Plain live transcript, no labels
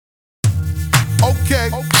Okay.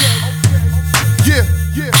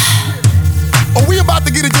 Yeah. Are we about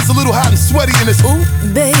to get it just a little hot and sweaty in this? Ooh,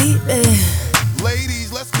 baby.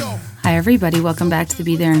 Ladies, let's go. Hi, everybody. Welcome back to the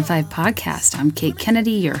Be There in 5 podcast. I'm Kate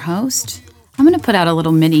Kennedy, your host. I'm going to put out a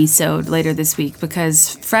little mini-sode later this week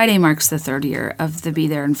because Friday marks the third year of the Be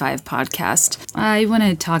There in 5 podcast. I want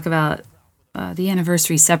to talk about the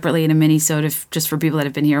anniversary separately in a mini-sode just for people that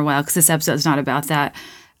have been here a while, because this episode's not about that.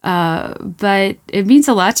 But it means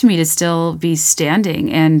a lot to me to still be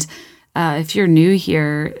standing. And if you're new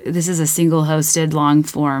here, this is a single-hosted,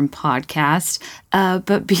 long-form podcast.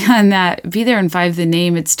 But beyond that, Be There in 5, the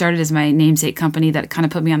name, it started as my namesake company that kind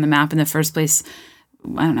of put me on the map in the first place,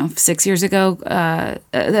 6 years ago.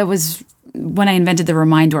 That was when I invented the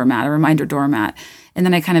reminder doormat. And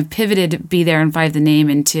then I kind of pivoted Be There in 5, the name,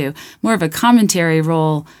 into more of a commentary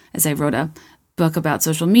role as I wrote a book about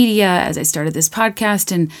social media, as I started this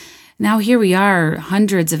podcast. And now here we are,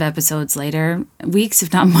 hundreds of episodes later, weeks,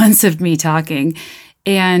 if not months of me talking.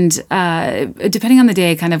 And depending on the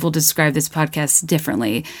day, I kind of will describe this podcast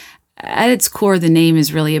differently. At its core, the name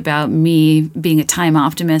is really about me being a time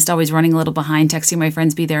optimist, always running a little behind, texting my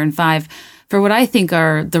friends Be There in 5 for what I think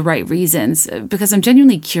are the right reasons, because I'm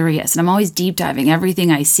genuinely curious and I'm always deep diving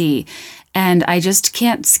everything I see. And I just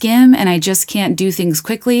can't skim and I just can't do things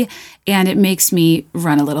quickly. And it makes me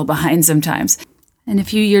run a little behind sometimes. And a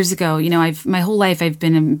few years ago, my whole life I've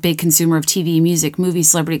been a big consumer of TV, music, movies,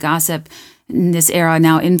 celebrity gossip, in this era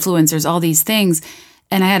now influencers, all these things.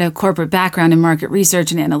 And I had a corporate background in market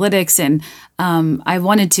research and analytics, and I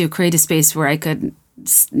wanted to create a space where I could,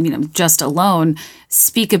 just alone,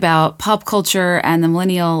 speak about pop culture and the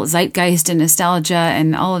millennial zeitgeist and nostalgia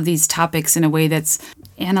and all of these topics in a way that's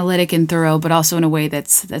analytic and thorough, but also in a way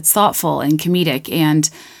that's thoughtful and comedic. And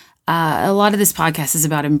a lot of this podcast is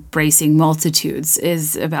about embracing multitudes,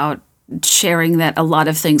 is about sharing that a lot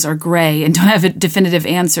of things are gray and don't have definitive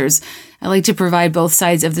answers. I like to provide both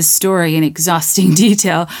sides of the story in exhausting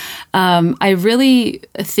detail. I really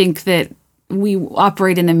think that we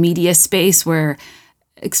operate in a media space where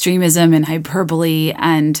extremism and hyperbole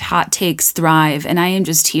and hot takes thrive, and I am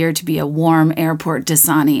just here to be a warm airport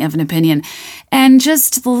Dasani of an opinion and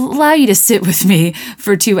just allow you to sit with me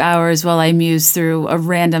for 2 hours while I muse through a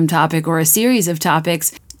random topic or a series of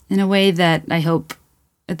topics in a way that I hope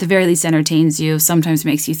at the very least entertains you, sometimes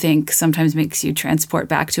makes you think, sometimes makes you transport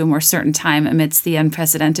back to a more certain time amidst the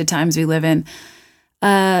unprecedented times we live in.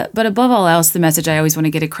 But above all else, the message I always want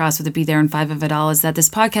to get across with the Be There in 5 of it all is that this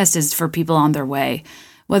podcast is for people on their way.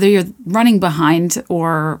 Whether you're running behind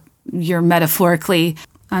or you're metaphorically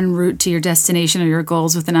en route to your destination or your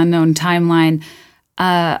goals with an unknown timeline,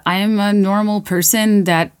 I am a normal person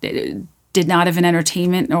that did not have an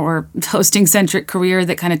entertainment or hosting-centric career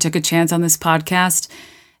that kind of took a chance on this podcast.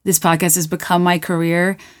 This podcast has become my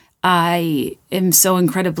career. I am so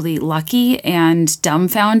incredibly lucky and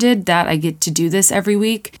dumbfounded that I get to do this every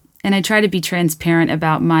week. And I try to be transparent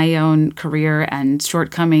about my own career and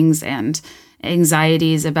shortcomings and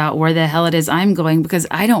anxieties about where the hell it is I'm going, because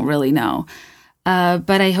I don't really know.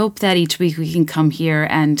 But I hope that each week we can come here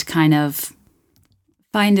and kind of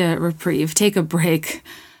find a reprieve, take a break,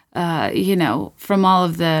 from all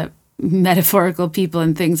of the metaphorical people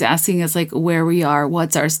and things asking us like where we are,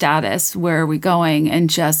 what's our status, where are we going,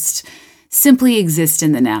 and just simply exist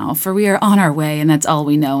in the now, for we are on our way and that's all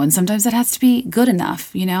we know. And sometimes that has to be good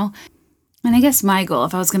enough, And I guess my goal,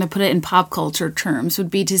 if I was going to put it in pop culture terms, would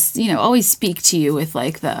be to, always speak to you with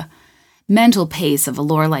like the mental pace of a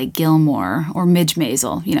Lorelai Gilmore or Midge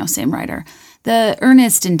Maisel, same writer. The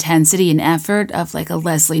earnest intensity and effort of like a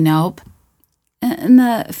Leslie Knope. And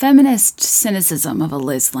the feminist cynicism of a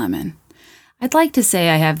Liz Lemon. I'd like to say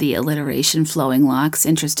I have the alliteration, flowing locks,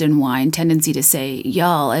 interest in wine, tendency to say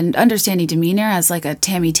y'all, and understanding demeanor as like a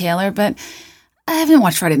Tammy Taylor, but I haven't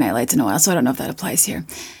watched Friday Night Lights in a while, so I don't know if that applies here.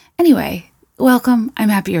 Anyway, welcome. I'm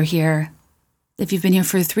happy you're here. If you've been here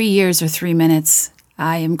for 3 years or 3 minutes,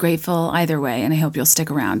 I am grateful either way, and I hope you'll stick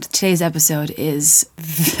around. Today's episode is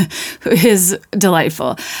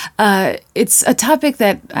delightful. It's a topic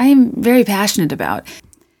that I am very passionate about,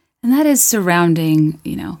 and that is surrounding,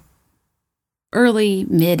 early,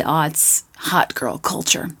 mid-aughts hot girl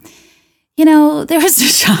culture. There was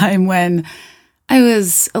a time when I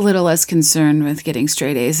was a little less concerned with getting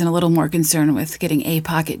straight A's and a little more concerned with getting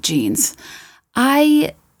A-pocket jeans.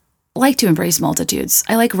 I like to embrace multitudes.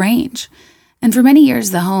 I like range. And for many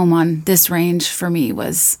years, the home on this range for me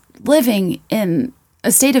was living in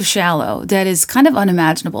a state of shallow that is kind of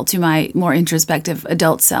unimaginable to my more introspective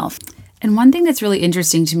adult self. And one thing that's really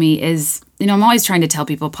interesting to me is, I'm always trying to tell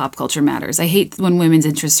people pop culture matters. I hate when women's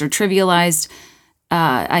interests are trivialized.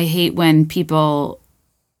 I hate when people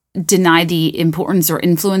deny the importance or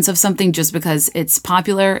influence of something just because it's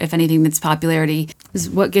popular. If anything, that's popularity is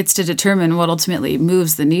what gets to determine what ultimately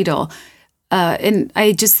moves the needle. And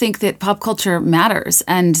I just think that pop culture matters,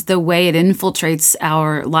 and the way it infiltrates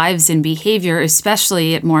our lives and behavior,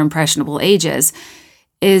 especially at more impressionable ages,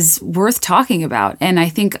 is worth talking about. And I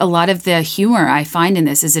think a lot of the humor I find in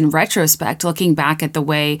this is in retrospect, looking back at the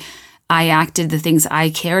way I acted, the things I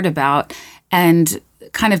cared about, and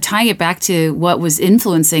kind of tying it back to what was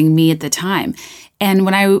influencing me at the time. And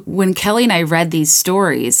when Kelly and I read these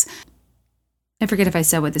stories, I forget if I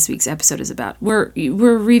said what this week's episode is about. We're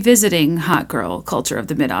revisiting hot girl culture of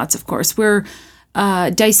the mid-aughts, of course. We're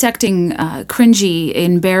dissecting cringy,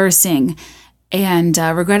 embarrassing, and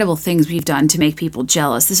regrettable things we've done to make people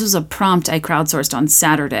jealous. This was a prompt I crowdsourced on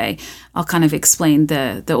Saturday. I'll kind of explain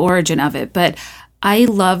the origin of it. But I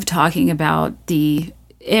love talking about the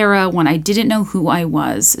era when I didn't know who I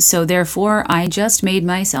was. So therefore, I just made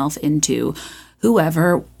myself into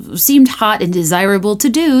whoever seemed hot and desirable to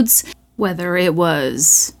dudes, whether it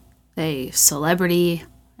was a celebrity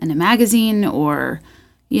in a magazine or,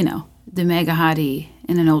 the mega hottie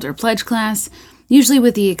in an older pledge class, usually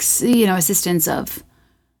with the, assistance of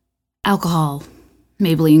alcohol,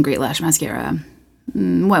 Maybelline Great Lash Mascara, Wet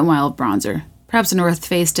n Wild bronzer, perhaps a North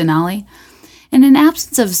Face Denali. And in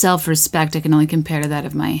absence of self-respect, I can only compare to that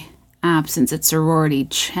of my absence at sorority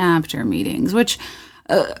chapter meetings, which,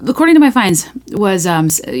 according to my finds, was,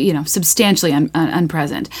 substantially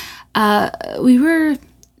unpresent. We were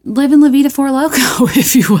living La Vida for Loco,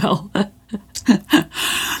 if you will.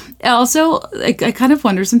 Also, I kind of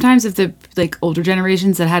wonder sometimes if the older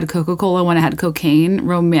generations that had Coca-Cola when it had cocaine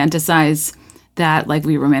romanticize that like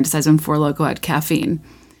we romanticize when Four Loko had caffeine.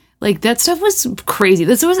 That stuff was crazy.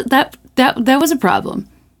 That was a problem.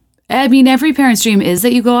 I mean, every parent's dream is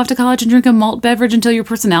that you go off to college and drink a malt beverage until your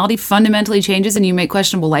personality fundamentally changes and you make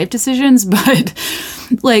questionable life decisions. But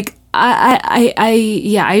I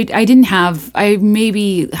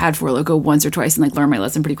maybe had Four Loko once or twice and learned my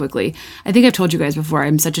lesson pretty quickly. I think I've told you guys before,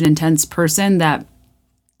 I'm such an intense person that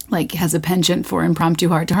has a penchant for impromptu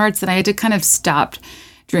heart-to-hearts that I had to kind of stop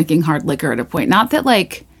drinking hard liquor at a point. Not that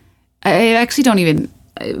I actually don't even,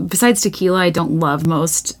 besides tequila, I don't love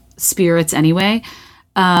most spirits anyway.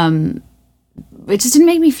 It just didn't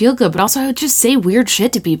make me feel good, but also I would just say weird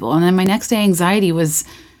shit to people. And then my next day anxiety was,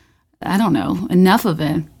 I don't know, enough of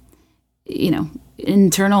it,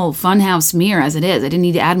 internal funhouse mirror as it is. I didn't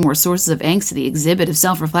need to add more sources of angst to the exhibit of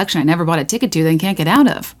self-reflection I never bought a ticket to, then can't get out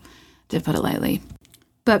of, to put it lightly.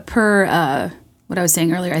 But per what I was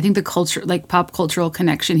saying earlier, I think the culture, pop cultural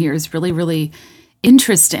connection here is really, really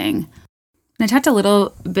interesting. And I talked a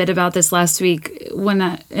little bit about this last week when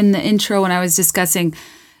in the intro when I was discussing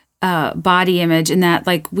body image, and that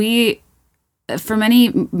we, for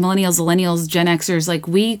many millennials, Gen Xers,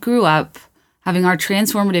 we grew up having our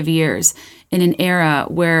transformative years in an era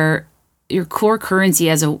where your core currency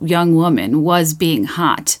as a young woman was being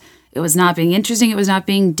hot. It was not being interesting. It was not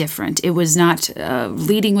being different. It was not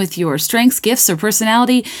leading with your strengths, gifts, or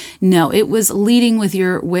personality. No, it was leading with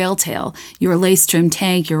your whale tail, your lace-trimmed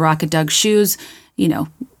tank, your Rocket Dug shoes.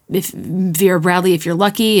 If Vera Bradley, if you're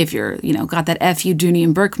lucky, if you're, got that F.U. Dooney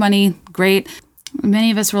and Burke money, great.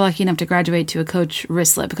 Many of us were lucky enough to graduate to a Coach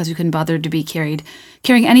wristlet because we couldn't bother to be carrying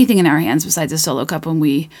anything in our hands besides a Solo cup when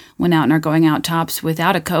we went out in our going out tops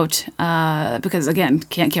without a coat because, again,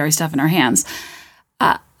 can't carry stuff in our hands.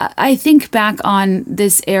 I think back on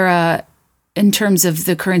this era in terms of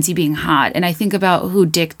the currency being hot, and I think about who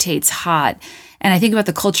dictates hot, and I think about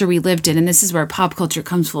the culture we lived in, and this is where pop culture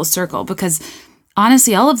comes full circle, because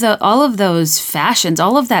honestly, all of those fashions,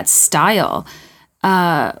 all of that style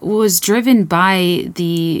was driven by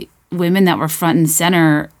the women that were front and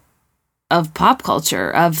center of pop culture,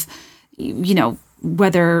 of,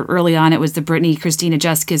 whether early on it was the Britney, Christina,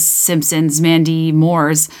 Jessica Simpsons, Mandy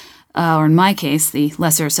Moores, or in my case, the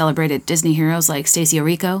lesser celebrated Disney heroes like Stacey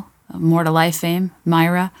Orico, More to Life fame,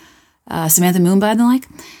 Myra, Samantha Moonbud and the like.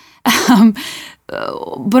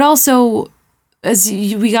 But also, as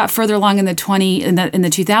we got further along in the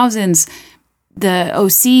 2000s, the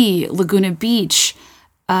OC, Laguna Beach,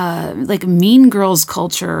 Mean Girls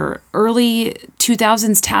culture, early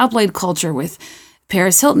 2000s tabloid culture with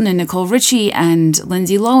Paris Hilton and Nicole Richie and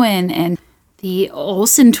Lindsay Lohan and the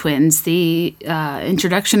Olsen twins, the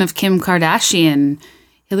introduction of Kim Kardashian,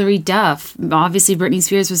 Hilary Duff. Obviously, Britney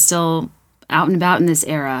Spears was still out and about in this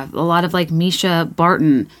era. A lot of Misha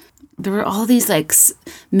Barton. There were all these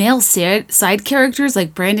male side characters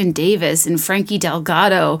like Brandon Davis and Frankie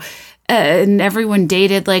Delgado, and everyone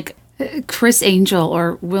dated Chris Angel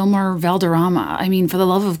or Wilmer Valderrama. I mean, for the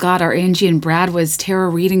love of God, our Angie and Brad was Tara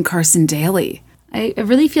Reid and Carson Daly. I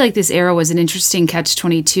really feel like this era was an interesting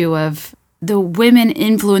catch-22 of the women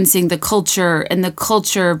influencing the culture and the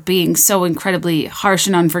culture being so incredibly harsh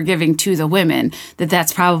and unforgiving to the women that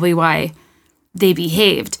that's probably why they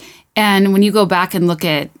behaved. And when you go back and look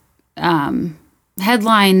at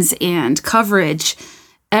headlines and coverage,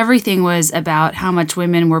 everything was about how much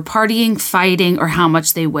women were partying, fighting, or how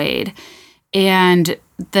much they weighed. And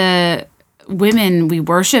the women we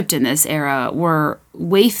worshipped in this era were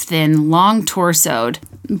waif-thin, long-torsoed,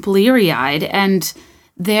 bleary-eyed, and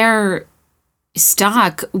their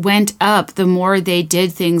stock went up the more they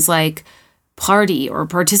did things like party or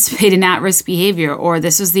participate in at-risk behavior, or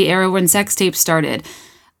this was the era when sex tapes started,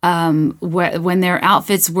 when their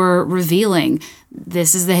outfits were revealing.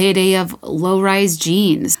 This is the heyday of low-rise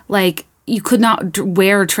jeans. Like, you could not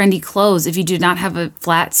wear trendy clothes if you did not have a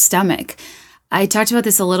flat stomach. I talked about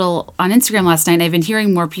this a little on Instagram last night. I've been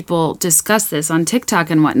hearing more people discuss this on TikTok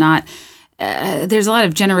and whatnot. There's a lot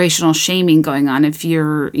of generational shaming going on. If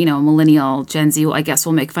you're, a millennial, Gen Z, I guess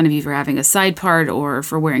we'll make fun of you for having a side part or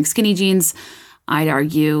for wearing skinny jeans. I'd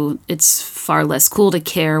argue it's far less cool to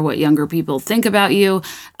care what younger people think about you,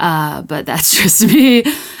 but that's just me.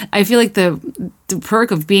 I feel like the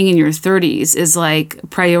perk of being in your 30s is like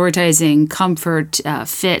prioritizing comfort,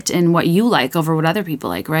 fit, and what you like over what other people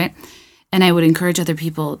like, right? And I would encourage other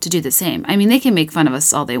people to do the same. I mean, they can make fun of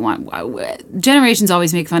us all they want. Generations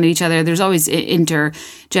always make fun of each other. There's always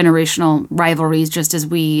intergenerational rivalries, just as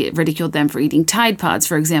we ridiculed them for eating Tide Pods,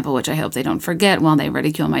 for example, which I hope they don't forget while they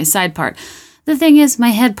ridicule my side part. The thing is,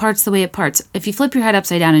 my head parts the way it parts. If you flip your head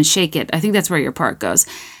upside down and shake it, I think that's where your part goes.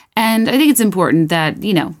 And I think it's important that,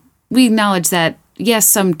 we acknowledge that, yes,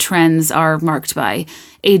 some trends are marked by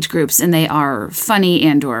age groups and they are funny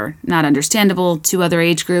and or not understandable to other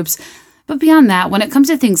age groups. But beyond that, when it comes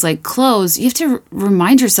to things like clothes, you have to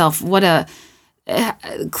remind yourself what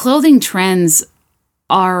clothing trends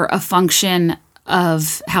are a function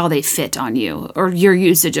of how they fit on you or your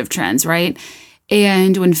usage of trends, right?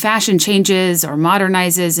 And when fashion changes or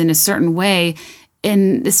modernizes in a certain way,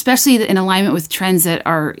 and especially in alignment with trends that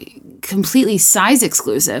are completely size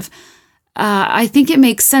exclusive, I think it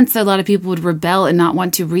makes sense that a lot of people would rebel and not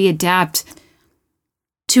want to readapt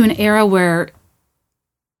to an era where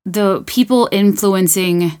the people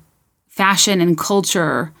influencing fashion and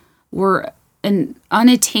culture were an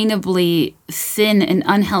unattainably thin and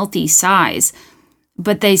unhealthy size,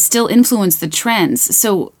 but they still influenced the trends.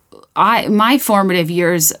 So my formative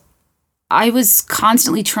years, I was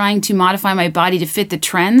constantly trying to modify my body to fit the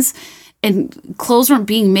trends, and clothes weren't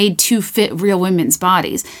being made to fit real women's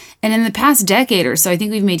bodies. And in the past decade or so, I think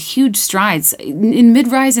we've made huge strides in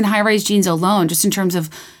mid-rise and high-rise jeans alone, just in terms of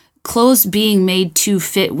clothes being made to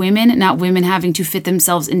fit women, not women having to fit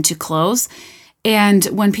themselves into clothes. And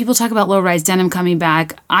when people talk about low-rise denim coming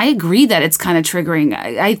back, I agree that it's kind of triggering.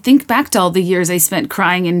 I think back to all the years I spent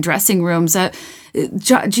crying in dressing rooms.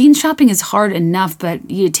 Jean shopping is hard enough,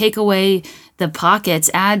 but you take away the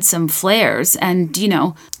pockets, add some flares, and,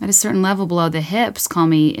 at a certain level below the hips, call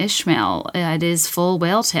me Ishmael. It is full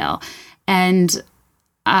whale tail. And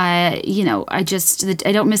I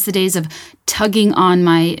don't miss the days of tugging on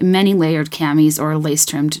my many layered camis or lace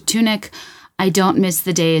trimmed tunic. I don't miss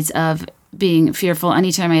the days of being fearful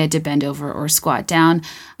anytime I had to bend over or squat down.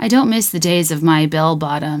 I don't miss the days of my bell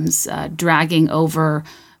bottoms dragging over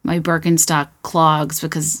my Birkenstock clogs,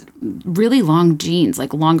 because really long jeans,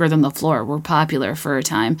 like longer than the floor, were popular for a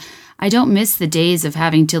time. I don't miss the days of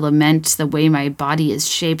having to lament the way my body is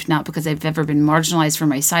shaped, not because I've ever been marginalized for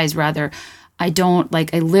my size, rather I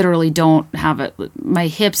literally don't have it. My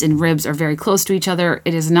hips and ribs are very close to each other.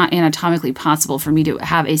 It is not anatomically possible for me to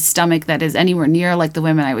have a stomach that is anywhere near like the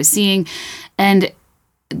women I was seeing. And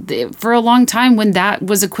for a long time, when that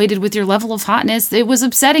was equated with your level of hotness, it was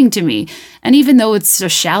upsetting to me. And even though it's a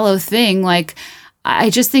shallow thing,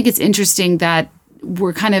 I just think it's interesting that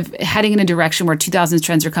we're kind of heading in a direction where 2000s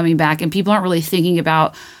trends are coming back, and people aren't really thinking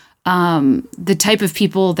about the type of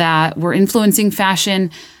people that were influencing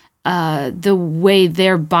fashion, the way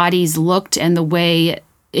their bodies looked, and the way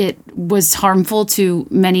it was harmful to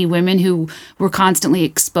many women who were constantly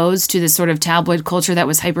exposed to this sort of tabloid culture that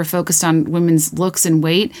was hyper-focused on women's looks and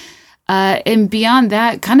weight. And beyond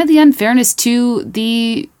that, kind of the unfairness to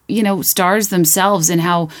the, stars themselves, and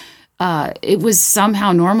how it was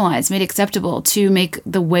somehow normalized, made acceptable to make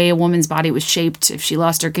the way a woman's body was shaped if she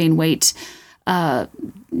lost or gained weight,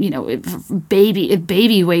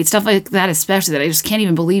 baby weight, stuff like that, especially, that I just can't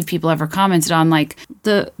even believe people ever commented on. Like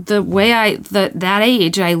the way that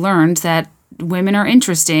age, I learned that women are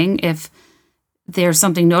interesting if there's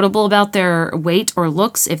something notable about their weight or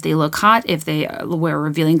looks, if they look hot, if they wear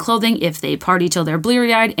revealing clothing, if they party till they're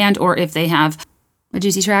bleary-eyed, and or if they have a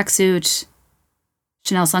juicy tracksuit,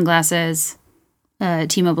 Chanel sunglasses, a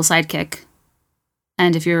T-Mobile Sidekick.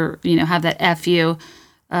 And if you're, have that FU,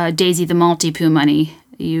 Daisy the Maltipoo money,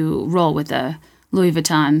 you roll with a Louis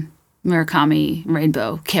Vuitton Murakami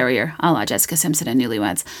Rainbow Carrier, a la Jessica Simpson and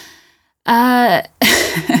Newlyweds. I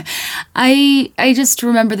just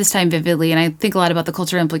remember this time vividly, and I think a lot about the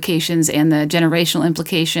cultural implications and the generational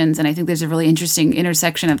implications, and I think there's a really interesting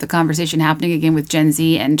intersection of the conversation happening again with Gen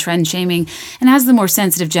Z and trend shaming. And as the more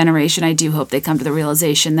sensitive generation, I do hope they come to the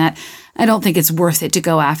realization that I don't think it's worth it to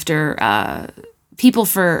go after people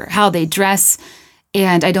for how they dress,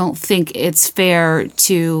 and I don't think it's fair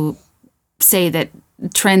to say that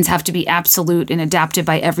trends have to be absolute and adapted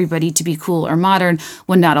by everybody to be cool or modern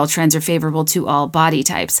when not all trends are favorable to all body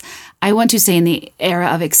types. I want to say in the era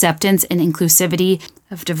of acceptance and inclusivity,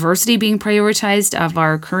 of diversity being prioritized, of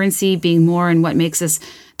our currency being more in what makes us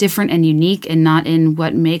different and unique and not in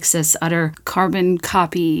what makes us utter carbon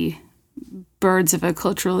copy birds of a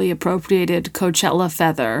culturally appropriated Coachella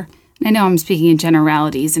feather. I know I'm speaking in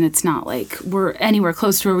generalities, and it's not like we're anywhere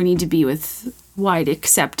close to where we need to be with wide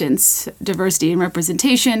acceptance, diversity, and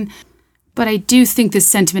representation. But I do think this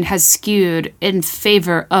sentiment has skewed in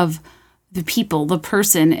favor of the people, the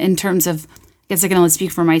person, in terms of, I guess I can only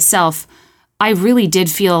speak for myself. I really did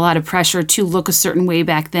feel a lot of pressure to look a certain way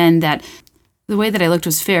back then, that the way that I looked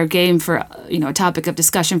was fair game for, a topic of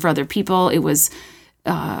discussion for other people. It was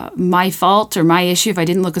my fault or my issue if I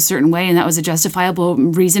didn't look a certain way, and that was a justifiable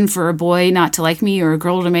reason for a boy not to like me or a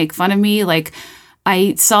girl to make fun of me. Like,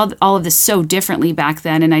 I saw all of this so differently back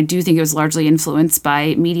then, and I do think it was largely influenced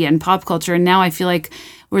by media and pop culture. And now I feel like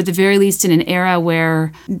we're at the very least in an era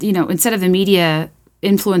where, instead of the media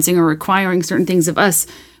influencing or requiring certain things of us,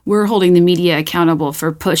 we're holding the media accountable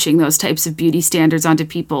for pushing those types of beauty standards onto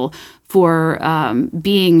people, for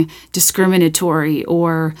being discriminatory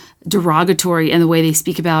or derogatory in the way they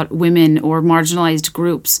speak about women or marginalized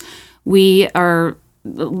groups. We are,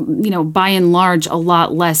 by and large, a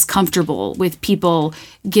lot less comfortable with people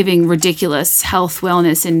giving ridiculous health,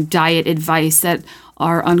 wellness, and diet advice that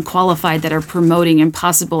are unqualified, that are promoting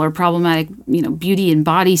impossible or problematic, beauty and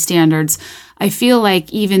body standards. I feel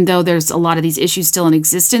like even though there's a lot of these issues still in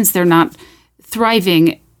existence, they're not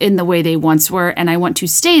thriving in the way they once were, and I want to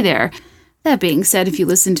stay there. That being said, if you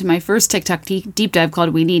listen to my first TikTok deep dive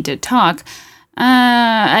called We Need to Talk,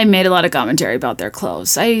 I made a lot of commentary about their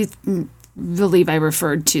clothes. I believe I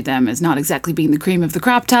referred to them as not exactly being the cream of the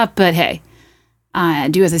crop top, but hey,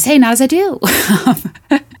 do as I say, not as I do.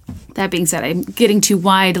 That being said, I'm getting too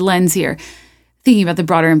wide lens here, thinking about the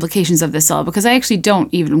broader implications of this all, because I actually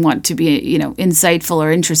don't even want to be, insightful or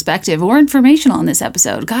introspective or informational in this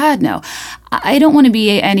episode. God, no. I don't want to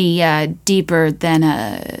be any deeper than,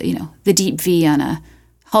 the deep V on a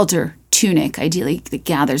halter tunic, ideally, that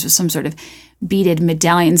gathers with some sort of beaded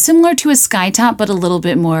medallion, similar to a sky top, but a little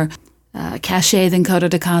bit more cachet than Coto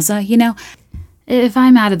de Casa, If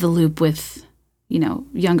I'm out of the loop with,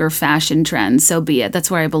 younger fashion trends, so be it.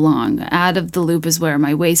 That's where I belong. Out of the loop is where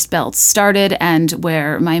my waist belt started and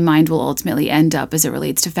where my mind will ultimately end up as it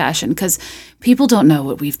relates to fashion, because people don't know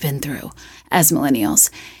what we've been through as millennials.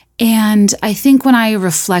 And I think when I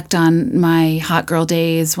reflect on my hot girl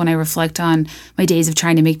days, when I reflect on my days of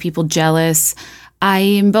trying to make people jealous, I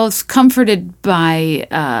am both comforted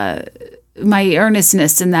by my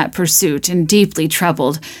earnestness in that pursuit and deeply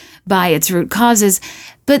troubled by its root causes.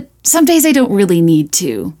 But some days I don't really need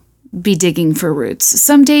to be digging for roots.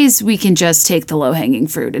 Some days we can just take the low-hanging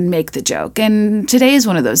fruit and make the joke. And today is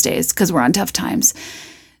one of those days because we're on tough times.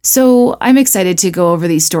 So I'm excited to go over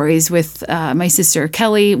these stories with my sister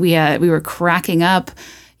Kelly. We were cracking up.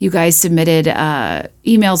 You guys submitted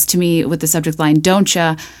emails to me with the subject line, "Don't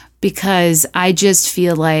ya?" because I just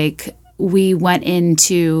feel like we went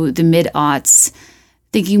into the mid-aughts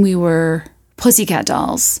thinking we were Pussycat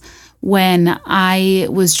Dolls when I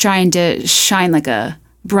was trying to shine like a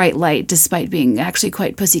bright light despite being actually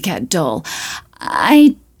quite pussycat dull.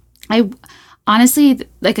 I honestly,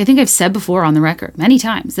 I think I've said before on the record many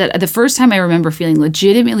times that the first time I remember feeling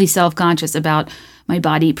legitimately self-conscious about my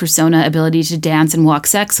body persona, ability to dance and walk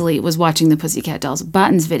sexily, was watching the Pussycat Dolls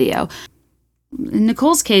Buttons video. In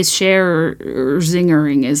Nicole's case,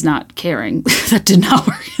 zingering is not caring. That did not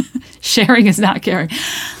work. Sharing is not caring.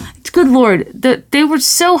 Good Lord, they were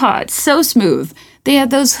so hot, so smooth. They had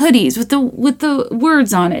those hoodies with the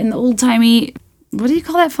words on it in the old-timey, what do you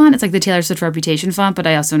call that font? It's like the Taylor Swift Reputation font, but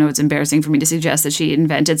I also know it's embarrassing for me to suggest that she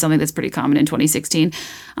invented something that's pretty common in 2016.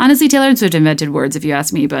 Honestly, Taylor Swift invented words, if you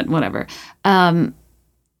ask me, but whatever.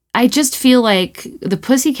 I just feel like the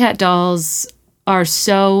Pussycat Dolls are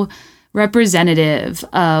so representative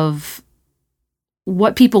of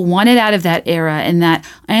what people wanted out of that era, and that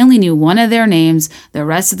I only knew one of their names. The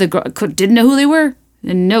rest of the didn't know who they were,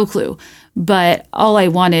 no clue. But all I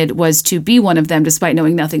wanted was to be one of them, despite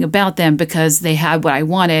knowing nothing about them, because they had what I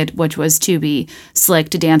wanted, which was to be slick,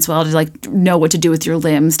 to dance well, to like know what to do with your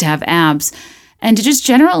limbs, to have abs, and to just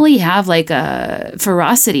generally have like a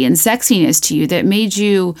ferocity and sexiness to you that made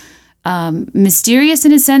you mysterious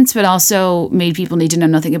in a sense, but also made people need to know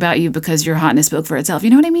nothing about you because your hotness spoke for itself. You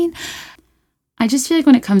know what I mean? I just feel like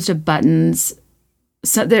when it comes to buttons,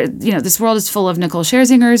 so there, this world is full of Nicole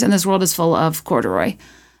Scherzingers, and this world is full of Corduroy,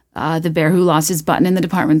 the bear who lost his button in the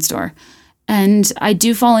department store. And I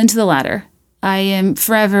do fall into the latter. I am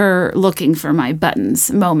forever looking for my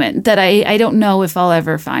buttons moment that I don't know if I'll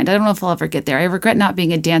ever find. I don't know if I'll ever get there. I regret not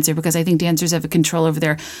being a dancer because I think dancers have a control over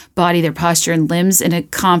their body, their posture, and limbs in a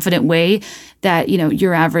confident way that,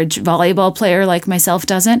 your average volleyball player like myself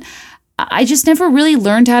doesn't. I just never really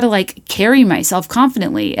learned how to like carry myself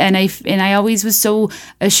confidently. And I always was so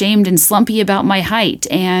ashamed and slumpy about my height.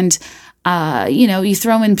 And, you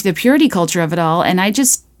throw in the purity culture of it all. And I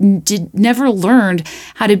just never learned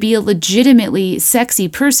how to be a legitimately sexy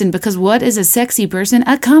person, because what is a sexy person?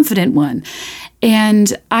 A confident one.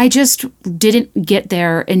 And I just didn't get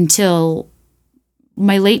there until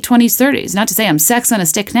my late 20s, 30s. Not to say I'm sex on a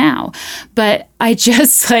stick now, but I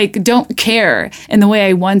just don't care in the way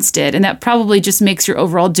I once did. And that probably just makes your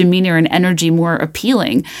overall demeanor and energy more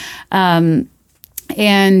appealing. And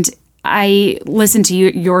I listen to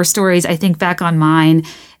your stories. I think back on mine,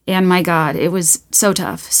 and my God, it was so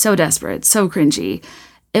tough, so desperate, so cringy.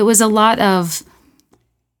 It was a lot of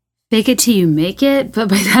fake it till you make it. But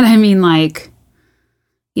by that, I mean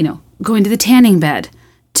going to the tanning bed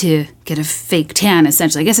to get a fake tan,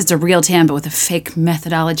 essentially. I guess it's a real tan, but with a fake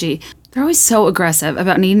methodology. They're always so aggressive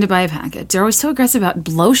about needing to buy a package. They're always so aggressive about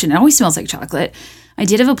lotion. It always smells like chocolate. I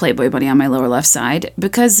did have a Playboy bunny on my lower left side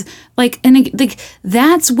because,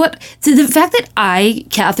 that's what... So the fact that I,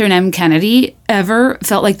 Catherine M. Kennedy, ever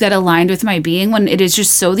felt like that aligned with my being when it is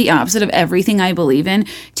just so the opposite of everything I believe in.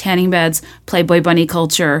 Tanning beds, Playboy bunny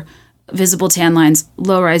culture, visible tan lines,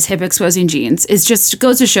 low-rise hip-exposing jeans. It just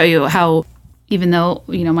goes to show you how... Even though,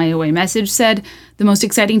 my away message said the most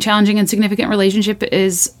exciting, challenging, and significant relationship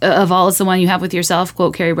of all is the one you have with yourself,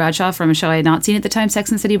 quote Carrie Bradshaw from a show I had not seen at the time, Sex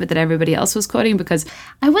and the City, but that everybody else was quoting, because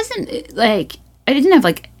I wasn't I didn't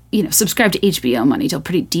have subscribed to HBO money till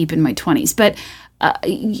pretty deep in my 20s, but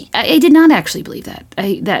I did not actually believe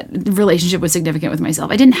that relationship was significant with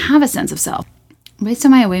myself. I didn't have a sense of self. Based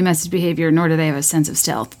on my away message behavior, nor did I have a sense of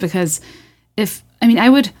stealth, because I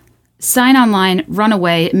would sign online, run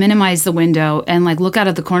away, minimize the window, and look out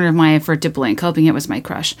of the corner of my eye for it to blink, hoping it was my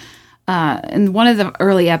crush. In one of the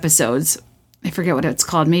early episodes, I forget what it's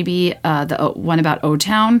called, maybe the one about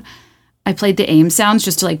O-Town, I played the AIM sounds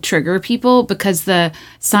just to trigger people, because the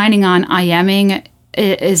signing on IMing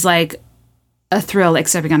is like a thrill, like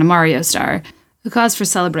stepping on a Mario star. The cause for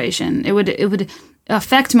celebration. It would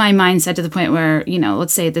affect my mindset to the point where,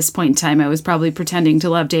 let's say at this point in time, I was probably pretending to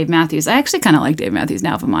love Dave Matthews. I actually kind of like Dave Matthews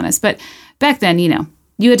now, if I'm honest. But back then, you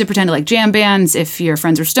had to pretend to like jam bands. If your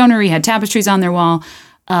friends were stoner, you had tapestries on their wall.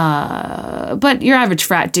 But your average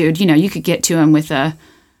frat dude, you could get to him with a,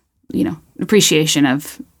 appreciation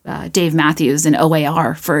of Dave Matthews and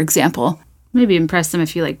OAR, for example. Maybe impress them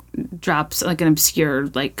if you drop an obscure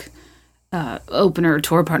opener or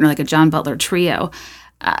tour partner like a John Butler trio.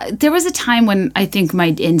 There was a time when I think my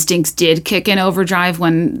instincts did kick in overdrive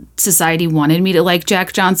when society wanted me to like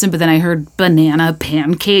Jack Johnson, but then I heard banana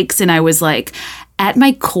pancakes and I was at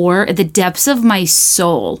my core, at the depths of my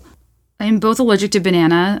soul, I am both allergic to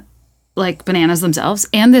bananas themselves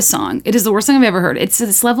and this song. It is the worst thing I've ever heard. It's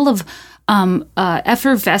this level of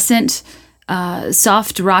effervescent,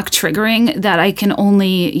 soft rock triggering that I can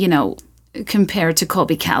only, compare to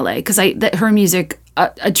Colby Calais, because her music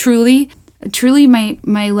truly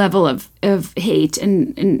my level of hate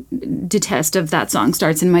and detest of that song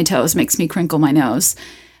starts in my toes, makes me crinkle my nose.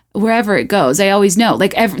 Wherever it goes, I always know.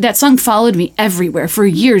 That song followed me everywhere for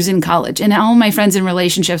years in college. And all my friends in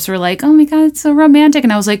relationships were like, oh my God, it's so romantic.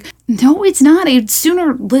 And I was like, no, it's not. I'd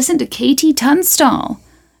sooner listen to KT Tunstall.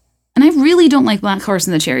 And I really don't like Black Horse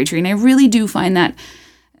and the Cherry Tree. And I really do find that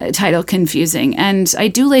title confusing. And I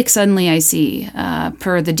do like Suddenly I See,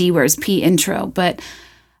 per the D Where's P intro. But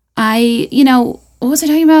what was I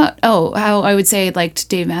talking about? Oh, how I would say I liked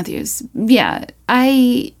Dave Matthews. Yeah,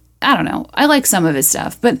 I don't know. I like some of his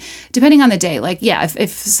stuff, but depending on the day,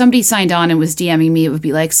 if somebody signed on and was DMing me, it would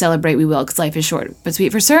be celebrate we will, because life is short but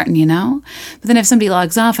sweet for certain, But then if somebody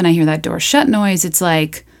logs off and I hear that door shut noise, it's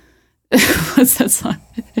what's that song?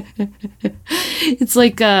 It's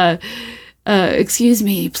excuse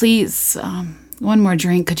me, please, one more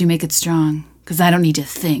drink. Could you make it strong? Because I don't need to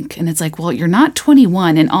think. And it's like, well, you're not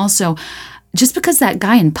 21. And also, just because that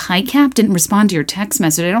guy in Pie Cap didn't respond to your text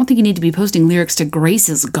message, I don't think you need to be posting lyrics to Grace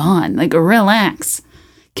is Gone. Like, relax.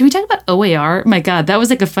 Can we talk about OAR? My God, that was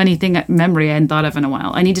like a funny memory I hadn't thought of in a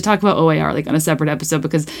while. I need to talk about OAR like on a separate episode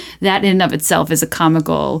because that in and of itself is a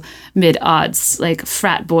comical mid-aughts like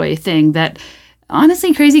frat boy thing that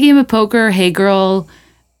honestly, Crazy Game of Poker, Hey Girl,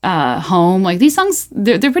 Home, like these songs,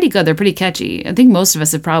 they're pretty good. They're pretty catchy. I think most of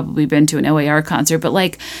us have probably been to an OAR concert, but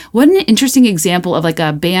like what an interesting example of like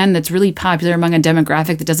a band that's really popular among a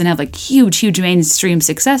demographic that doesn't have like huge mainstream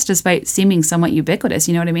success despite seeming somewhat ubiquitous.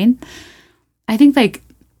 You know what I mean? I think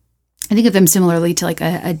of them similarly to like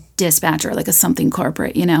a Dispatcher, like a Something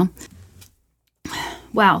Corporate, you know?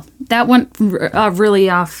 Wow, that went really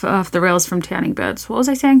off the rails from tanning beds. What was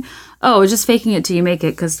I saying? Oh, I was just faking it till you make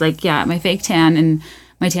it because, like, yeah, my fake tan and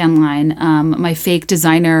my tan line, my fake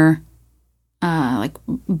designer, like,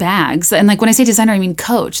 bags. And, like, when I say designer, I mean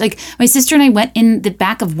Coach. Like, my sister and I went in the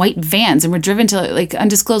back of white vans and were driven to, like,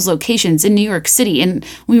 undisclosed locations in New York City. And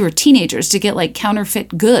we were teenagers to get, like,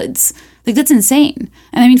 counterfeit goods. Like, that's insane.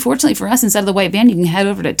 And I mean, fortunately for us, instead of the white van, you can head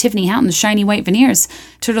over to Tiffany Houghton's shiny white veneers,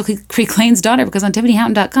 Turtle Creek Lane's daughter, because on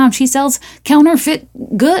TiffanyHoughton.com, she sells counterfeit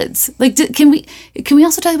goods. Like, can we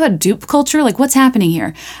also talk about dupe culture? Like, what's happening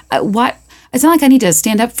here? What? It's not like I need to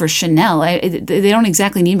stand up for Chanel. They don't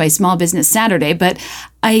exactly need my Small Business Saturday, but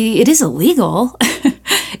it is illegal.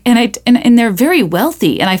 and they're very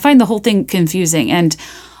wealthy. And I find the whole thing confusing. And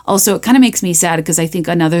also, it kind of makes me sad because I think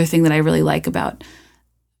another thing that I really like about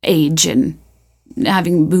age and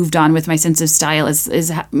having moved on with my sense of style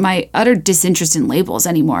is my utter disinterest in labels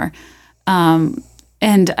anymore. And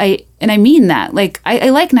I mean that. Like, I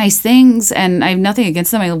like nice things and I have nothing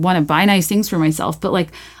against them. I want to buy nice things for myself, but like,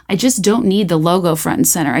 I just don't need the logo front and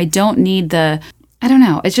center. I don't need I don't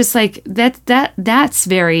know. It's just like that's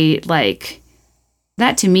very like,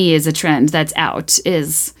 that to me is a trend that's out,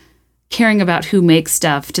 is caring about who makes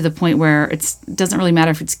stuff to the point where it doesn't really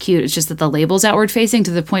matter if it's cute. It's just that the label's outward facing,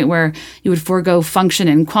 to the point where you would forego function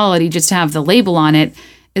and quality just to have the label on it.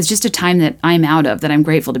 Is just a time that I'm out of, that I'm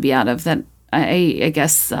grateful to be out of, that I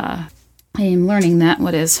guess I am learning that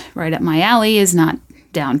what is right up my alley is not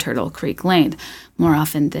down Turtle Creek Lane more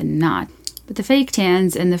often than not. But the fake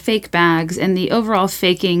tans and the fake bags and the overall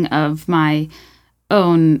faking of my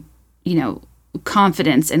own, you know,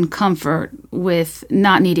 confidence and comfort with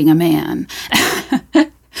not needing a man.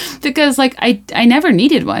 Because like I never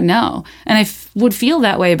needed one, no. And I would feel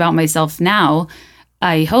that way about myself now,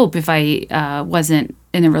 I hope, if I wasn't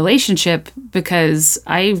in a relationship, because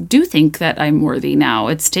I do think that I'm worthy now.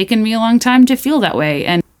 It's taken me a long time to feel that way.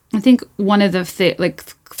 And I think one of the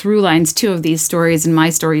through lines too of these stories and my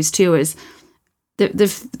stories too is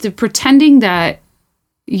the pretending that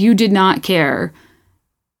you did not care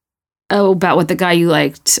about what the guy you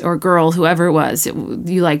liked or girl, whoever it was,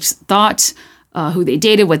 you liked, thought, who they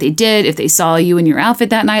dated, what they did, if they saw you in your outfit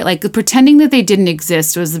that night. Like, pretending that they didn't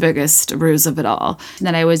exist was the biggest ruse of it all.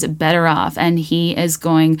 That I was better off, and he is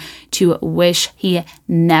going to wish he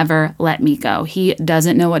never let me go. He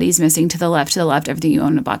doesn't know what he's missing. To the left, everything you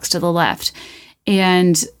own in a box to the left.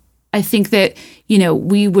 And I think that, you know,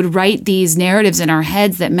 we would write these narratives in our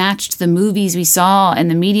heads that matched the movies we saw and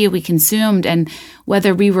the media we consumed. And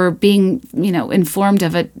whether we were being, you know, informed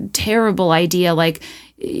of a terrible idea, like,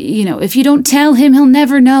 you know, if you don't tell him, he'll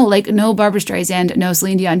never know. Like, no Barbra Streisand, no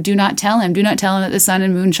Celine Dion, do not tell him. Do not tell him that the sun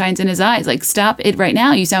and moon shines in his eyes. Like, stop it right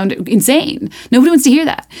now. You sound insane. Nobody wants to hear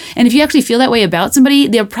that. And if you actually feel that way about somebody,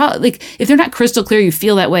 they're probably, like, if they're not crystal clear you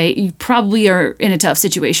feel that way, you probably are in a tough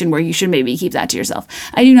situation where you should maybe keep that to yourself.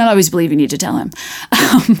 I do not always believe you need to tell him.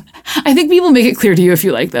 I think people make it clear to you if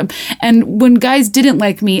you like them. And when guys didn't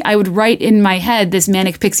like me, I would write in my head this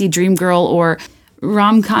manic pixie dream girl or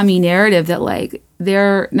rom-com-y narrative that, like,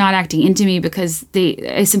 they're not acting into me because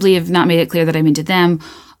I simply have not made it clear that I'm into them,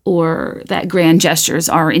 or that grand gestures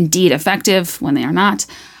are indeed effective when they are not.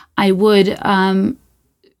 I would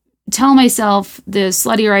tell myself the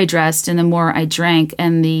sluttier I dressed and the more I drank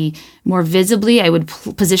and the more visibly I would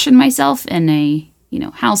position myself in a, you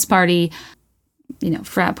know, house party, you know,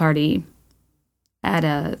 frat party at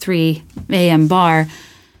a 3 a.m. bar,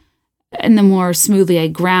 and the more smoothly I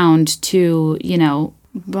ground to, you know,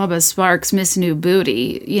 Bubba Sparks' Miss New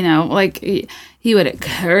Booty, you know, like, he would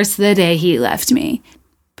curse the day he left me.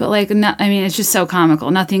 But, like, I mean, it's just so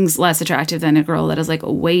comical. Nothing's less attractive than a girl that is, like,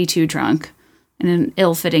 way too drunk in an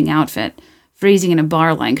ill-fitting outfit, freezing in a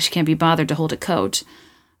bar line because she can't be bothered to hold a coat,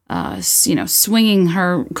 you know, swinging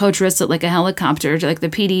her Coach wristlet like a helicopter, like the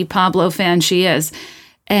PD Pablo fan she is.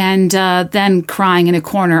 and then crying in a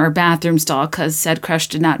corner or bathroom stall because said crush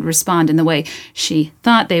did not respond in the way she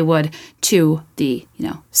thought they would to the,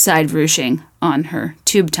 side ruching on her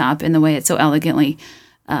tube top in the way it so elegantly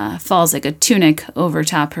falls like a tunic over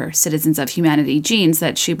top her Citizens of Humanity jeans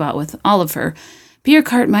that she bought with all of her beer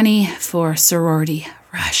cart money for sorority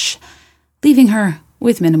rush, leaving her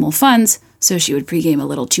with minimal funds so she would pregame a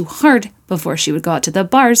little too hard before she would go out to the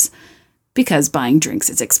bars because buying drinks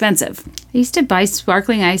is expensive. I used to buy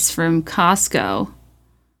sparkling ice from Costco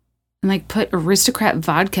and put Aristocrat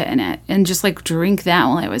vodka in it and just drink that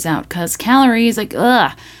while I was out because calories,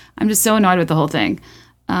 ugh. I'm just so annoyed with the whole thing.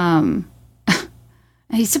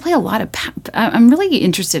 I used to play a lot of... I'm really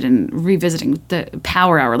interested in revisiting the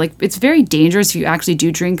Power Hour. It's very dangerous if you actually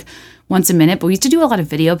do drink once a minute, but we used to do a lot of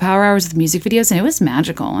video Power Hours with music videos, and it was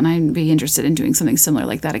magical, and I'd be interested in doing something similar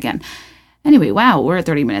like that again. Anyway, wow, we're at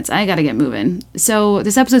 30 minutes. I got to get moving. So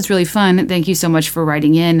this episode's really fun. Thank you so much for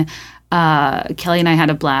writing in. Kelly and I had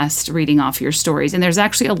a blast reading off your stories, and there's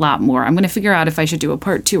actually a lot more. I'm going to figure out if I should do a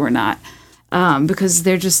part 2 or not. Because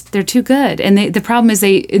they're too good. And the problem is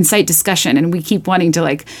they incite discussion, and we keep wanting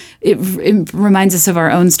to it reminds us of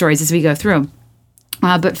our own stories as we go through.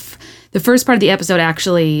 But the first part of the episode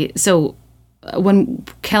actually, so when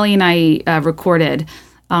Kelly and I recorded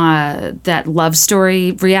that love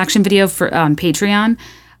story reaction video on Patreon,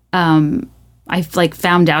 I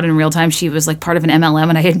found out in real time she was part of an MLM,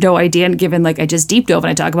 and I had no idea. And given I just deep dove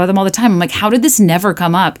and I talk about them all the time, I'm like, how did this never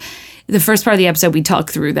come up? The first part of the episode, we talked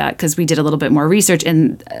through that because we did a little bit more research,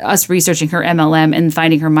 and us researching her MLM and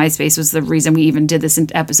finding her MySpace was the reason we even did this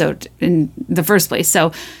episode in the first place.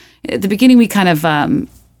 So at the beginning, we kind of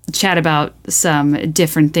chat about some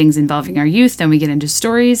different things involving our youth. Then we get into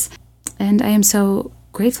stories, and I am so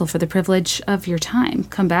grateful for the privilege of your time.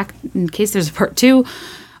 Come back in case there's a part 2,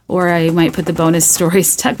 or I might put the bonus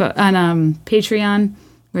stories talk about on Patreon,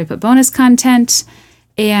 where I put bonus content.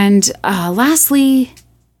 And lastly...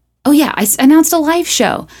 Oh, yeah, I announced a live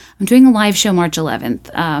show. I'm doing a live show March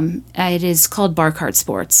 11th. It is called Bar Cart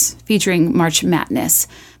Sports, featuring March Madness,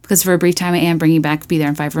 because for a brief time I am bringing back Be There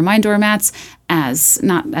in 5 Remind doormats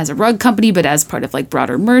not as a rug company, but as part of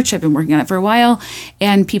broader merch. I've been working on it for a while,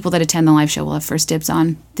 and people that attend the live show will have first dibs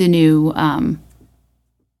on the new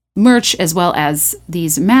merch as well as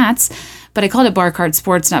these mats. But I called it Bar Cart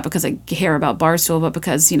Sports, not because I care about Barstool, but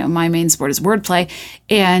because, my main sport is wordplay.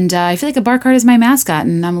 And I feel like a bar cart is my mascot,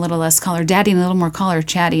 and I'm a little less collar daddy and a little more collar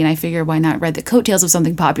chatty, and I figure why not ride the coattails of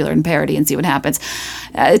something popular and parody and see what happens.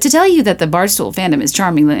 To tell you that the Barstool fandom is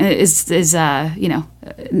charming is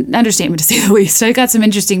an understatement to say the least. So I got some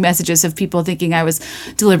interesting messages of people thinking I was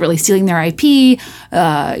deliberately stealing their IP.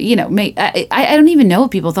 I don't even know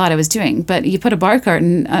what people thought I was doing, but you put a bar cart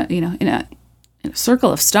in a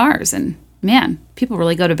circle of stars, and man, people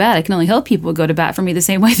really go to bat. I can only hope people would go to bat for me the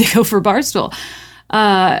same way they go for Barstool.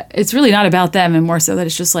 It's really not about them, and more so that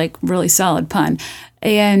it's just really solid pun.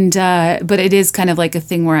 And but it is kind of a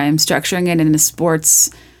thing where I'm structuring it in a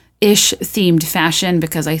sports-ish themed fashion,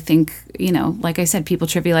 because I think, like I said, people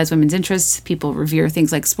trivialize women's interests. People revere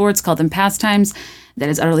things like sports, call them pastimes. That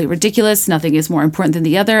is utterly ridiculous. Nothing is more important than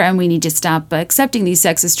the other, and we need to stop accepting these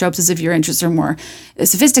sexist tropes as if your interests are more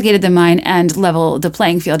sophisticated than mine, and level the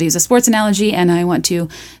playing field, to use a sports analogy. And I want to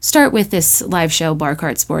start with this live show, Bar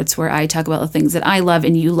Cart Sports, where I talk about the things that I love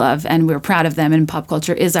and you love, and we're proud of them, and pop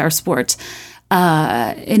culture is our sport,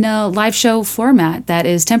 in a live show format that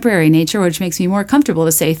is temporary in nature, which makes me more comfortable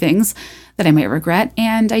to say things that I might regret.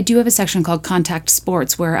 And I do have a section called Contact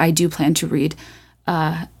Sports, where I do plan to read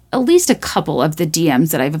at least a couple of the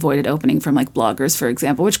DMs that I've avoided opening from bloggers, for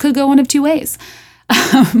example, which could go one of two ways.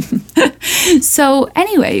 So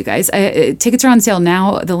anyway, you guys, tickets are on sale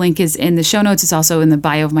now. The link is in the show notes. It's also in the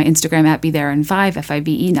bio of my Instagram at BeThereIn5,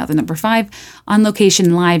 F-I-V-E, now the number 5.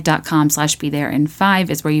 OnLocationLive.com/BeThereIn5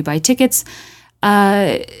 is where you buy tickets.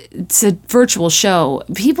 It's a virtual show.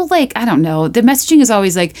 People I don't know, the messaging is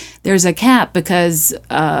always there's a cap because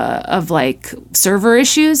of server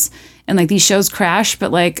issues, and these shows crash,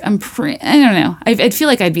 but I don't know. I'd feel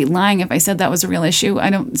like I'd be lying if I said that was a real issue. I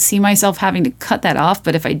don't see myself having to cut that off,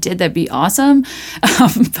 but if I did, that'd be awesome.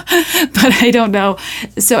 But I don't know.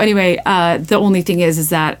 So anyway, the only thing is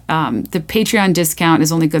that the Patreon discount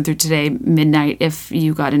is only good through today, midnight. If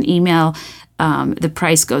you got an email, the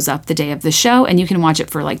price goes up the day of the show, and you can watch it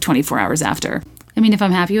for 24 hours after. I mean, if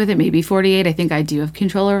I'm happy with it, maybe 48. I think I do have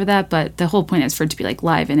control over that, but the whole point is for it to be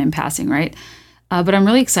live and in passing, right? But I'm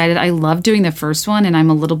really excited. I love doing the first one, and I'm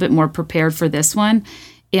a little bit more prepared for this one.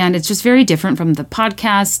 And it's just very different from the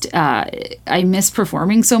podcast. I miss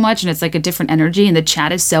performing so much, and it's like a different energy. And the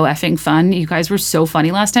chat is so effing fun. You guys were so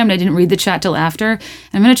funny last time, and I didn't read the chat till after. And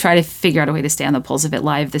I'm going to try to figure out a way to stay on the pulse of it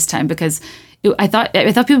live this time, because I thought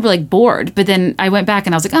people were like bored. But then I went back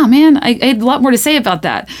and I was like, oh man, I had a lot more to say about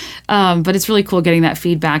that. But it's really cool getting that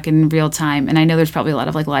feedback in real time. And I know there's probably a lot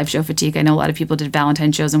of like live show fatigue. I know a lot of people did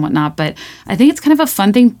Valentine shows and whatnot, but I think it's kind of a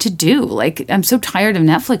fun thing to do. Like, I'm so tired of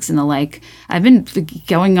Netflix and the like. I've been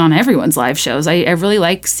going on everyone's live shows. I really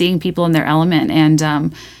like seeing people in their element. And,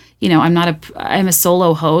 I'm a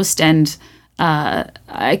solo host, and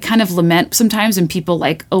I kind of lament sometimes when people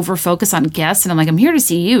like over focus on guests, and I'm like, I'm here to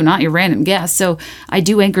see you, not your random guests. So I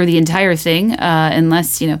do anchor the entire thing,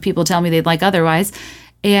 unless, people tell me they'd like otherwise.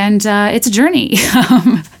 And it's a journey.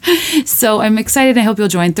 So I'm excited. I hope you'll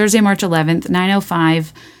join Thursday, March 11th,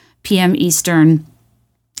 9:05 p.m. Eastern.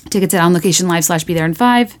 Tickets at On Location Live /Be There in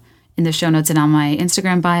 5 in the show notes and on my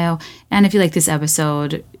Instagram bio. And if you like this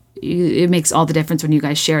episode, it makes all the difference when you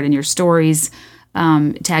guys share it in your stories.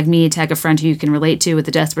 Tag me, tag a friend who you can relate to with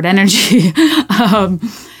the desperate energy.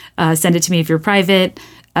 Send it to me if you're private.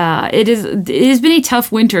 It has been a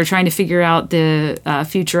tough winter trying to figure out the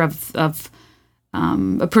future of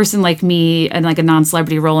a person like me and like a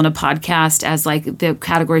non-celebrity role in a podcast, as like the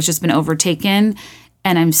category's just been overtaken.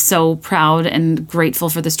 And I'm so proud and grateful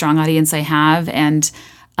for the strong audience I have. And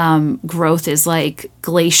growth is like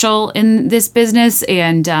glacial in this business.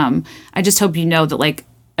 And I just hope you know that like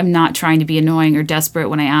I'm not trying to be annoying or desperate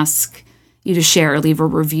when I ask you to share or leave a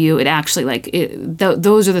review. It actually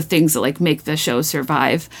those are the things that like make the show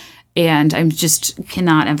survive. And I'm just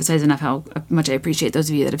cannot emphasize enough how much I appreciate those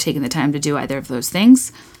of you that have taken the time to do either of those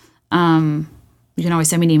things. You can always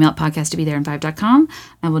send me an email at podcast@tobetherein5.com.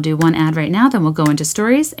 I will do one ad right now, then we'll go into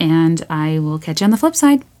stories, and I will catch you on the flip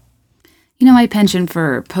side. My penchant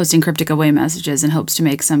for posting cryptic away messages in hopes to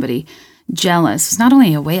make somebody jealous is not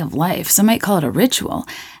only a way of life, some might call it a ritual.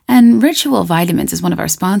 And Ritual Vitamins is one of our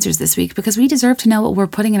sponsors this week, because we deserve to know what we're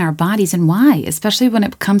putting in our bodies and why, especially when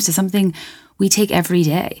it comes to something we take every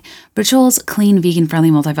day. Ritual's clean,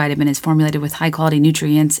 vegan-friendly multivitamin is formulated with high-quality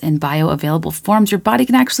nutrients in bioavailable forms your body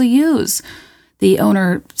can actually use. The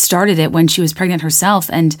owner started it when she was pregnant herself,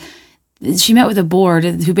 and she met with a board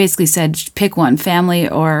who basically said, pick one, family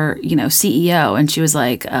or, CEO. And she was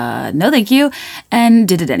like, no, thank you. And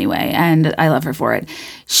did it anyway. And I love her for it.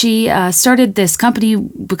 She started this company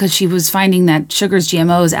because she was finding that sugars,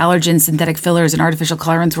 GMOs, allergens, synthetic fillers, and artificial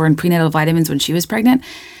colorants were in prenatal vitamins when she was pregnant.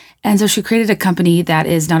 And so she created a company that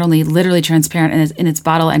is not only literally transparent in its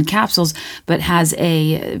bottle and capsules, but has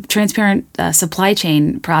a transparent supply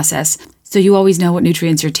chain process. So you always know what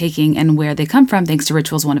nutrients you're taking and where they come from, thanks to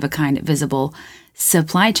Ritual's one-of-a-kind visible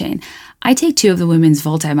supply chain. I take 2 of the women's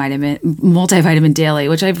multivitamin daily,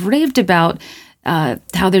 which I've raved about,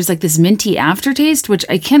 how there's like this minty aftertaste, which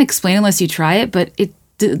I can't explain unless you try it, but it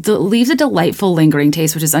leaves a delightful lingering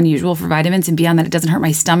taste, which is unusual for vitamins. And beyond that, it doesn't hurt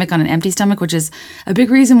my stomach on an empty stomach, which is a big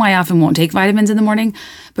reason why I often won't take vitamins in the morning.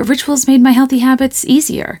 But Ritual's made my healthy habits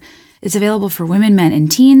easier. It's available for women, men,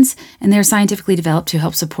 and teens, and they're scientifically developed to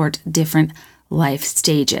help support different life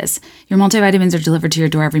stages. Your multivitamins are delivered to your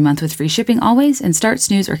door every month with free shipping always, and start,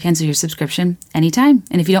 snooze, or cancel your subscription anytime.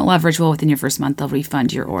 And if you don't love Ritual within your first month, they'll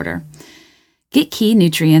refund your order. Get key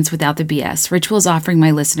nutrients without the BS. Ritual is offering my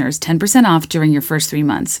listeners 10% off during your first 3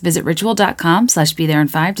 months. Visit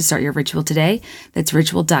ritual.com/BeThereIn5 to start your ritual today. That's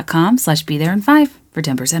ritual.com/BeThereIn5 for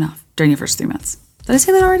 10% off during your first 3 months. Did I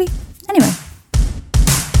say that already? Anyway.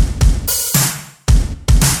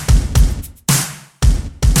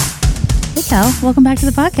 Hey, Kel. Welcome back to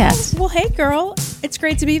the podcast. Well, hey, girl. It's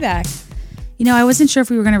great to be back. I wasn't sure if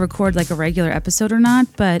we were going to record like a regular episode or not,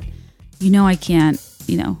 but I can't,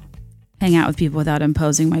 hang out with people without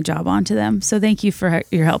imposing my job onto them. So thank you for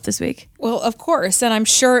your help this week. Well, of course. And I'm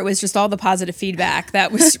sure it was just all the positive feedback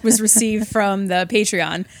that was received from the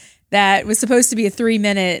Patreon that was supposed to be a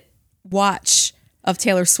 3-minute watch of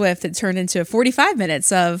Taylor Swift that turned into 45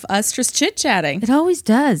 minutes of us just chit-chatting. It always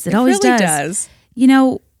does. It always really does.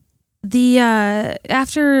 The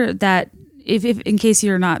after that, if in case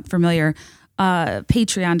you're not familiar,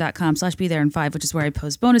 patreon.com/BeThereIn5, which is where I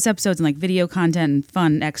post bonus episodes and like video content and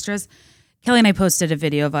fun extras. Kelly and I posted a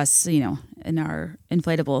video of us, in our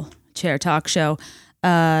inflatable chair talk show,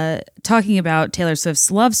 talking about Taylor Swift's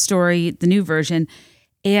Love Story, the new version.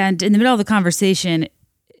 And in the middle of the conversation,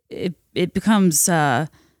 it becomes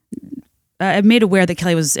I'm made aware that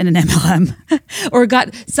Kelly was in an MLM or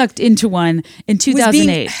got sucked into one in 2008. Was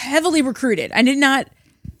being heavily recruited. I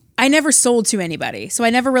never sold to anybody, so I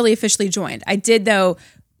never really officially joined. I did, though,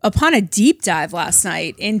 upon a deep dive last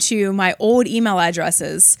night into my old email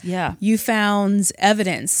addresses, Yeah. you found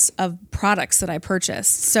evidence of products that I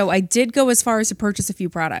purchased. So I did go as far as to purchase a few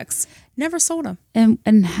products. Never sold them.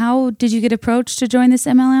 And how did you get approached to join this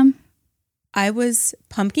MLM? I was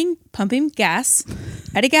pumping gas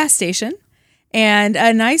at a gas station, and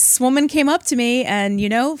a nice woman came up to me, and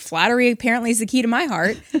flattery apparently is the key to my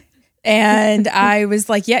heart. And I was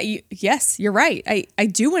like, yes, you're right. I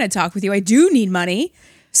do want to talk with you. I do need money.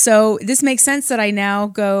 So this makes sense that I now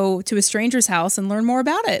go to a stranger's house and learn more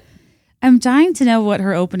about it. I'm dying to know what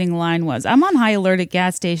her opening line was. I'm on high alert at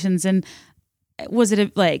gas stations, and was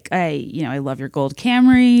it I love your gold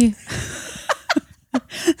Camry?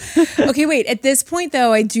 Okay, wait. At this point,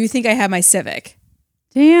 though, I do think I have my Civic.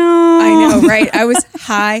 Damn. I know, right? I was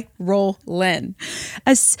high rollin'.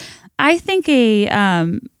 I think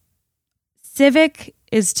a Civic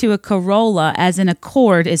is to a Corolla as an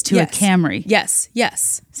Accord is to a Camry.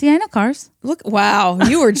 Yes. See, I know cars. Look, wow,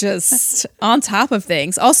 you were just on top of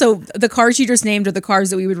things. Also, the cars you just named are the cars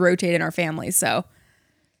that we would rotate in our family. So,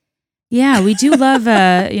 yeah, we do love,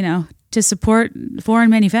 to support foreign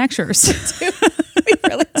manufacturers. we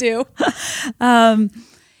really do.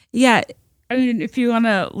 Yeah, I mean, if you want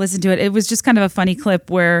to listen to it, it was just kind of a funny clip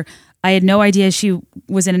where I had no idea she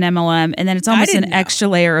was in an MLM, and then it's almost an extra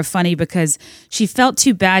layer of funny because she felt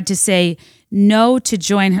too bad to say no to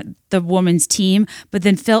join the woman's team, but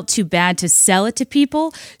then felt too bad to sell it to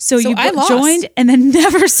people. So you joined and then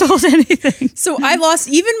never sold anything. So I lost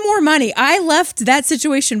even more money. I left that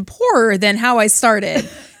situation poorer than how I started,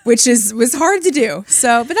 which was hard to do.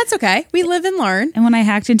 So, but that's okay. We live and learn. And when I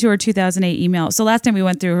hacked into her 2008 email, so last time we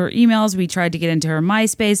went through her emails, we tried to get into her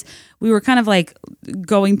MySpace. We were kind of like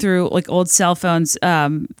going through like old cell phones,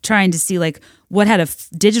 trying to see like what had a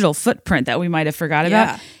digital footprint that we might have forgot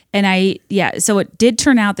about. And so it did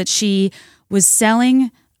turn out that she was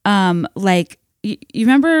selling, you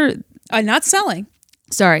remember? Not selling.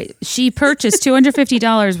 Sorry, she purchased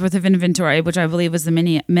 $250 worth of inventory, which I believe was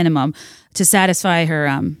the minimum to satisfy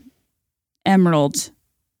her Emerald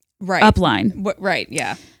upline. Right,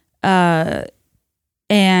 yeah.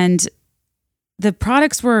 And the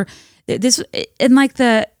products were this in like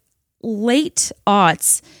the late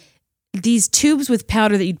aughts. These tubes with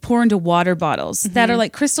powder that you'd pour into water bottles that are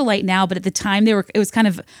like Crystal Light now, but at the time it was kind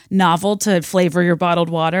of novel to flavor your bottled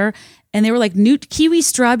water. And they were like kiwi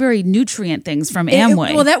strawberry nutrient things from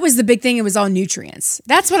Amway. Well, that was the big thing. It was all nutrients.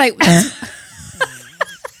 That's what I...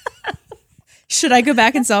 Should I go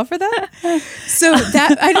back and sell for that? So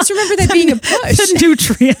that I just remember that being a push. The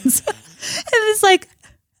nutrients. And it's like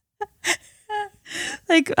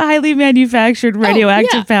highly manufactured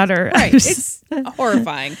radioactive powder. Right. It's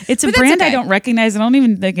horrifying. It's a brand I don't recognize. I don't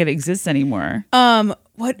even think it exists anymore.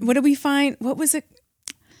 What did we find? What was it?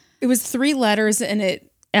 It was 3 letters and it...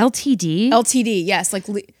 LTD, yes.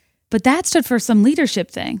 But that stood for some leadership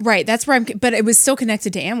thing. Right. That's where but it was still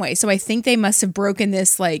connected to Amway. So I think they must have broken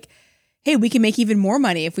this hey, we can make even more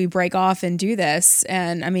money if we break off and do this.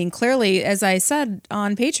 And I mean, clearly, as I said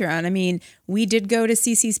on Patreon, I mean, we did go to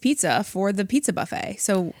Cece's Pizza for the pizza buffet.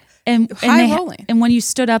 So high rolling. And when you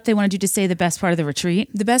stood up, they wanted you to say the best part of the retreat.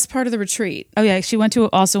 The best part of the retreat. Oh yeah, she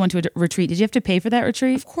also went to a retreat. Did you have to pay for that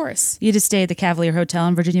retreat? Of course. You had to stay at the Cavalier Hotel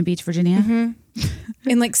in Virginia Beach, Virginia. Mm-hmm.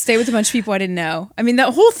 And stay with a bunch of people I didn't know. I mean, the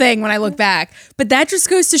whole thing when I look back. But that just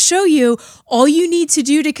goes to show you all you need to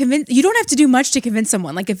do to convince. You don't have to do much to convince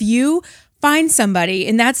someone. Like if you find somebody,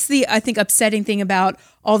 and that's the I think upsetting thing about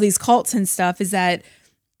all these cults and stuff is that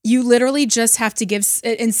you literally just have to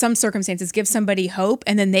in some circumstances, give somebody hope,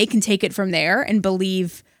 and then they can take it from there and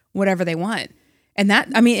believe whatever they want. And that,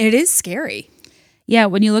 I mean, it is scary. Yeah,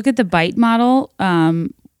 when you look at the BITE model,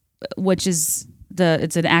 which is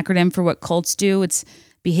it's an acronym for what cults do. It's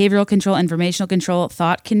behavioral control, informational control,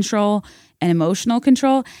 thought control, and emotional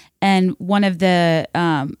control. And one of the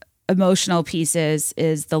emotional pieces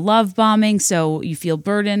is the love bombing. So you feel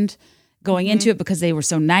burdened going into it because they were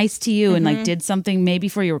so nice to you and did something maybe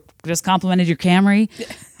for you, just complimented your Camry,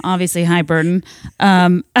 obviously high burden.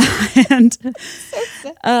 Yeah,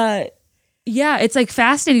 it's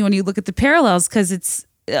fascinating when you look at the parallels because it's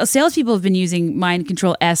salespeople have been using mind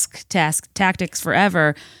control-esque tactics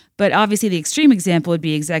forever. But obviously the extreme example would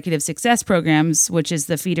be executive success programs, which is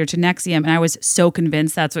the feeder to NXIVM. And I was so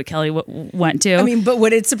convinced that's what Kelly went to. I mean, but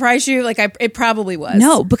would it surprise you? It probably was.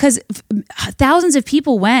 No, because thousands of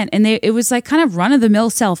people went and it was kind of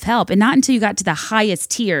run-of-the-mill self-help. And not until you got to the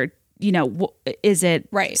highest tier, is it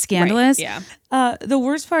scandalous? Right, yeah. The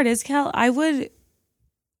worst part is, Kel, I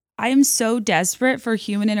am so desperate for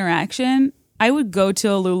human interaction. I would go to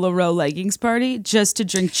a LuLaRoe leggings party just to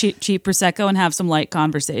drink cheap Prosecco and have some light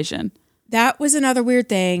conversation. that was another weird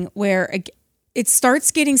thing where it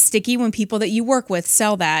starts getting sticky when people that you work with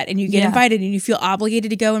sell that and you get invited and you feel obligated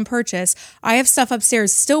to go and purchase. I have stuff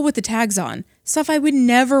upstairs still with the tags on, stuff I would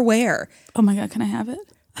never wear. Oh my God, can I have it?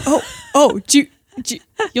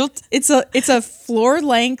 It's a floor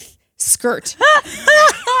length skirt.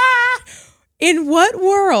 In what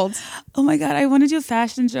world? Oh my God, I want to do a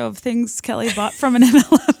fashion show of things Kelly bought from an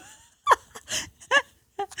MLM.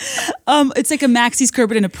 It's like a maxi skirt,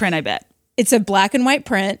 but in a print, I bet. It's a black and white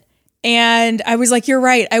print. And I was like, you're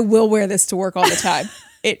right. I will wear this to work all the time.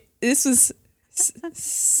 This was,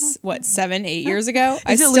 7-8 years ago?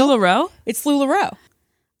 Is it LuLaRoe? It's LuLaRoe.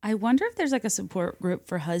 I wonder if there's like a support group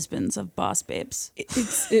for husbands of boss babes.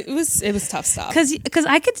 It was tough stuff. Because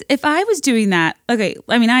I could, if I was doing that, okay,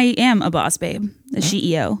 I mean, I am a boss babe, a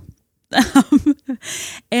CEO.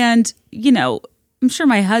 And, I'm sure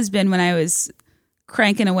my husband, when I was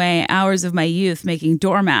cranking away hours of my youth making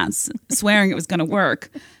doormats, swearing it was going to work,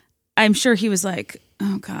 I'm sure he was like,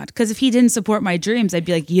 oh God, because if he didn't support my dreams, I'd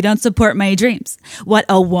be like, you don't support my dreams. What,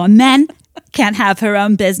 a woman can't have her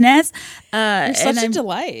own business? You're such a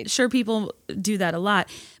delight. Sure, people do that a lot.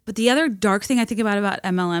 But the other dark thing I think about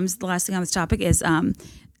MLMs, the last thing on this topic is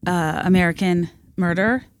American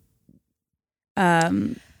Murder.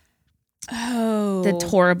 The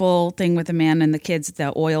horrible thing with the man and the kids,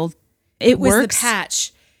 the oil. It was works. The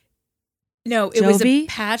patch. No, it was a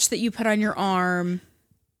patch that you put on your arm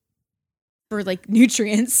for like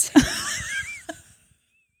nutrients.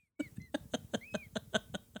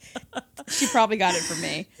 She probably got it from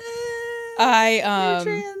me.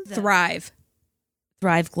 Thrive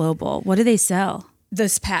Global. What do they sell?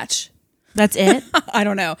 This patch. That's it? I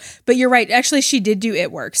don't know. But you're right. Actually, she did do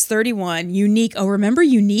It Works. 31. Unique. Oh, remember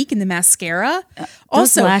Unique in the mascara?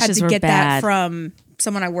 Also had to get that from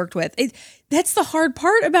someone I worked with. That's the hard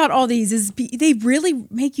part about all these is they really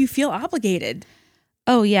make you feel obligated.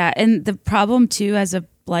 Oh, yeah. And the problem, too,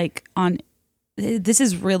 this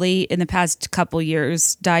is really, in the past couple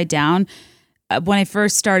years, died down. When I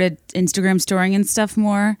first started Instagram storing and stuff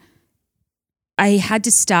more, I had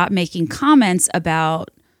to stop making comments about,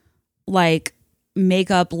 like,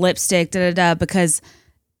 makeup, lipstick, because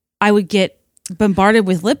I would get bombarded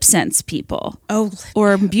with lip sense people.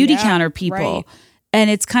 Or beauty counter people. Right. And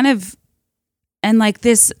it's kind of, and like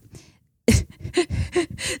this...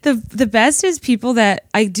 the best is people that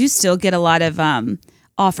I do still get a lot of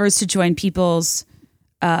offers to join people's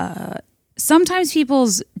sometimes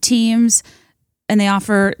people's teams, and they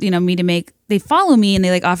offer they follow me and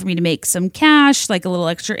they like offer me to make some cash, like a little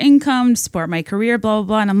extra income to support my career, blah blah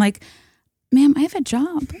blah. And I'm like, ma'am, I have a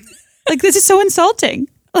job. Like, this is so insulting.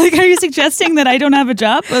 Like, are you suggesting that I don't have a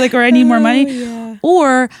job or I need more money? Yeah.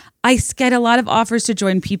 Or I get a lot of offers to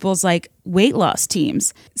join people's like weight loss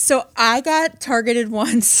teams. So I got targeted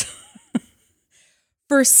once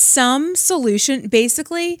for some solution.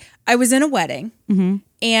 Basically, I was in a wedding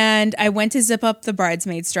and I went to zip up the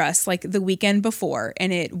bridesmaid's dress like the weekend before,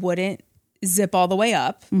 and it wouldn't zip all the way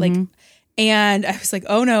up. And I was like,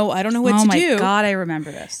 oh no, I don't know what to do. Oh my God, I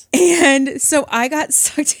remember this. And so I got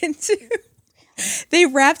sucked into, they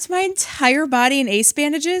wrapped my entire body in ace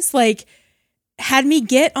bandages, like had me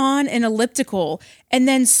get on an elliptical and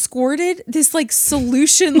then squirted this like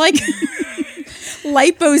solution, like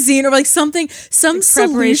Lipozene or like something, some like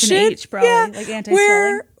solution, H, probably, like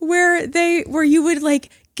anti-swelling, where you would like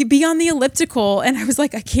be on the elliptical, and I was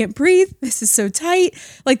like, I can't breathe. This is so tight.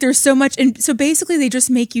 Like there's so much, and so basically they just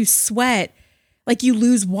make you sweat, like you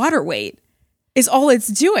lose water weight. Is all it's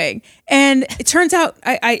doing. And it turns out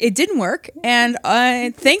it didn't work. And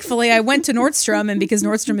thankfully I went to Nordstrom, and because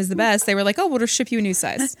Nordstrom is the best, they were like, oh, we'll just ship you a new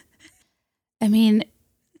size. I mean,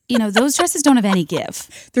 those dresses don't have any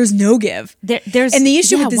give. There's no give. There's and the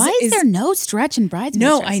issue with this why is there no stretch in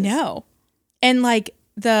bridesmaids dresses? I know. And like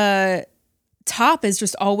the top is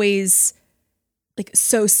just always like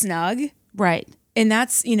so snug. Right. And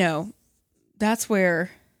that's, that's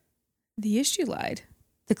where the issue lied.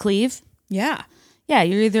 The sleeve? Yeah. Yeah,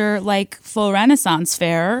 you're either like full Renaissance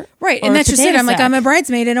fair. Right. And that's just it. I'm like, I'm a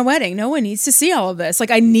bridesmaid in a wedding. No one needs to see all of this.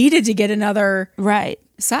 Like I needed to get another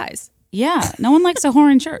size. Yeah. No one likes a whore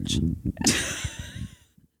in church.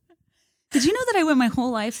 Did you know that I went my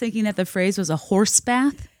whole life thinking that the phrase was a horse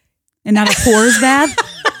bath and not a whore's bath?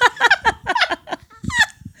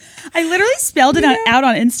 I literally spelled it out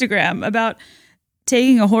on Instagram about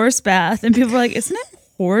taking a horse bath, and people were like, isn't it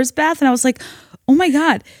whore's bath? And I was like, oh my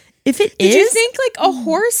God. If it Did you think like a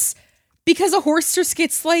horse, because a horse just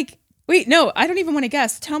gets like, wait, no, I don't even want to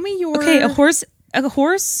guess. Tell me your... Okay, a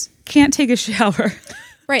horse can't take a shower.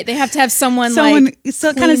 Right, they have to have someone kind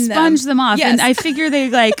of sponge them off. Yes. And I figure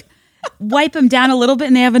they like, wipe them down a little bit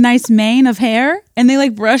and they have a nice mane of hair and they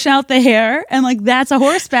like brush out the hair and like that's a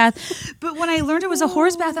horse bath. But when I learned it was a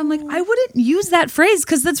horse bath, I'm like, I wouldn't use that phrase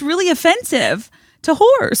because that's really offensive to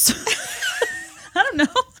horse. I don't know.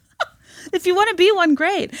 If you want to be one,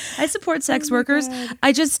 great. I support sex workers. God.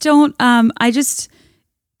 I just don't.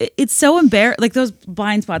 It's so embarrassing. Like those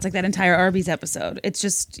blind spots, like that entire Arby's episode. It's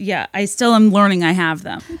just, yeah. I still am learning. I have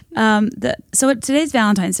them. So today's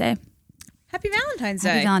Valentine's Day. Happy Valentine's Day.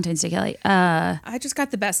 Happy Valentine's Day, Kelly. I just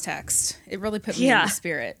got the best text. It really put me in the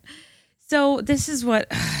spirit. So this is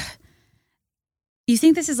what. You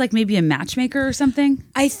think this is like maybe a matchmaker or something?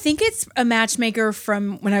 I think it's a matchmaker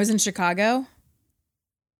from when I was in Chicago.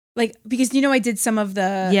 Like, because, I did some of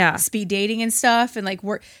the speed dating and stuff and like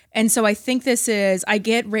work. And so I think I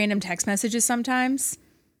get random text messages sometimes.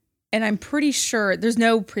 And I'm pretty sure there's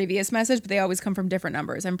no previous message, but they always come from different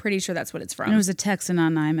numbers. I'm pretty sure that's what it's from. And it was a text and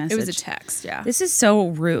not an iMessage. It was a text, yeah. This is so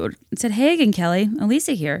rude. It said, hey again, Kelly.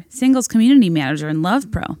 Elisa here, Singles Community Manager in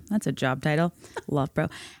Love Pro. That's a job title. Love Pro.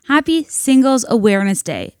 Happy Singles Awareness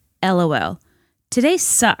Day. LOL. Today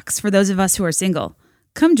sucks for those of us who are single.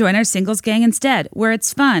 Come join our singles gang instead, where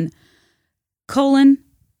it's fun.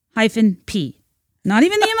 :P. Not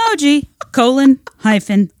even the emoji.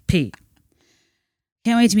 :P.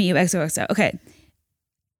 Can't wait to meet you. XOXO. Okay.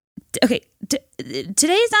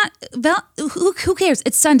 Today's not. Who cares?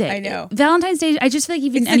 It's Sunday. I know. Valentine's Day. I just feel like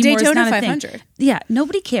even it's anymore the Daytona it's not 500. A thing. Yeah,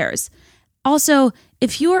 nobody cares. Also,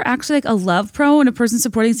 if you are actually like a love pro and a person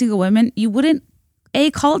supporting single women, you wouldn't A,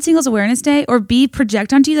 call it Singles Awareness Day, or B,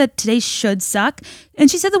 project onto you that today should suck. And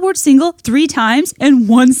she said the word single 3 times in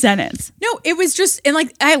one sentence. No, it was just, and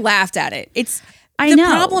like, I laughed at it. I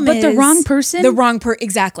know, but the wrong person?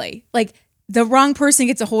 Exactly. Like, the wrong person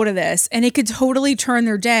gets a hold of this, and it could totally turn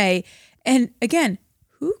their day. And again,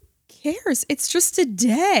 who cares? It's just a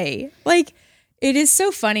day. Like, it is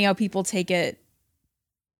so funny how people take it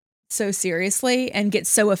so seriously and get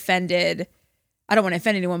so offended. I don't want to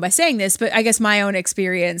offend anyone by saying this, but I guess my own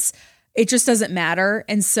experience, it just doesn't matter.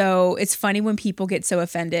 And so it's funny when people get so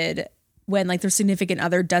offended when like their significant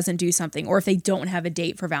other doesn't do something or if they don't have a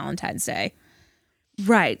date for Valentine's Day.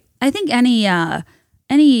 Right. I think any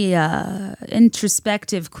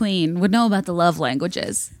introspective queen would know about the love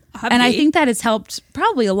languages. And I think that has helped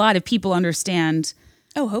probably a lot of people understand.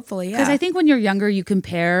 Oh, hopefully, yeah. Because I think when you're younger, you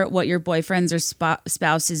compare what your boyfriends or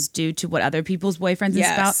spouses do to what other people's boyfriends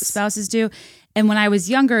and spouses do. And when I was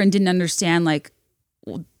younger and didn't understand like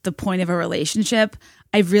the point of a relationship,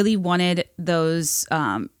 I really wanted those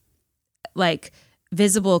like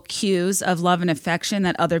visible cues of love and affection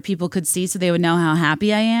that other people could see so they would know how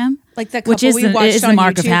happy I am. Like that couple we watched on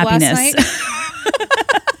mark YouTube of happiness. last night.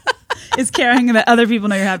 Is caring that other people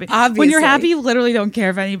know you're happy. Obviously. When you're happy, you literally don't care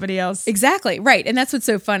if anybody else. Exactly. Right. And that's what's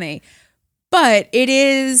so funny. But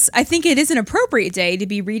I think it is an appropriate day to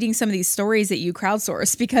be reading some of these stories that you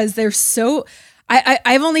crowdsource because they're so,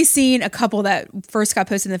 I've only seen a couple that first got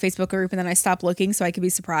posted in the Facebook group and then I stopped looking so I could be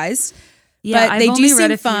surprised. Yeah, but I've they only do read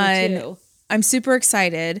seem a few fun. too. I'm super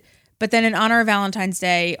excited. But then in honor of Valentine's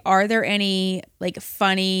Day, are there any like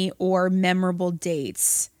funny or memorable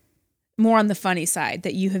dates, more on the funny side,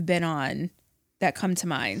 that you have been on that come to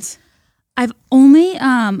mind? I've only,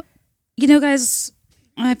 guys,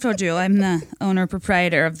 I've told you I'm the owner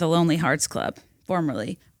proprietor of the Lonely Hearts Club,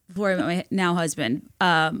 formerly, before I met my now husband.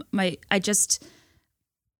 We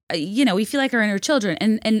feel like our inner children.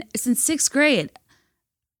 And since 6th grade,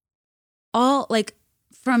 all like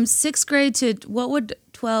from 6th grade to what would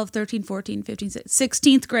 12, 13, 14, 15,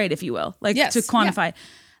 16th grade, if you will, like to quantify,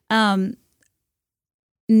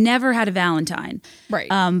 never had a Valentine. Right.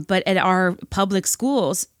 But at our public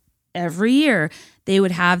schools, every year they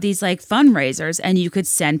would have these like fundraisers and you could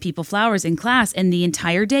send people flowers in class and the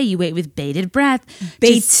entire day you wait with bated breath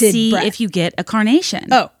to see if you get a carnation.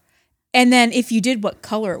 Oh, and then if you did, what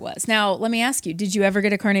color it was. Now, let me ask you, did you ever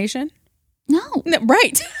get a carnation? No.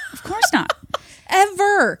 Right. Of course not.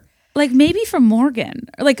 Ever. Like maybe from Morgan,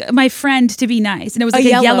 or like my friend to be nice. And it was like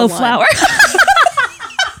a yellow flower.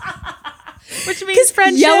 Which means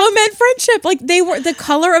friendship. Yellow meant friendship. Like they were, the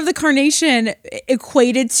color of the carnation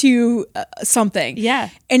equated to something. Yeah.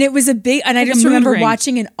 And it was a big, and like I just remember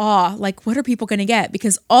watching in awe, like what are people going to get?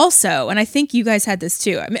 Because also, and I think you guys had this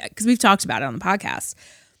too, I mean, because we've talked about it on the podcast,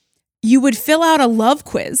 you would fill out a love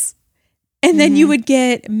quiz and then you would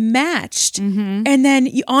get matched. And then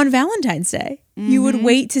on Valentine's Day, you would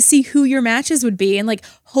wait to see who your matches would be and like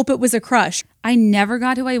hope it was a crush. I never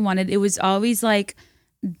got who I wanted. It was always like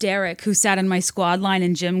Derek, who sat in my squad line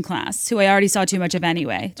in gym class, who I already saw too much of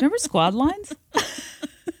anyway. Do you remember squad lines?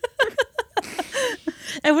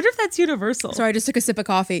 I wonder if that's universal. Sorry, I just took a sip of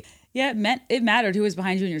coffee. Yeah, it mattered who was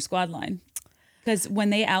behind you in your squad line. Because when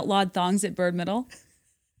they outlawed thongs at Bird Middle.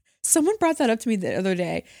 Someone brought that up to me the other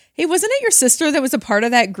day. Hey, wasn't it your sister that was a part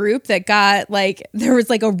of that group that got there was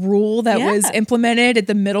a rule that was implemented at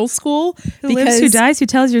the middle school? Who lives, who dies, who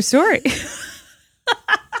tells your story.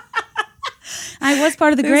 I was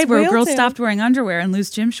part of the grade where girls stopped wearing underwear and loose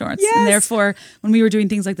gym shorts. Yes. And therefore, when we were doing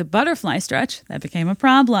things like the butterfly stretch, that became a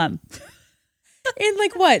problem. In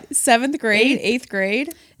 7th grade, 8th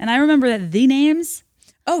grade? And I remember that the names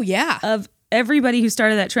of everybody who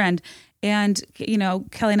started that trend. And,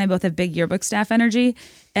 Kelly and I both have big yearbook staff energy.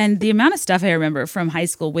 And the amount of stuff I remember from high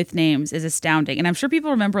school with names is astounding. And I'm sure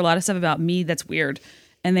people remember a lot of stuff about me that's weird.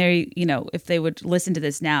 And they, if they would listen to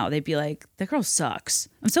this now, they'd be like, that girl sucks.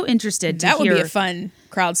 I'm so interested to hear. That would be a fun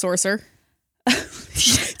crowdsourcer.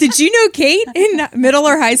 Did you know Kate in middle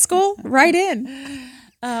or high school? Right in.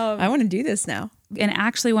 I want to do this now. And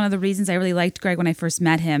actually, one of the reasons I really liked Greg when I first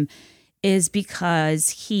met him is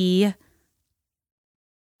because he,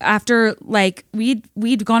 after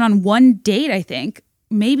we'd gone on one date, I think,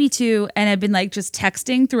 maybe two, and had been just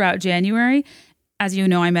texting throughout January. As you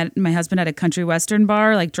know, I met my husband at a country western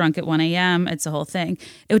bar, drunk at 1 a.m. It's a whole thing,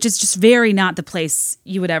 which is just very not the place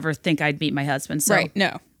you would ever think I'd meet my husband. So, right?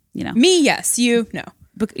 No, me, yes, you, no.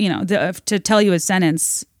 But to tell you a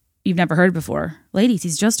sentence you've never heard before, ladies,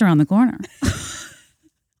 he's just around the corner.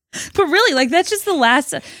 But really, that's just the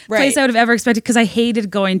last place I would have ever expected, because I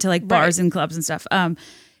hated going to bars and clubs and stuff.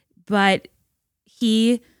 But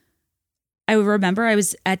I remember I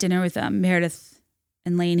was at dinner with Meredith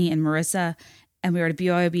and Lainey and Marissa. And we were at a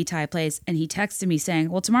BYOB Thai place, and he texted me saying,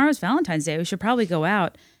 well, tomorrow's Valentine's Day. We should probably go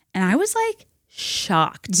out. And I was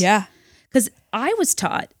shocked. Yeah. Because I was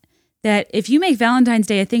taught that if you make Valentine's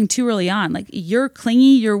Day a thing too early on, you're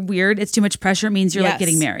clingy, you're weird, it's too much pressure, it means you're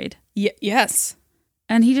getting married. Yes.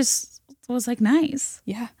 And he just was nice.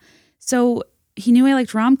 Yeah. So he knew I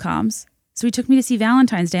liked rom-coms. So he took me to see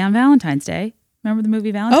Valentine's Day on Valentine's Day. Remember the movie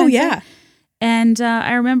Valentine's Day? Oh, yeah. And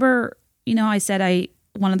I remember, I said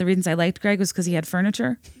one of the reasons I liked Greg was because he had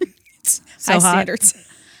furniture. So high standards.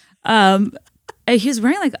 He was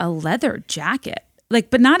wearing a leather jacket,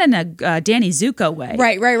 but not in a Danny Zuko way.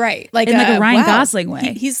 Right. In a Ryan Gosling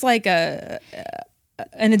way. He's an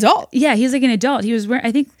adult. Yeah, he's an adult. He was wearing,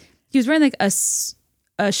 I think he was wearing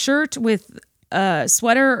a shirt with a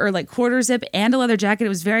sweater or quarter zip and a leather jacket. It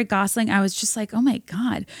was very Gosling. I was just oh my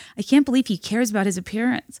God, I can't believe he cares about his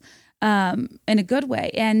appearance. In a good way.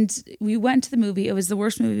 And we went to the movie. It was the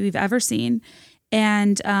worst movie we've ever seen.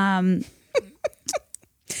 And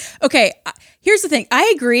okay, here's the thing.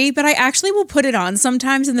 I agree, but I actually will put it on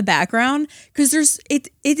sometimes in the background, because it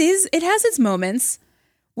has its moments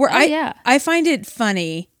where I find it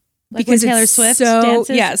funny. Because Taylor Swift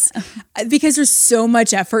dances? Yes. Because there's so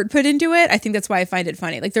much effort put into it. I think that's why I find it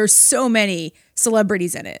funny. There's so many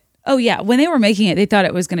celebrities in it. Oh, yeah. When they were making it, they thought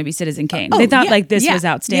it was going to be Citizen Kane. They thought this was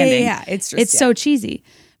outstanding. Yeah. It's so cheesy.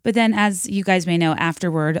 But then, as you guys may know,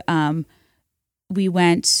 afterward, we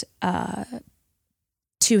went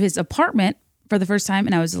to his apartment for the first time,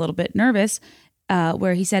 and I was a little bit nervous,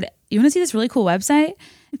 where he said, you want to see this really cool website?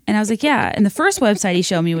 And I was like, yeah. And the first website he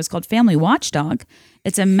showed me was called Family Watchdog.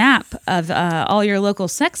 It's a map of all your local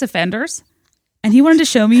sex offenders. And he wanted to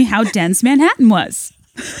show me how dense Manhattan was.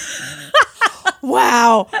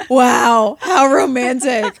 Wow. How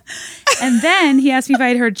romantic. And then he asked me if I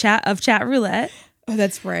had heard chat roulette. Oh,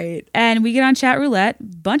 that's right. And we get on chat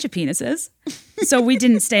roulette, bunch of penises. So we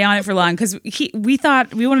didn't stay on it for long because we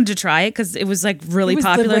thought we wanted to try it because it was really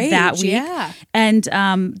popular that week. Yeah. And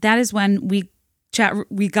that is when we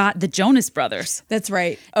got the Jonas Brothers. That's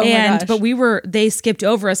right. Oh my gosh. But they skipped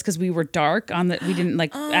over us because we were dark we didn't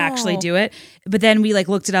actually do it. But then we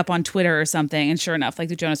looked it up on Twitter or something, and sure enough,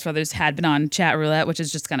 the Jonas Brothers had been on chat roulette, which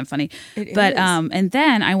is just kind of funny. But and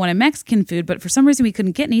then I wanted Mexican food, but for some reason we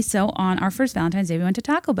couldn't get any. So on our first Valentine's Day, we went to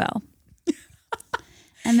Taco Bell.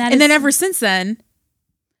 And then ever since then,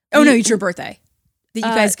 no, it's your birthday. Did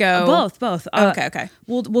you guys go? Both. Okay.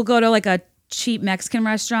 We'll go to a cheap Mexican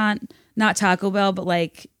restaurant. Not Taco Bell, but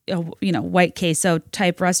white queso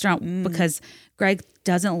type restaurant because Greg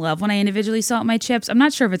doesn't love when I individually salt my chips. I'm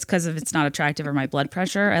not sure if it's because it's not attractive or my blood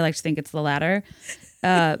pressure. I like to think it's the latter.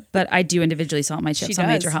 But I do individually salt my chips on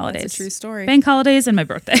major holidays. That's a true story. Bank holidays and my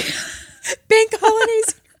birthday. Bank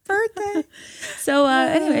holidays and your birthday. So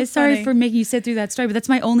anyway, sorry for making you sit through that story, but that's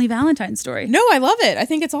my only Valentine's story. No, I love it. I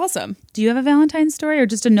think it's awesome. Do you have a Valentine's story or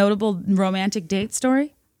just a notable romantic date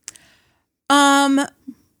story?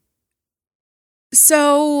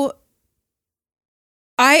 So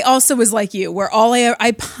I also was like you, where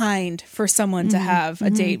I pined for someone to have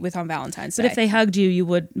a date with on Valentine's Day. But if they hugged you, you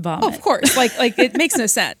would vomit. Oh, of course. Like it makes no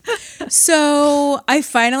sense. So I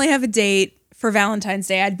finally have a date for Valentine's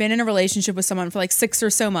Day. I'd been in a relationship with someone for like 6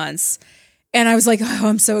 or so months. And I was like, oh,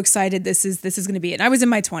 I'm so excited. This is going to be it. And I was in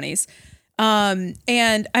my 20s.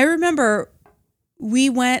 And I remember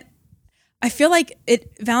we went, I feel like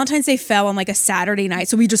Valentine's Day fell on like a Saturday night.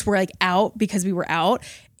 So we just were like out because we were out.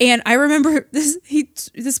 And I remember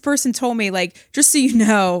this person told me, like, just so you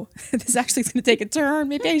know, this actually is going to take a turn.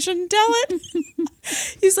 Maybe I shouldn't tell it.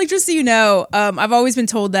 He's like, just so you know, I've always been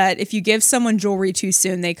told that if you give someone jewelry too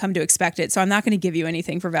soon, they come to expect it. So I'm not going to give you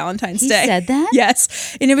anything for Valentine's Day. He said that?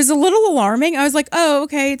 Yes. And it was a little alarming. I was like, oh,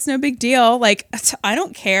 okay, it's no big deal. Like, I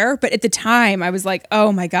don't care. But at the time, I was like,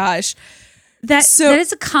 oh my gosh. That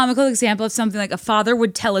is a comical example of something like a father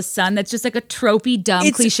would tell a son. That's just like a tropey, dumb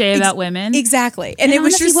cliche about women. Exactly. And it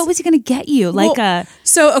was honestly, just, what was he going to get you?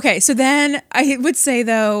 So then I would say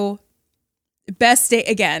though, best date,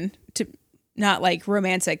 again, to not like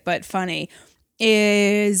romantic, but funny,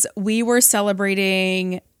 is we were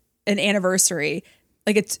celebrating an anniversary,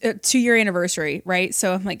 like a 2-year anniversary, right?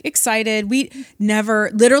 So I'm like excited. We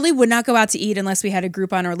literally would not go out to eat unless we had a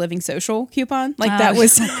Groupon or Living Social coupon. Like that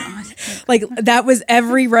was, like that was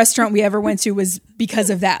every restaurant we ever went to was because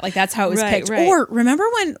of that. Like that's how it was picked. Right. Or remember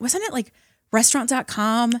when, wasn't it like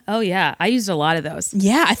restaurant.com? Oh yeah, I used a lot of those.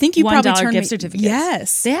 Yeah, I think you probably turned gift certificates.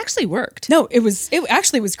 Yes, they actually worked. No, it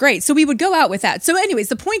actually was great. So we would go out with that. So anyways,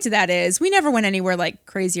 the point of that is we never went anywhere like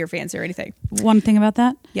crazy or fancy or anything. One thing about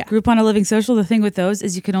that, yeah, Groupon or Living Social. The thing with those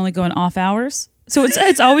is you can only go in off hours. So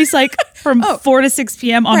it's always like from 4 to 6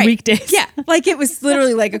 p.m. on weekdays. Yeah, like it was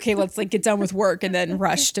literally like, okay, let's like get done with work and then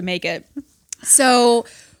rush to make it. So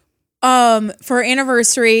for our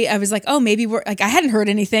anniversary, I was like, oh, maybe we're like, I hadn't heard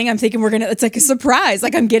anything. I'm thinking it's like a surprise.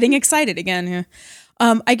 Like I'm getting excited again.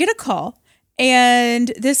 Yeah. I get a call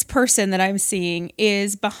and this person that I'm seeing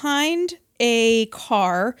is behind a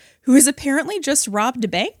car who has apparently just robbed a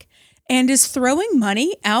bank and is throwing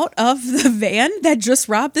money out of the van that just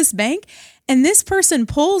robbed this bank. And this person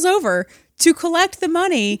pulls over to collect the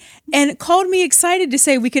money and called me excited to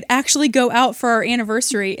say we could actually go out for our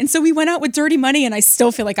anniversary. And so we went out with dirty money and I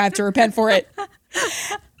still feel like I have to repent for it.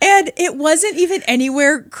 And it wasn't even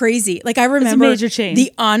anywhere crazy. Like I remember it's a major chain.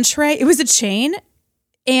 The entree, it was a chain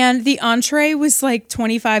and the entree was like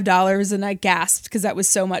 $25 and I gasped because that was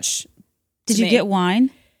so much. Did you get wine?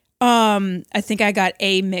 I think I got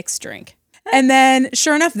a mixed drink. And then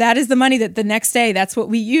sure enough, that is the money that the next day, that's what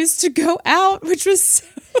we used to go out, which was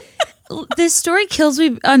This story kills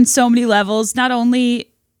me on so many levels. Not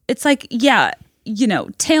only, it's like, yeah, you know,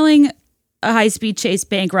 tailing a high-speed chase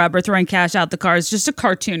bank robber, throwing cash out the car is just a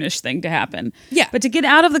cartoonish thing to happen. Yeah. But to get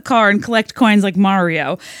out of the car and collect coins like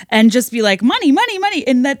Mario and just be like, money, money, money,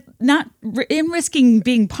 and that not in risking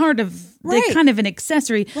being part of the kind of an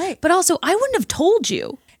accessory. Right. But also, I wouldn't have told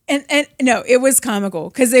you. And no, it was comical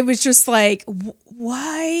because it was just like,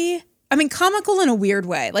 why? I mean, comical in a weird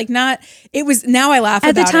way. Like it was, now I laugh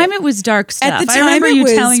about it. At the time, it was dark stuff. At the I time, remember it you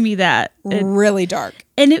was telling me that. Really dark.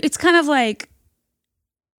 And it's kind of like,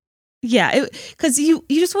 yeah, because you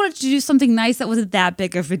just wanted to do something nice that wasn't that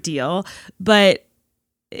big of a deal. But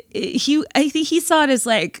I think he saw it as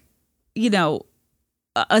like, you know,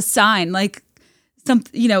 a sign, like some,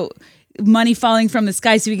 you know, money falling from the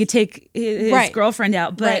sky so he could take his girlfriend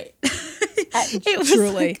out. But it was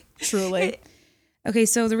truly. Okay,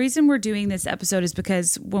 so the reason we're doing this episode is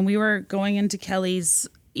because when we were going into Kelly's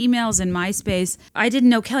emails in MySpace, I didn't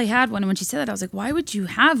know Kelly had one. And when she said that, I was like, why would you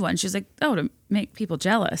have one? She was like, oh, to make people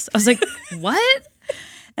jealous. I was like, what?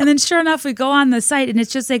 And then sure enough, we go on the site and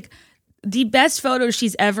it's just like the best photo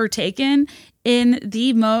she's ever taken in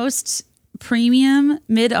the most premium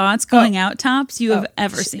mid-aughts going out tops you have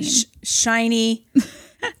ever seen. Shiny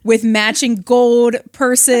with matching gold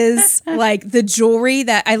purses, like the jewelry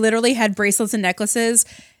that I literally had bracelets and necklaces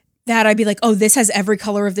that I'd be like, oh, this has every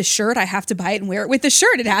color of the shirt. I have to buy it and wear it with the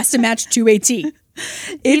shirt. It has to match to a T.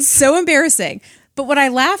 It's so embarrassing. But what I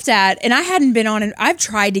laughed at, and I hadn't been on, and I've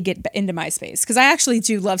tried to get into MySpace because I actually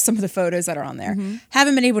do love some of the photos that are on there.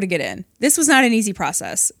 Haven't been able to get in. This was not an easy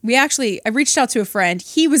process. I reached out to a friend.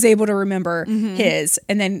 He was able to remember his,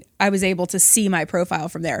 and then I was able to see my profile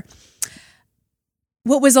from there.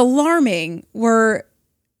 What was alarming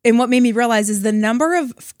and what made me realize is the number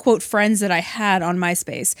of, quote, friends that I had on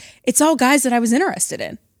MySpace. It's all guys that I was interested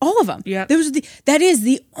in. All of them. Yeah. That is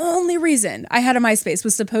the only reason I had a MySpace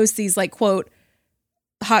was to post these, like, quote,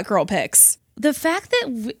 hot girl pics. The fact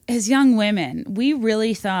that as young women, we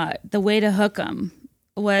really thought the way to hook them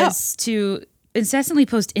was to incessantly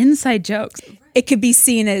post inside jokes. it could be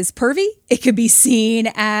seen as pervy. It could be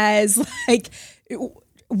seen as like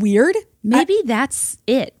weird. Maybe that's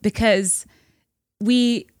it, because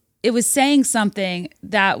it was saying something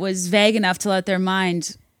that was vague enough to let their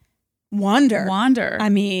mind wander. I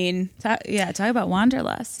mean, talk about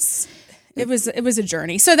wanderlust. It was a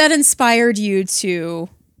journey. So that inspired you to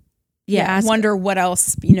wonder what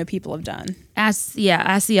else, people have done. Ask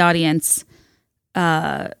the audience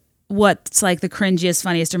what's like the cringiest,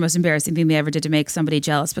 funniest, or most embarrassing thing they ever did to make somebody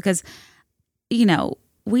jealous, because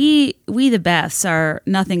we the Beths are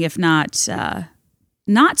nothing if not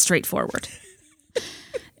straightforward.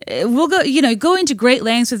 We'll go into great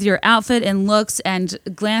lengths with your outfit and looks and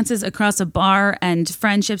glances across a bar and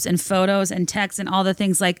friendships and photos and texts and all the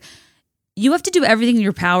things. Like, you have to do everything in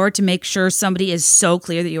your power to make sure somebody is so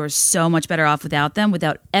clear that you are so much better off without them,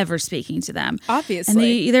 without ever speaking to them.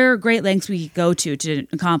 Obviously. And there are great lengths we go to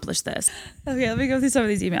accomplish this. Okay, let me go through some of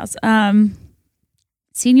these emails.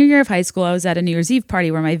 Senior year of high school, I was at a New Year's Eve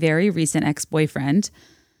party where my very recent ex-boyfriend,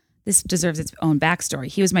 this deserves its own backstory.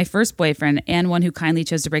 He was my first boyfriend and one who kindly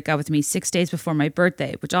chose to break up with me 6 days before my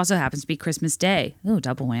birthday, which also happens to be Christmas Day. Oh,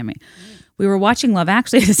 double whammy. We were watching Love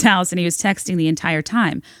Actually at his house, and he was texting the entire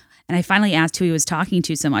time. And I finally asked who he was talking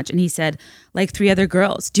to so much, and he said, like 3 other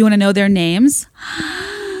girls. Do you want to know their names?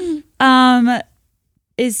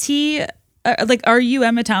 Is he, are you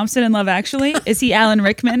Emma Thompson in Love Actually? Is he Alan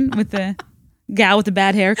Rickman with the gal with the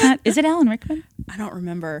bad haircut? Is it Alan Rickman? I don't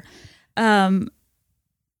remember. I'm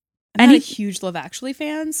not a huge Love Actually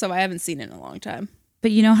fan, so I haven't seen it in a long time.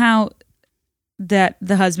 But you know how that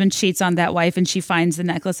the husband cheats on that wife and she finds the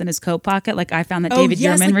necklace in his coat pocket? Like, I found that David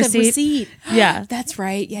Yurman receipt. Yeah. That's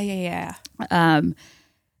right. Yeah.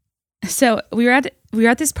 So we were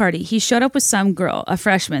at this party. He showed up with some girl, a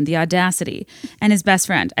freshman, the audacity, and his best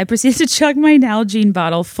friend. I proceeded to chug my Nalgene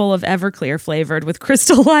bottle full of Everclear flavored with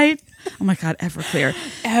Crystal Light. Oh my God, Everclear.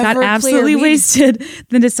 Got absolutely wasted.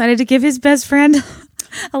 Then decided to give his best friend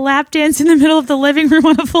a lap dance in the middle of the living room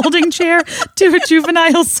on a folding chair to a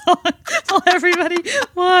Juvenile song while everybody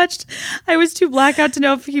watched. I was too blackout to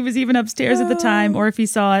know if he was even upstairs at the time or if he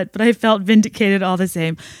saw it, but I felt vindicated all the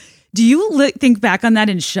same. Do you think back on that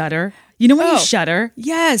and shudder? You know when you shudder?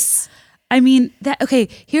 Yes. I mean,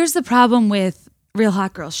 here's the problem with real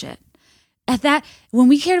hot girl shit. When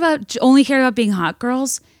we only cared about being hot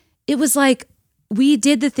girls, it was like we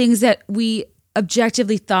did the things that we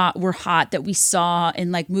objectively thought were hot that we saw in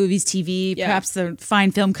like movies, TV, perhaps the fine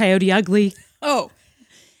film Coyote Ugly. Oh.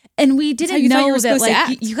 And we didn't know that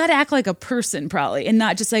like you got to act like a person probably and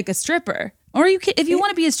not just like a stripper. Or if you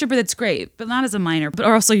want to be a stripper, that's great, but not as a minor. But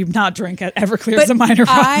also you not drink at Everclear as a minor.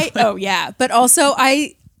 But also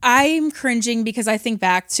I'm cringing because I think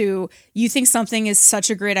back to, you think something is such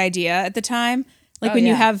a great idea at the time. Like when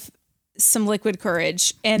you have some liquid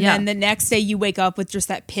courage and then the next day you wake up with just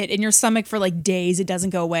that pit in your stomach for like days. It doesn't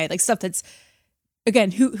go away. Like stuff that's,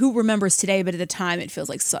 again, who remembers today, but at the time it feels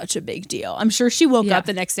like such a big deal. I'm sure she woke up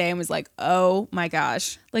the next day and was like, oh my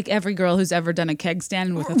gosh. Like every girl who's ever done a keg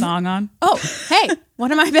stand with a thong on. Oh, hey,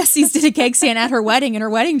 one of my besties did a keg stand at her wedding in her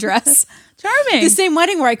wedding dress. Charming. The same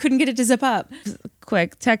wedding where I couldn't get it to zip up.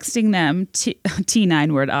 Quick, texting them,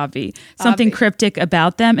 T9 word, Avi, something cryptic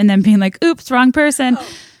about them and then being like, oops, wrong person. Oh.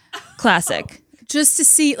 Classic. Just to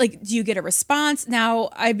see, like, do you get a response? Now,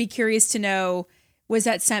 I'd be curious to know, was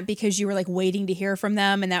that sent because you were like waiting to hear from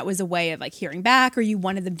them and that was a way of like hearing back, or you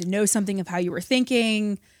wanted them to know something of how you were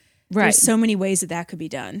thinking? Right. There's so many ways that could be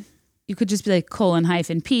done. You could just be like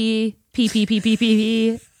 :P,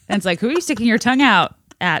 P. And it's like, who are you sticking your tongue out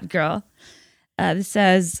at, girl? This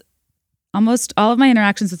says, almost all of my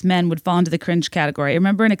interactions with men would fall into the cringe category. I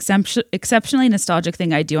remember an exceptionally nostalgic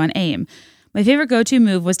thing I do on AIM. My favorite go-to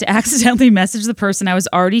move was to accidentally message the person I was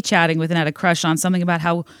already chatting with and had a crush on, something about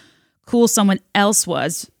how cool someone else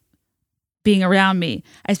was being around me.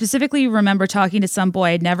 I specifically remember talking to some boy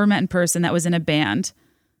I'd never met in person that was in a band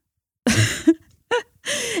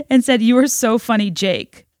and said, "You were so funny,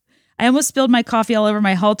 Jake." I almost spilled my coffee all over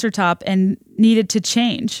my halter top and needed to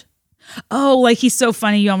change. Oh, like he's so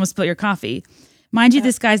funny you almost spilled your coffee. Mind you,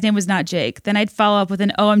 this guy's name was not Jake. Then I'd follow up with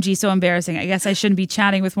an OMG, so embarrassing. I guess I shouldn't be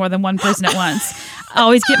chatting with more than one person at once. I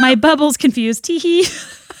always get my bubbles confused. Tee-hee.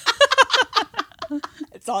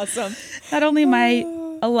 It's awesome. Not only am I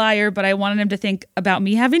a liar, but I wanted him to think about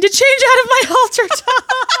me having to change out of my halter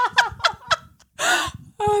top.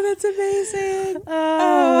 Oh, that's amazing.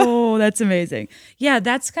 Oh, that's amazing. Yeah,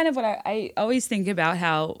 that's kind of what I always think about,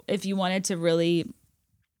 how if you wanted to really,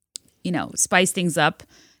 spice things up,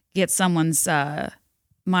 get someone's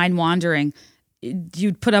mind wandering,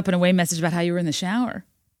 you'd put up an away message about how you were in the shower.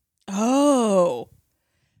 Oh,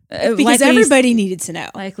 Because everybody needed to know.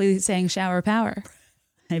 Likely saying shower power.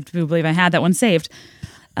 I do believe I had that one saved.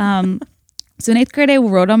 So in 8th grade, I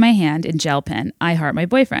wrote on my hand in gel pen, "I heart my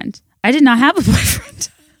boyfriend." I did not have a boyfriend.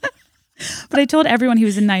 But I told everyone he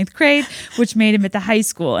was in 9th grade, which made him at the high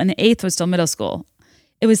school, and the 8th was still middle school.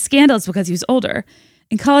 It was scandalous because he was older.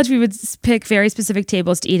 In college, we would pick very specific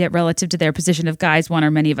tables to eat at relative to their position of guys one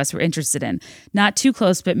or many of us were interested in. Not too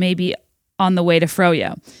close, but maybe on the way to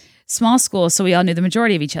froyo. Small school, so we all knew the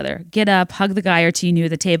majority of each other. Get up, hug the guy or two you knew at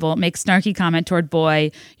the table, make snarky comment toward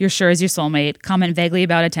boy you're sure is your soulmate, comment vaguely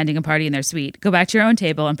about attending a party in their suite, go back to your own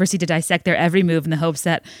table and proceed to dissect their every move in the hopes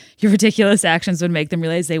that your ridiculous actions would make them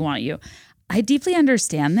realize they want you. I deeply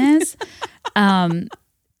understand this. In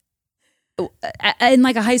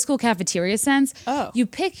like a high school cafeteria sense, you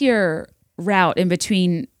pick your route in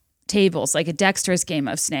between tables, like a dexterous game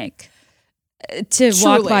of Snake, to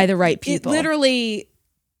walk by the right people. It literally,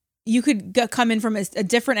 you could come in from a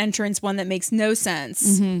different entrance, one that makes no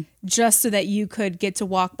sense, just so that you could get to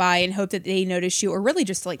walk by and hope that they notice you, or really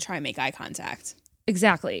just to like try and make eye contact.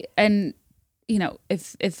 Exactly. And, you know,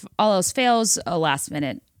 if all else fails, a last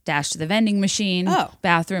minute dash to the vending machine,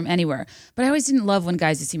 bathroom, anywhere. But I always didn't love when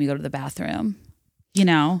guys would see me go to the bathroom, you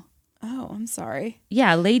know? Oh, I'm sorry.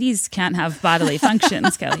 Yeah, ladies can't have bodily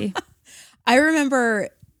functions, Kelly. I remember,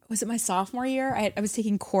 was it my sophomore year? I was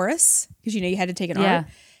taking chorus, because you know you had to take an art.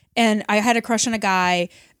 And I had a crush on a guy.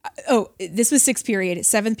 Oh, this was 6th period.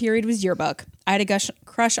 7th period was yearbook. I had a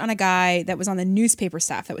crush on a guy that was on the newspaper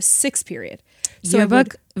staff. That was 6th period. So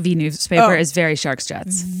yearbook v newspaper is very Shark's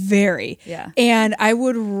Jets. Very. Yeah. And I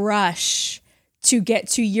would rush to get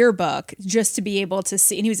to yearbook just to be able to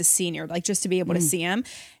see. And he was a senior, like just to be able to see him.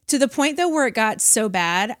 To the point though where it got so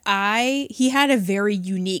bad, he had a very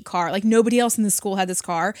unique car. Like nobody else in the school had this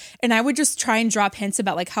car. And I would just try and drop hints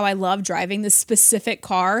about like how I love driving this specific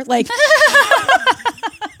car. Like,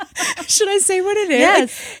 should I say what it is?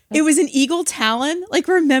 Yes. Like, it was an Eagle Talon. Like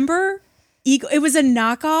remember? It was a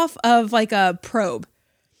knockoff of like a Probe.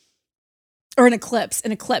 Or an Eclipse.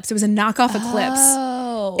 It was a knockoff Eclipse.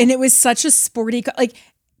 Oh. And it was such a sporty car. Like,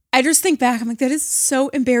 I just think back, I'm like, that is so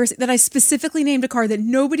embarrassing that I specifically named a car that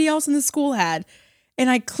nobody else in the school had. And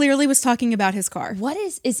I clearly was talking about his car. What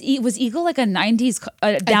was Eagle like a 90s,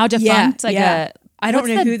 now defunct? I don't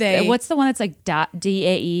know who they... What's the one that's like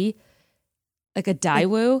DAE? Like a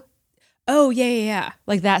Daewoo? Oh, yeah.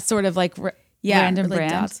 Like that sort of like random like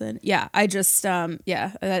brand? Datsun. Yeah, I just,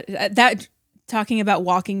 that talking about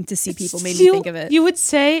walking to see people made me think of it. You would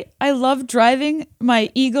say, I love driving my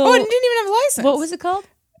Eagle... Oh, I didn't even have a license. What was it called?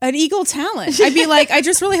 An Eagle Talon. I'd be like, I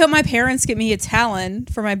just really hope my parents get me a Talon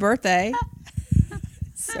for my birthday.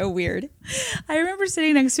 So weird. I remember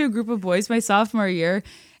sitting next to a group of boys my sophomore year,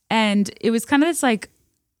 and it was kind of this like,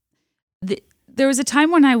 there was a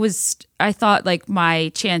time when I thought like my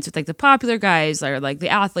chance with like the popular guys or like the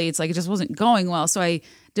athletes, like it just wasn't going well. So I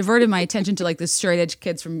diverted my attention to like the straight edge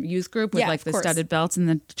kids from youth group with like the studded belts and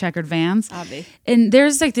the checkered Vans. Obvi. And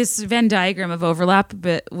there's like this Venn diagram of overlap,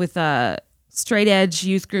 but with straight edge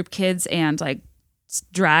youth group kids and like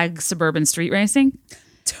drag suburban street racing.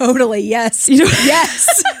 Totally, yes. You know,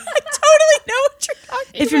 yes. I totally know what you're talking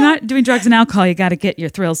about. If you're not doing drugs and alcohol, you got to get your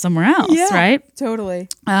thrills somewhere else, right? Totally.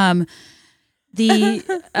 The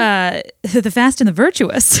fast and the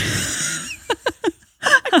virtuous.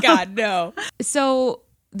 God, no. So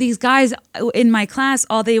these guys in my class,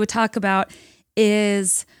 all they would talk about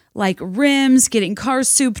is like rims, getting cars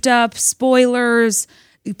souped up, spoilers,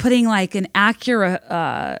 putting like an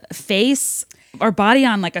Acura face or body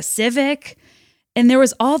on like a Civic. And there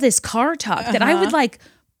was all this car talk that I would like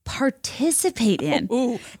participate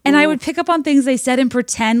in. And I would pick up on things they said and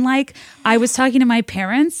pretend like I was talking to my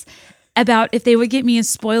parents about if they would get me a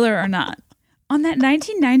spoiler or not. On that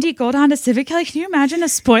 1990 gold Honda Civic, Kelly, can you imagine a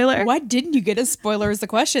spoiler? Why didn't you get a spoiler is the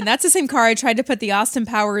question. That's the same car I tried to put the Austin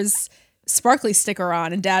Powers sparkly sticker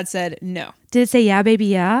on, and Dad said no. Did it say yeah, baby,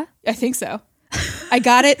 yeah? I think so. I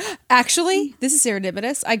got it. Actually, this is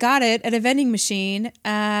serendipitous. I got it at a vending machine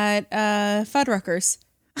at Fuddruckers.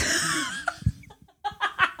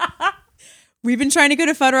 We've been trying to go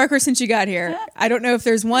to Fuddruckers since you got here. I don't know if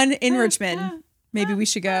there's one in Richmond. Maybe we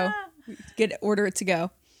should go. Order it to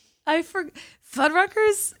go.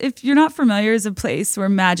 Fuddruckers, if you're not familiar, is a place where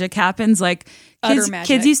magic happens. Like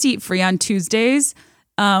kids used to eat free on Tuesdays.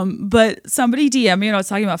 But somebody DM me and I was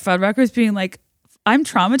talking about Fuddruckers being like, I'm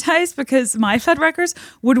traumatized because my Fuddruckers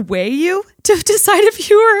would weigh you to decide if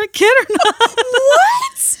you were a kid or not.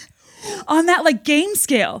 What? On that like game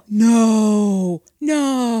scale. No.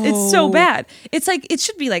 It's so bad. It's like, it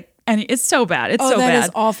should be like, and it's so bad. It's so bad. That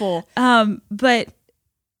is awful. But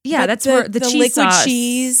Yeah, But that's where the cheese liquid sauce,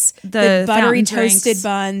 cheese, the the buttery fountain drinks, toasted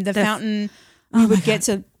bun, the fountain. We would get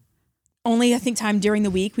to only, I think, time during the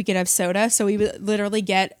week we could have soda. So we would literally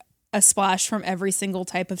get a splash from every single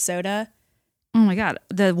type of soda. Oh my God.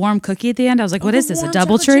 The warm cookie at the end. I was like, what The is this? A warm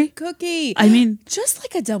Double chocolate Tree? chip cookie. I mean, just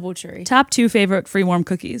like a Double Tree. top 2 favorite free warm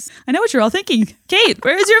cookies. I know what you're all thinking. Kate,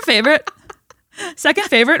 where is your favorite? Second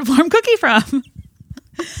favorite warm cookie from?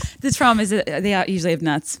 This problem is that they usually have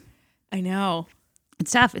nuts. I know.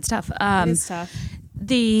 It's tough. It's tough. It's tough.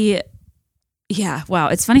 Yeah, wow.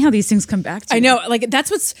 It's funny how these things come back to I you. know. Like that's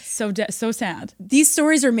what's So sad. these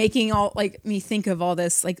stories are making all like me think of all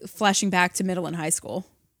this, like flashing back to middle and high school.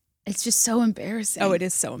 It's just so embarrassing. Oh, it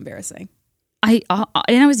is so embarrassing. And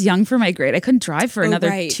I was young for my grade. I couldn't drive for another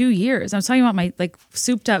right. 2 years. I was talking about my like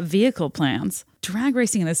souped up vehicle plans. Drag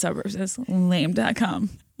racing in the suburbs is lame.com.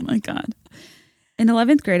 Oh my God. In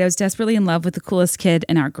 11th grade, I was desperately in love with the coolest kid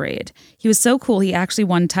in our grade. He was so cool, he actually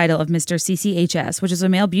won the title of Mr. CCHS, which is a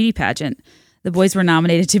male beauty pageant the boys were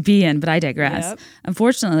nominated to be in, but I digress. Yep.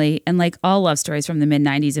 Unfortunately, and like all love stories from the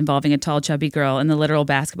mid-90s involving a tall, chubby girl and the literal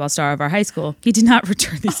basketball star of our high school, he did not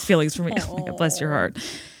return these feelings for me. Oh my God, bless your heart.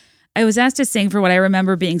 I was asked to sing for what I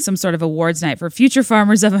remember being some sort of awards night for Future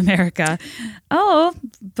Farmers of America. Oh,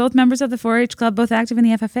 both members of the 4-H club, both active in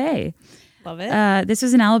the FFA. Love it. This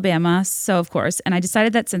was in Alabama, so of course, and I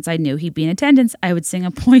decided that since I knew he'd be in attendance, I would sing a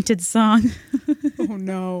pointed song. Oh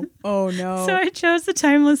no. Oh no. So I chose the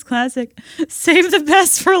timeless classic, Save the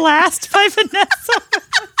Best for Last by Vanessa.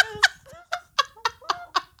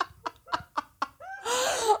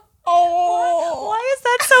 Oh. Why is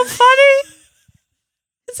that so funny?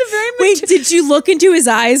 It's a very Wait, did you look into his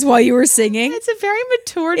eyes while you were singing? It's a very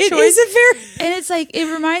mature It choice. is a very. And it's like, it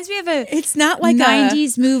reminds me of a It's not like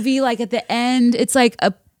 90s movie, like at the end, it's like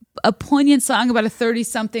a poignant song about a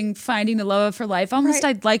 30-something finding the love of her life. Almost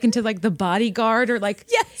Right. I'd liken to like The Bodyguard or like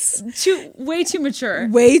Yes. way too mature.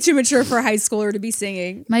 Way too mature for a high schooler to be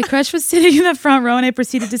singing. My crush was sitting in the front row and I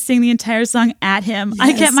proceeded to sing the entire song at him.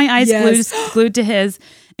 I kept my eyes glued to his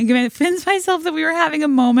and convinced myself that we were having a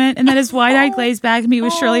moment and that his wide-eyed glaze back at me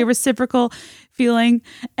was surely a reciprocal feeling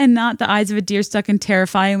and not the eyes of a deer stuck in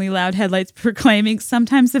terrifyingly loud headlights proclaiming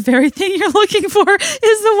sometimes the very thing you're looking for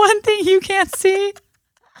is the one thing you can't see.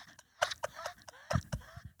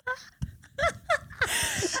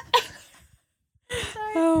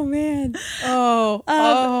 Oh man.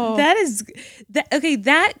 Oh.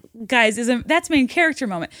 That guys that's main character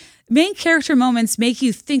moment. Main character moments make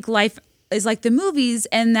you think life is like the movies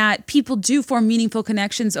and that people do form meaningful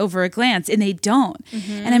connections over a glance and they don't.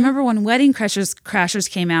 Mm-hmm. And I remember when Wedding Crashers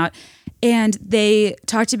came out and they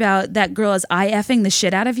talked about that girl as IFing the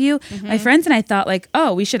shit out of you. Mm-hmm. My friends and I thought like,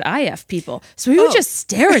 oh, we should IF people. So we would just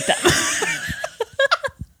stare at them.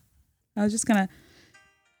 I was just gonna.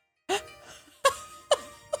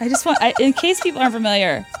 In case people aren't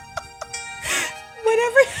familiar,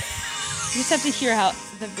 Whatever. you just have to hear how at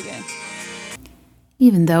the beginning.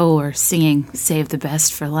 Even though we're singing Save the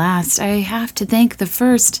Best for Last, I have to thank the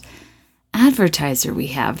first advertiser we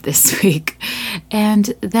have this week, and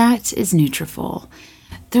that is Nutrafol.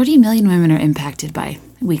 30 million women are impacted by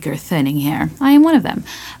weaker, thinning hair. I am one of them.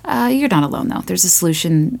 You're not alone, though. There's a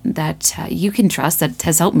solution that you can trust that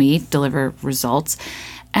has helped me deliver results,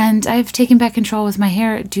 and I've taken back control with my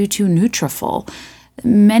hair due to Nutrafol.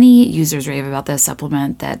 Many users rave about this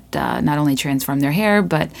supplement that not only transformed their hair,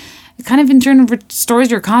 but kind of in turn restores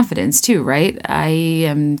your confidence too, right? I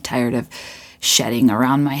am tired of shedding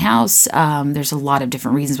around my house. There's a lot of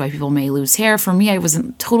different reasons why people may lose hair. For me, I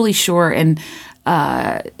wasn't totally sure, and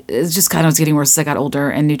it just kind of was getting worse as I got older,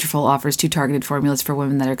 and Nutrafol offers 2 targeted formulas for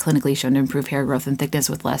women that are clinically shown to improve hair growth and thickness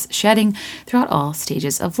with less shedding throughout all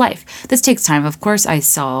stages of life. This takes time, of course. I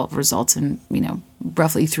saw results in,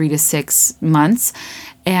 roughly 3 to 6 months.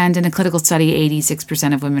 And in a clinical study,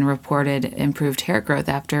 86% of women reported improved hair growth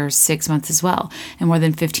after 6 months as well. And more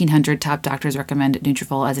than 1,500 top doctors recommend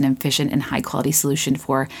Nutrafol as an efficient and high-quality solution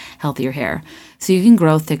for healthier hair. So you can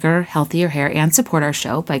grow thicker, healthier hair and support our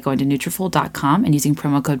show by going to Nutrafol.com and using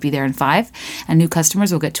promo code BeThereIn5. And new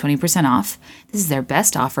customers will get 20% off. This is their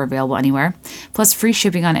best offer available anywhere, plus free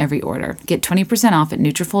shipping on every order. Get 20% off at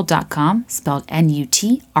Nutrafol.com, spelled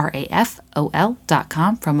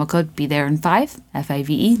Nutrafol.com, promo code BeThereIn5,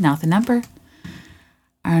 F-I-V-E, not the number.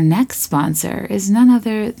 Our next sponsor is none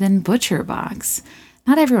other than ButcherBox.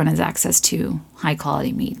 Not everyone has access to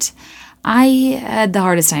high-quality meat. I had the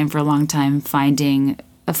hardest time for a long time finding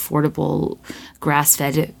affordable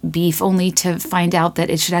grass-fed beef, only to find out that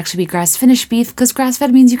it should actually be grass-finished beef, because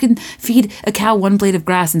grass-fed means you can feed a cow one blade of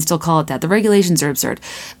grass and still call it that. The regulations are absurd.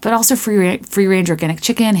 But also free-range organic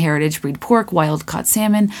chicken, heritage breed pork, wild-caught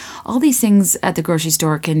salmon. All these things at the grocery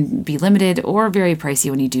store can be limited or very pricey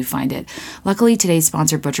when you do find it. Luckily, today's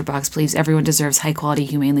sponsor, ButcherBox, believes everyone deserves high-quality,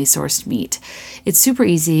 humanely sourced meat. It's super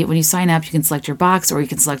easy. When you sign up, you can select your box, or you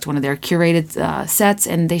can select one of their curated sets,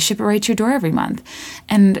 and they ship it right to your door every month.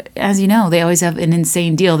 And as you know, they always have an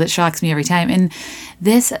insane deal that shocks me every time. And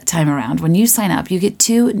this time around, when you sign up, you get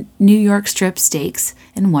 2 New York strip steaks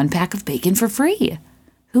and 1 pack of bacon for free.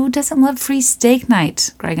 Who doesn't love free steak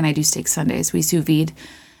night? Greg and I do steak Sundays. We sous vide.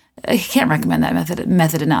 I can't recommend that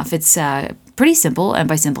method enough. It's pretty simple, and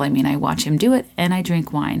by simple I mean I watch him do it, and I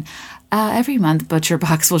drink wine. Every month,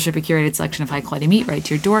 ButcherBox will ship a curated selection of high-quality meat right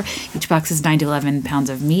to your door. Each box is 9 to 11 pounds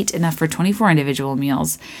of meat, enough for 24 individual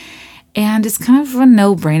meals. And it's kind of a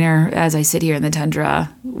no-brainer as I sit here in the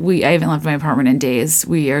tundra. I haven't left my apartment in days.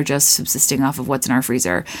 We are just subsisting off of what's in our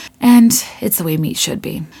freezer. And it's the way meat should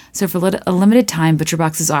be. So for a limited time,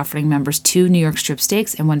 ButcherBox is offering members 2 New York strip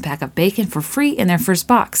steaks and 1 pack of bacon for free in their first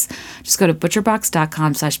box. Just go to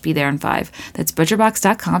butcherbox.com/BeThereIn5. That's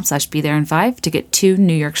butcherbox.com/BeThereIn5 to get 2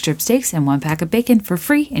 New York strip steaks and 1 pack of bacon for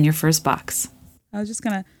free in your first box. I was just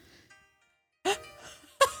gonna...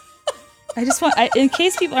 in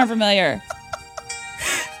case people aren't familiar,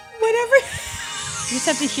 Whatever. you just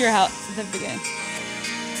have to hear how the beginning.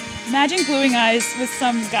 Imagine gluing eyes with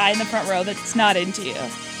some guy in the front row that's not into you.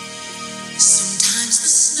 Sometimes the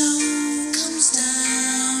snow comes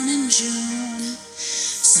down in June.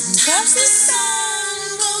 Sometimes the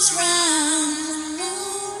sun goes round the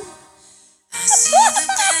moon. I see the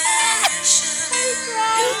passion in your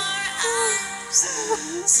eyes.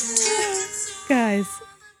 Sometimes Guys.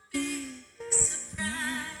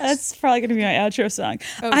 That's probably going to be my outro song.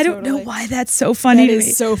 Oh, I don't know totally. why that's so funny That to me.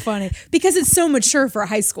 is so funny because it's so mature for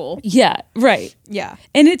high school. Yeah, right. Yeah.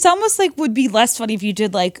 And it's almost like would be less funny if you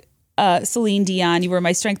did like Celine Dion, You Were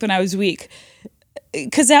My Strength When I Was Weak.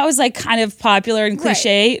 Because that was like kind of popular and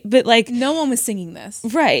cliche, but like... No one was singing this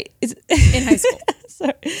Right. in high school.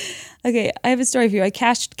 Sorry. Okay, I have a story for you. I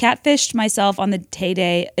catfished myself in the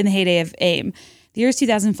heyday of AIM. The year is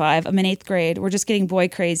 2005. I'm in 8th grade. We're just getting boy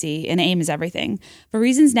crazy, and AIM is everything. For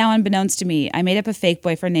reasons now unbeknownst to me, I made up a fake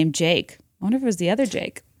boyfriend named Jake. I wonder if it was the other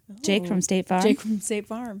Jake. Jake from State Farm. Jake from State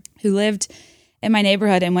Farm. Who lived in my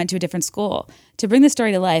neighborhood and went to a different school. To bring the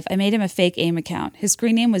story to life, I made him a fake AIM account. His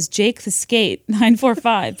screen name was Jake the Skate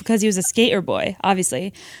 945 because he was a skater boy,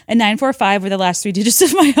 obviously. And 945 were the last 3 digits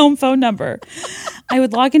of my home phone number. I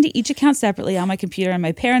would log into each account separately on my computer and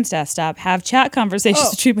my parents' desktop, have chat conversations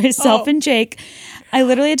between myself and Jake. I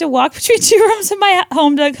literally had to walk between 2 rooms of my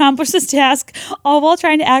home to accomplish this task, all while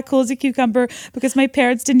trying to act cool as a cucumber because my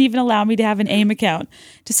parents didn't even allow me to have an AIM account.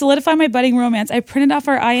 To solidify my budding romance, I printed off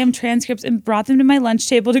our IM transcripts and brought them to my lunch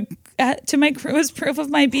table to my crew as proof of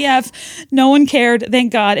my BF. No one cared,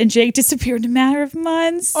 thank God, and Jake disappeared in a matter of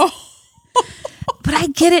months. But I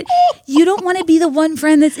get it. You don't want to be the one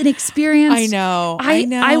friend that's inexperienced. I know.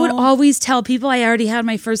 I would always tell people I already had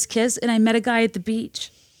my first kiss and I met a guy at the beach.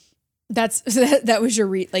 That was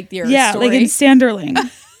your your story. Like in Sanderling.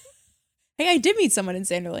 Hey, I did meet someone in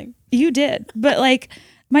Sanderling. You did. But like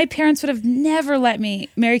my parents would have never let me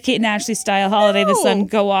Mary-Kate and Ashley style Holiday the Sun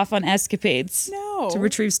go off on escapades to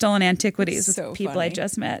retrieve stolen antiquities with people I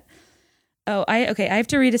just met. Oh, I have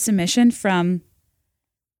to read a submission from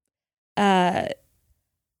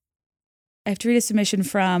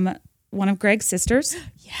one of Greg's sisters.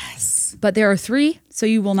 Yes. But there are 3, so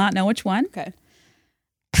you will not know which one. Okay.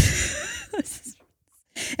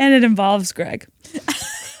 And it involves Greg.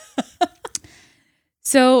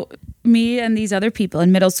 So me and these other people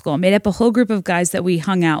in middle school made up a whole group of guys that we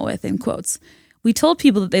hung out with, in quotes. We told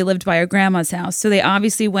people that they lived by our grandma's house, so they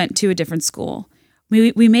obviously went to a different school.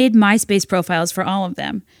 We made MySpace profiles for all of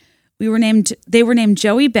them. They were named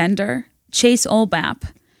Joey Bender, Chase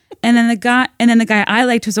Olbap, and then the guy I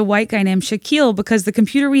liked was a white guy named Shaquille because the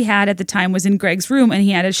computer we had at the time was in Greg's room and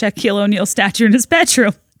he had a Shaquille O'Neal statue in his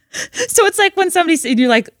bedroom. So it's like when you're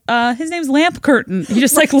like, his name's Lamp Curtain. You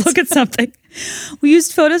just like look at something. We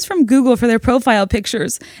used photos from Google for their profile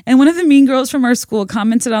pictures. And one of the mean girls from our school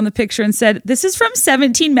commented on the picture and said, "This is from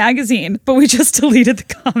 17 magazine." But we just deleted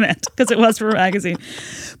the comment because it was for a magazine.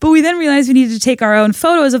 But we then realized we needed to take our own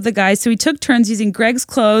photos of the guys. So we took turns using Greg's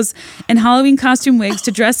clothes and Halloween costume wigs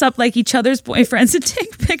to dress up like each other's boyfriends and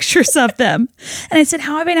take pictures of them. And I said,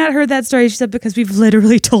 "How have I not heard that story?" She said, "Because we've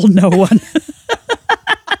literally told no one."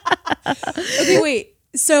 Okay, wait.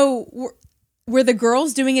 So were the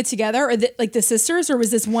girls doing it together, or like the sisters, or was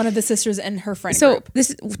this one of the sisters and her friend So group? this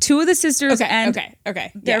is two of the sisters and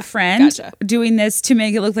Okay. their Yeah, friend gotcha. doing this to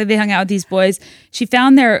make it look like they hung out with these boys. She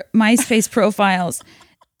found their MySpace profiles,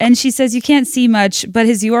 and she says you can't see much, but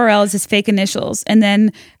his URL is his fake initials, and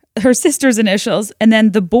then her sister's initials, and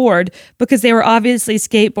then the board, because they were obviously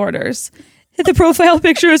skateboarders. The profile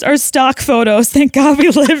pictures are stock photos. Thank God we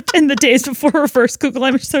lived in the days before reverse Google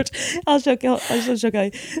image search. I'll show you.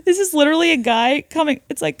 This is literally a guy coming.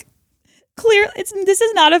 It's like clear. This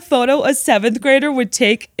is not a photo a seventh grader would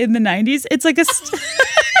take in the 90s. It's like it's like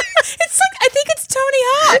I think it's Tony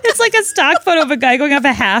Hawk. it's like a stock photo of a guy going off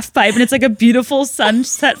a half pipe, and it's like a beautiful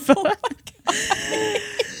sunset photo.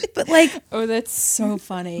 But like, Oh, that's so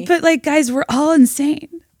funny. but like, guys, we're all insane.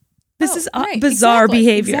 This is Right, bizarre exactly,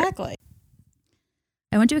 behavior. Exactly.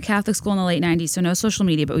 I went to a Catholic school in the late 90s, so no social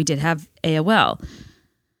media, but we did have AOL.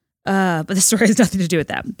 But the story has nothing to do with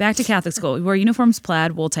that. Back to Catholic school. We wore uniforms,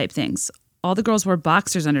 plaid, wool type things. All the girls wore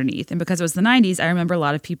boxers underneath. And because it was the 90s, I remember a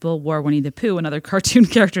lot of people wore Winnie the Pooh and other cartoon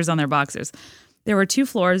characters on their boxers. There were 2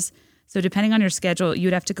 floors, so depending on your schedule,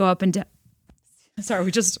 you'd have to go up and down. Sorry,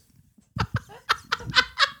 we just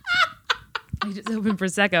opened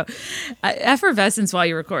Prosecco. Effervescence while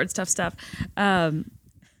you record, tough stuff.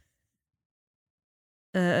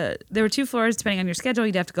 There were 2 floors. Depending on your schedule,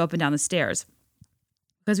 you'd have to go up and down the stairs.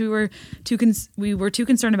 Because we were too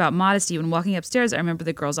concerned about modesty when walking upstairs. I remember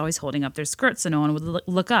the girls always holding up their skirts so no one would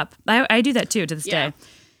look up. I do that too to this day.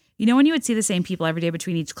 You know, when you would see the same people every day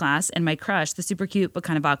between each class, and my crush, the super cute but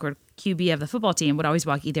kind of awkward QB of the football team, would always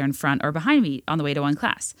walk either in front or behind me on the way to one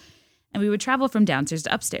class. And we would travel from downstairs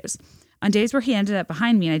to upstairs. On days where he ended up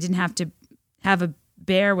behind me and I didn't have to have a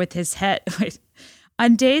bear with his head.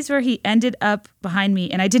 On days where he ended up behind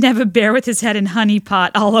me and I didn't have a bear with his head in honey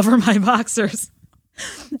pot all over my boxers,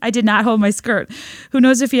 I did not hold my skirt. Who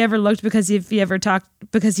knows if he ever looked because he never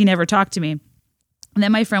talked to me. And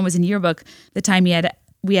then my friend was in yearbook the time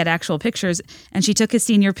we had actual pictures, and she took his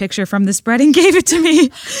senior picture from the spread and gave it to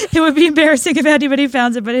me. It would be embarrassing if anybody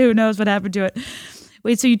found it, but who knows what happened to it.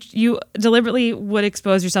 Wait, so you deliberately would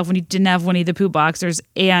expose yourself when you didn't have Winnie the Pooh boxers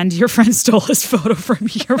and your friend stole his photo from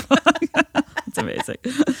yearbook? That's amazing.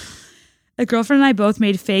 A girlfriend and I both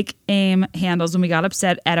made fake AIM handles when we got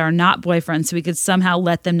upset at our not boyfriends so we could somehow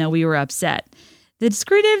let them know we were upset. The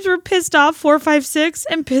discreet names were Pissed Off 456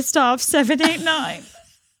 and Pissed Off 789.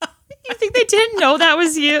 You think they didn't know that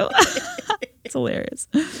was you? It's hilarious.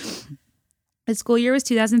 The school year was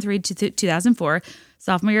 2003 to 2004,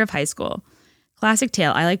 sophomore year of high school. Classic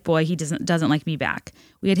tale, I like boy, he doesn't like me back.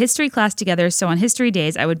 We had history class together, so on history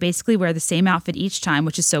days, I would basically wear the same outfit each time,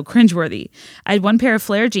 which is so cringeworthy. I had one pair of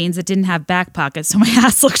flare jeans that didn't have back pockets, so my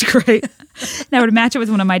ass looked great. And I would match it with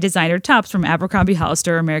one of my designer tops from Abercrombie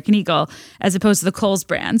Hollister or American Eagle, as opposed to the Kohl's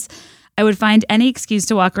brands. I would find any excuse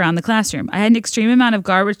to walk around the classroom. I had an extreme amount of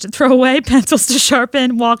garbage to throw away, pencils to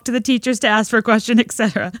sharpen, walk to the teachers to ask for a question,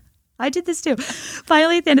 etc. I did this too.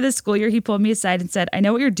 Finally, at the end of the school year, he pulled me aside and said, I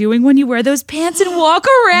know what you're doing when you wear those pants and walk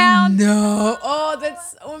around. No. Oh,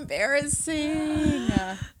 that's so embarrassing.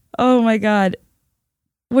 Oh my God.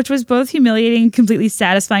 Which was both humiliating and completely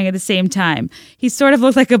satisfying at the same time. He sort of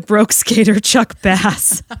looked like a broke skater, Chuck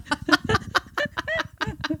Bass.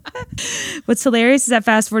 What's hilarious is that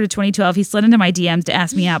fast forward to 2012, he slid into my DMs to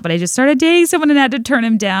ask me out, but I just started dating someone and had to turn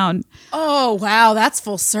him down. Oh, wow. That's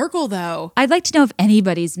full circle, though. I'd like to know if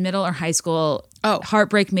anybody's middle or high school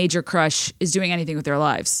heartbreak major crush is doing anything with their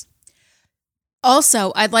lives.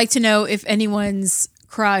 Also, I'd like to know if anyone's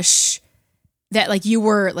crush that like you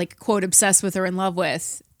were like quote obsessed with or in love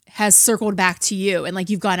with has circled back to you and like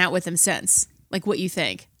you've gone out with them since. Like what you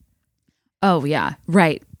think. Oh yeah,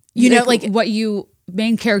 right. You know, like what you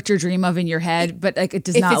main character dream of in your head, but like it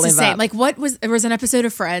does if not it's live the same. up. Like there was an episode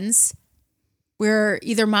of Friends where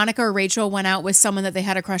either Monica or Rachel went out with someone that they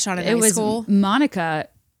had a crush on in high school. Monica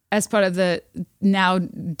as part of the now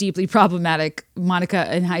deeply problematic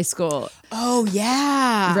Monica in high school. Oh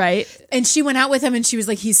yeah. Right. And she went out with him and she was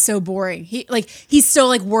like, he's so boring. He still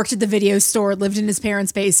like worked at the video store, lived in his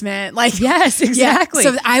parents' basement. Like yes, exactly.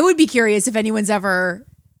 Yeah. So I would be curious if anyone's ever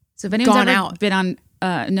if anyone's gone ever out. been on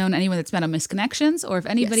known anyone that's been on misconnections, or if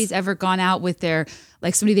anybody's ever gone out with their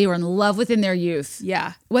like somebody they were in love with in their youth.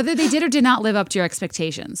 Yeah. Whether they did or did not live up to your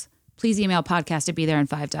expectations. Please email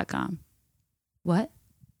podcast@BeThereIn5.com. What?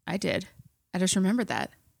 I did. I just remembered that.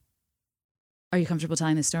 Are you comfortable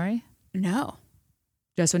telling this story? No.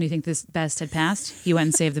 Just when you think this best had passed, he went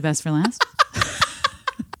and saved the best for last?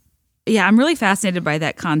 Yeah, I'm really fascinated by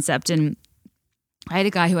that concept. And I had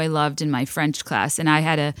a guy who I loved in my French class, and I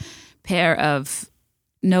had a pair of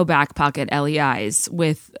no back pocket LEIs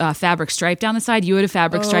with fabric stripe down the side. You had a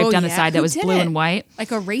fabric stripe down the side that Who was did blue it? and white.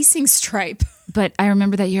 Like a racing stripe. But I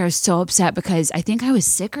remember that year I was so upset because I think I was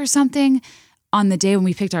sick or something on the day when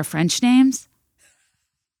we picked our French names.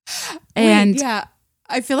 And Wait, yeah.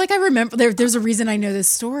 I feel like I remember there's a reason I know this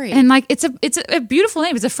story. And like it's a beautiful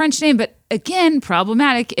name. It's a French name, but again,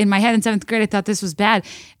 problematic. In my head in 7th grade, I thought this was bad.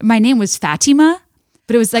 My name was Fatima,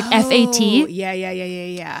 but it was like F-A-T.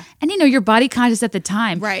 Yeah. And you're body conscious at the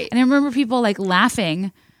time. Right. And I remember people like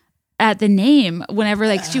laughing at the name whenever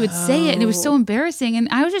like she would say it, and it was so embarrassing. And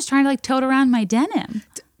I was just trying to like tote around my denim.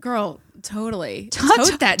 Girl, totally.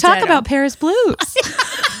 Talk denim. about Paris blues.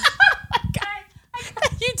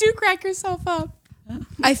 You do crack yourself up.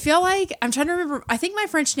 I feel like I'm trying to remember. I think my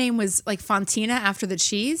French name was like Fontina after the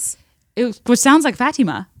cheese. Which sounds like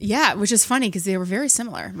Fatima. Yeah, which is funny because they were very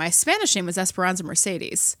similar. My Spanish name was Esperanza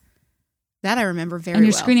Mercedes. That I remember very well. And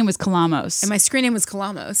your screen name was Calamos. And my screen name was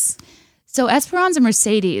Calamos. So Esperanza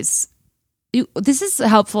Mercedes, this is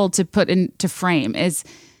helpful to put into frame, is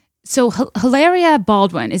so Hilaria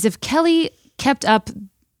Baldwin is if Kelly kept up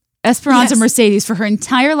Esperanza Mercedes for her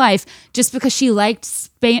entire life just because she liked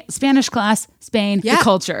Spanish class, Spain, the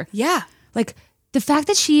culture. Yeah. Like the fact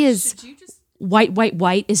that she is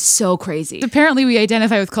white is so crazy. Apparently we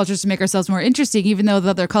identify with cultures to make ourselves more interesting, even though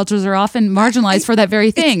the other cultures are often marginalized for that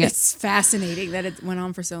very thing. It's fascinating that it went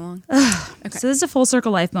on for so long. Okay. So this is a full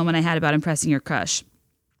circle life moment I had about impressing your crush.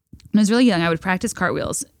 When I was really young, I would practice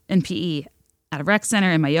cartwheels in PE at a rec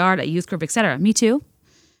center, in my yard, at youth group, etc. Me too.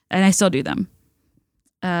 And I still do them.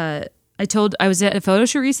 I was at a photo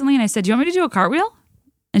shoot recently and I said, do you want me to do a cartwheel?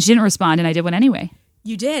 And she didn't respond and I did one anyway.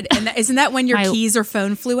 You did. And isn't that when your keys or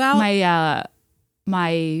phone flew out?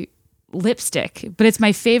 My lipstick, but it's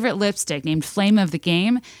my favorite lipstick named Flame of the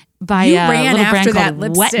Game by You a ran little after brand that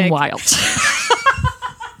called Wet lipstick. n Wild.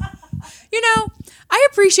 I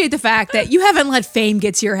appreciate the fact that you haven't let fame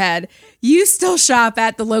get to your head. You still shop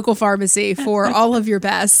at the local pharmacy for all of your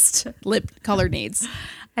best lip color needs.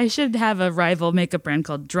 I should have a rival makeup brand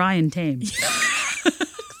called Dry and Tame.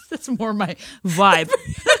 That's more my vibe.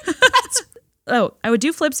 I would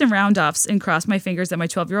do flips and round-offs and cross my fingers that my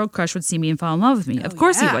 12-year-old crush would see me and fall in love with me. Of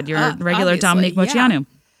course he would. You're a regular Dominique Moceanu.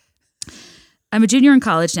 I'm a junior in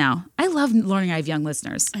college now. I love learning I have young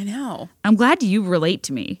listeners. I know. I'm glad you relate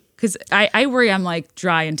to me because I worry I'm like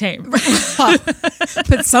dry and tame.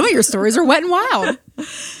 But some of your stories are wet and wild.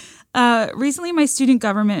 Recently, my student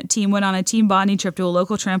government team went on a team bonding trip to a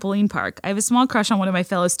local trampoline park. I have a small crush on one of my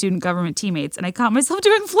fellow student government teammates, and I caught myself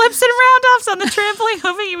doing flips and round-offs on the trampoline,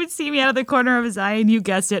 hoping he would see me out of the corner of his eye, and you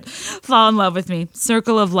guessed it, fall in love with me.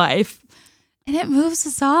 Circle of life. And it moves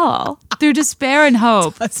us all through despair and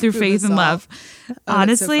hope, through faith and love.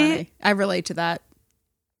 Honestly, so I relate to that.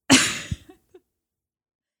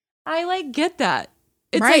 I get that.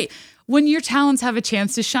 It's right. like when your talents have a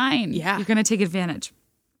chance to shine, you're going to take advantage.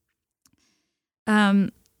 I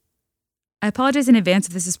apologize in advance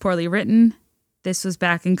if this is poorly written. This was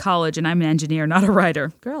back in college and I'm an engineer, not a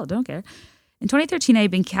writer. Girl, don't care. In 2013, I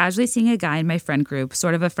had been casually seeing a guy in my friend group,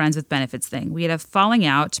 sort of a friends with benefits thing. We had a falling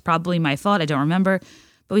out, probably my fault, I don't remember,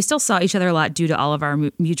 but we still saw each other a lot due to all of our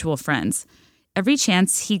mutual friends. Every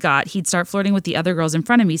chance he got, he'd start flirting with the other girls in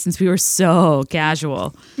front of me since we were so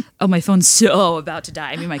casual. Oh, my phone's so about to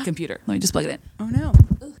die. I mean, my computer. Let me just plug it in. Oh, no.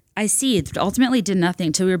 I seethed, ultimately did nothing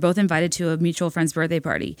until we were both invited to a mutual friend's birthday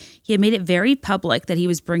party. He had made it very public that he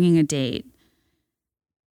was bringing a date.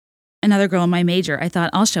 Another girl in my major. I thought,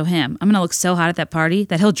 I'll show him. I'm going to look so hot at that party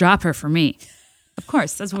that he'll drop her for me. Of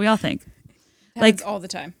course, that's what we all think. Happens all the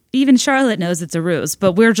time. Even Charlotte knows it's a ruse,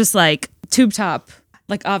 but we're just like tube top.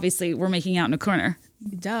 Like, obviously, we're making out in a corner.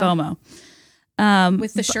 Duh. FOMO.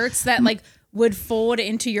 With the shirts that would fold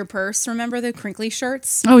into your purse. Remember the crinkly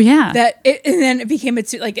shirts? Oh, yeah. And then it became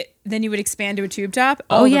then you would expand to a tube top.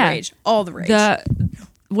 All the rage.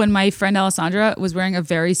 When my friend Alessandra was wearing a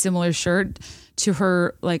very similar shirt to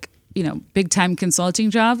her, big time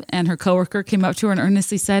consulting job, and her coworker came up to her and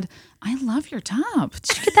earnestly said, I love your top.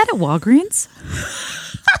 Did you get that at Walgreens?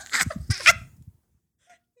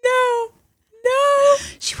 No,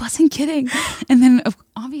 she wasn't kidding. And then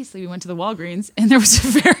obviously we went to the Walgreens and there was a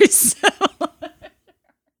very similar.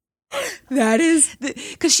 That is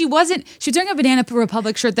because she was wearing a Banana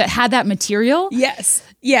Republic shirt that had that material. Yes.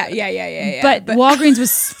 Yeah. But Walgreens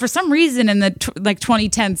was for some reason in the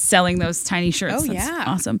 2010s selling those tiny shirts. Oh, That's yeah.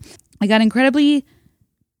 awesome. I got incredibly.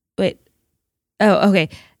 Okay.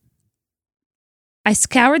 I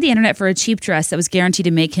scoured the internet for a cheap dress that was guaranteed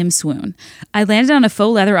to make him swoon. I landed on a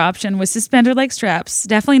faux leather option with suspender-like straps.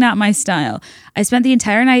 Definitely not my style. I spent the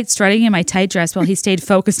entire night strutting in my tight dress while he stayed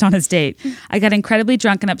focused on his date. I got incredibly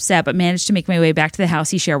drunk and upset, but managed to make my way back to the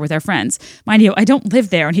house he shared with our friends. Mind you, I don't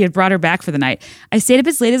live there, and he had brought her back for the night. I stayed up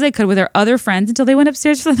as late as I could with our other friends until they went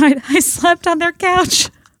upstairs for the night. I slept on their couch,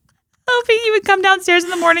 hoping he would come downstairs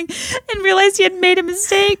in the morning and realize he had made a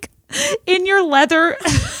mistake. In your leather...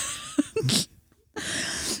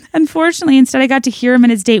 Unfortunately, instead I got to hear him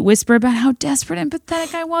and his date whisper about how desperate and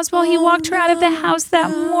pathetic I was while he walked her out of the house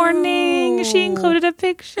that morning. She included a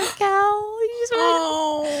picture, Cal.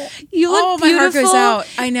 You look beautiful. My heart goes out.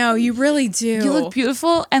 I know, you really do. You look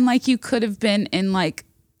beautiful, and like you could have been in like,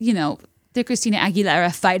 you know, the Christina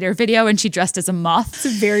Aguilera Fighter video, and she dressed as a moth. It's a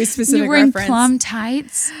very specific You were in reference. plum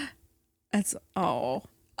tights. That's,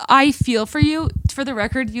 I feel for you. For the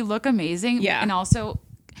record, you look amazing. Yeah. And also,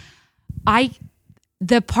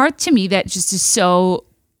 the part to me that just is so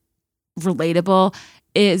relatable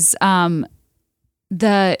is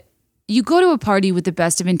you go to a party with the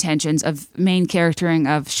best of intentions of main charactering,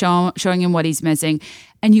 of showing him what he's missing,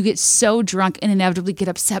 and you get so drunk and inevitably get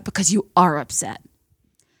upset because you are upset.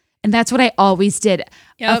 And that's what I always did.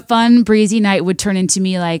 Yep. A fun, breezy night would turn into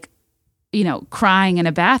me like, you know, crying in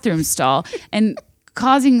a bathroom stall and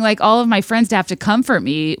causing like all of my friends to have to comfort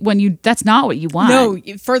me when that's not what you want. No,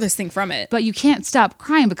 furthest thing from it. But you can't stop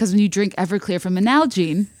crying because when you drink Everclear from an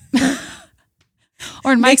Nalgene,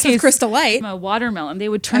 or in my Mixed with case, Crystal Light. from a watermelon, they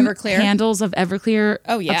would turn Everclear. handles of Everclear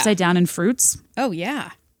upside down in fruits. Oh,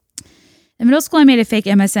 yeah. In middle school, I made a fake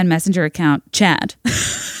MSN Messenger account, Chad.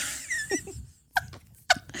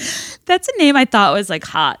 That's a name I thought was like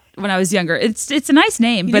hot when I was younger. It's a nice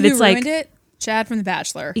name, You but know it's who like ruined it? Chad from The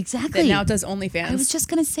Bachelor. Exactly. That now does OnlyFans. I was just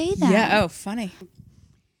gonna say that. Yeah. Oh, funny.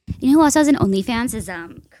 You know who also has an OnlyFans is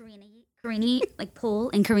Karini, like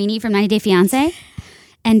Pole and Karini from 90 Day Fiance.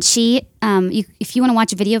 And she, if you want to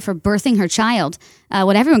watch a video for birthing her child,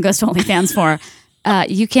 what everyone goes to OnlyFans for,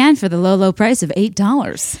 you can for the low price of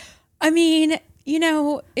 $8. I mean, you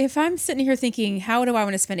know, if I'm sitting here thinking, how do I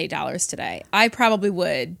want to spend $8 today? I probably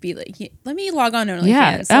would be like, let me log on to OnlyFans.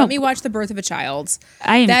 Yeah. Let me watch the birth of a child.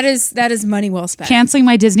 I am That is money well spent. canceling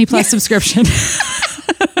my Disney Plus subscription.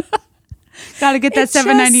 Got to get that It's just-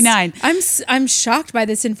 $7.99. I'm shocked by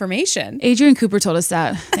this information. Adrian Cooper told us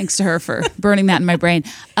that. Thanks to her for burning that in my brain.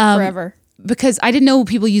 Forever. Because I didn't know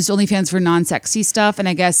people used OnlyFans for non-sexy stuff, and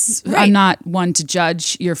I guess Right. I'm not one to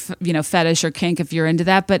judge your fetish or kink if you're into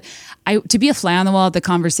that. But to be a fly on the wall at the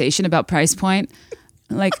conversation about price point,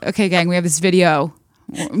 like, okay, gang, we have this video,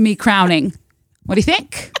 me crowning. What do you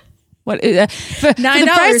think? What for the $9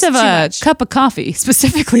 price of too a much. cup of coffee,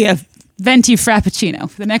 specifically a venti frappuccino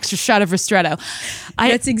with an extra shot of ristretto?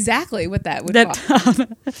 That's exactly what that would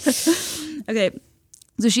cost. Okay.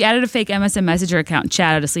 So she added a fake MSN Messenger account,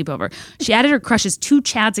 Chad, at a sleepover. She added her crushes to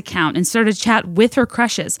Chad's account and started to chat with her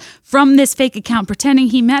crushes from this fake account, pretending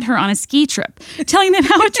he met her on a ski trip, telling them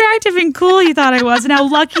how attractive and cool he thought I was and how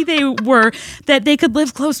lucky they were that they could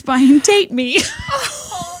live close by and date me.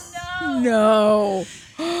 No.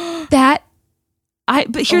 But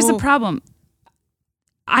here's the problem.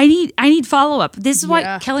 I need follow-up. This is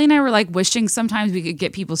why Kelly and I were like wishing sometimes we could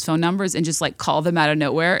get people's phone numbers and just like call them out of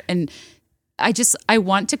nowhere. And I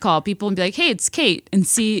want to call people and be like, hey, it's Kate, and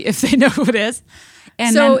see if they know who it is.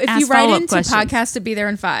 And So then if ask you write follow-up into questions. podcast to Be There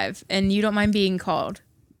in 5 and you don't mind being called,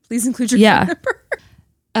 please include your phone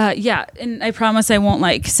number. Yeah, and I promise I won't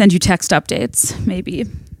like send you text updates, maybe.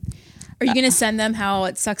 Are you going to send them how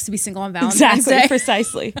it sucks to be single on Valentine's Day?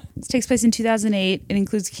 Precisely. This takes place in 2008. It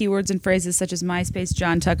includes keywords and phrases such as MySpace,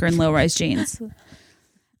 John Tucker, and low-rise jeans.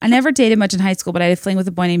 I never dated much in high school, but I had a fling with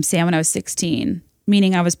a boy named Sam when I was 16,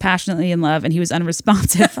 meaning I was passionately in love and he was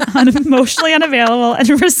unresponsive, emotionally unavailable, and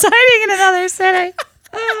residing in another city.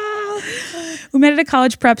 We met at a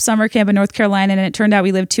college prep summer camp in North Carolina, and it turned out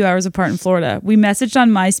we lived 2 hours apart in Florida. We messaged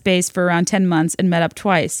on MySpace for around 10 months and met up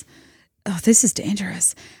twice. Oh, this is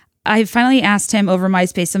dangerous. I finally asked him over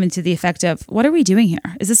MySpace something to the effect of, what are we doing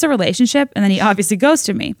here? Is this a relationship? And then he obviously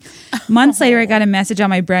ghosted me. Months later, I got a message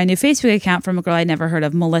on my brand new Facebook account from a girl I'd never heard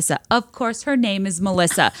of, Melissa. Of course, her name is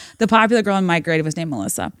Melissa. The popular girl in my grade was named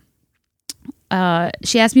Melissa.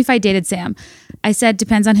 She asked me if I dated Sam. I said,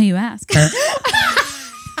 depends on who you ask. Sorry.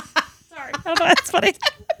 Oh, that's funny.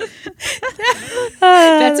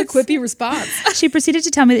 That's a quippy response. She proceeded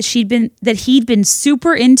to tell me that he'd been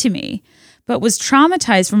super into me, but was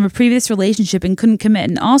traumatized from a previous relationship and couldn't commit.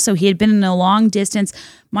 And also, he had been in a long-distance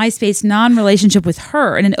MySpace non-relationship with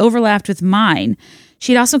her, and it overlapped with mine.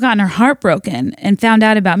 She'd also gotten her heart broken and found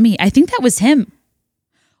out about me. I think that was him.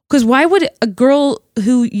 Because why would a girl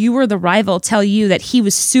who you were the rival tell you that he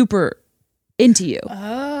was super into you.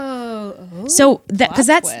 Oh. So that because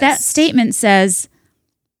that statement says,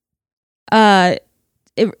 it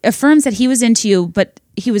affirms that he was into you, but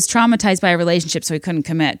he was traumatized by a relationship, so he couldn't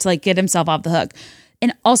commit to like get himself off the hook,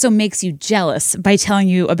 and also makes you jealous by telling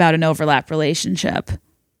you about an overlap relationship.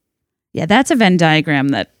 Yeah, that's a Venn diagram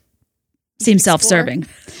that seems self-serving.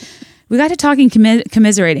 We got to talking,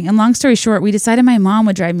 commiserating, and long story short, we decided my mom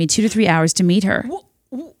would drive me 2 to 3 hours to meet her.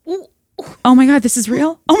 Oh my God, this is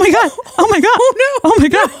real? Oh my God. Oh my God. Oh no. Oh my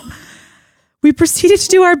God. We proceeded to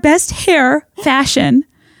do our best hair, fashion,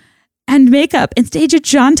 and makeup and stage a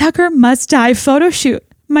John Tucker Must Die photo shoot.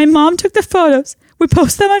 My mom took the photos. We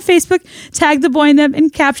posted them on Facebook, tagged the boy in them,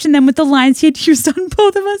 and captioned them with the lines he had used on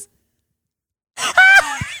both of us.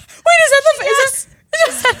 Wait, is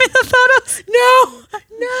send me the photos. No.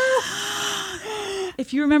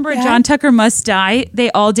 If you remember John Tucker Must Die,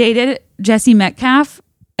 they all dated Jesse Metcalf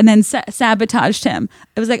and then sabotaged him.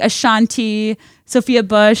 It was like Ashanti, Sophia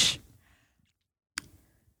Bush.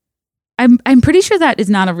 I'm pretty sure that is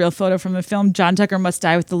not a real photo from the film John Tucker Must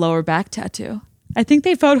Die with the lower back tattoo. I think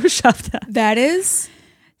they photoshopped that. That is?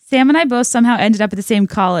 Sam and I both somehow ended up at the same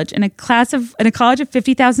college. In a college of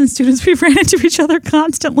 50,000 students, we ran into each other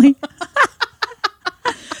constantly.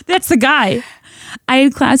 That's the guy. I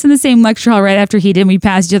had class in the same lecture hall right after he did, and we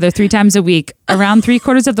passed each other 3 times a week. Around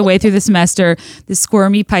 3/4 of the way through the semester, this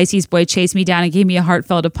squirmy Pisces boy chased me down and gave me a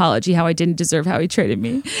heartfelt apology how I didn't deserve how he treated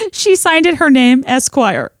me. She signed it her name,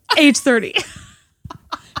 Esquire, age 30.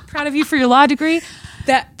 Proud of you for your law degree.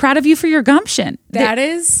 Proud of you for your gumption. That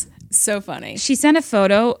is so funny. She sent a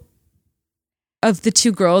photo of the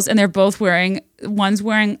 2 girls, and they're both one's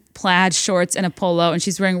wearing plaid shorts and a polo, and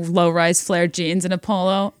she's wearing low-rise flared jeans and a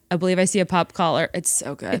polo. I believe I see a pop collar. It's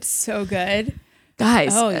so good. It's so good.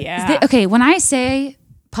 Guys. Oh, yeah. Okay, when I say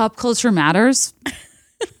pop culture matters,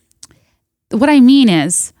 what I mean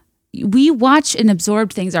is we watch and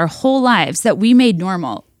absorb things our whole lives that we made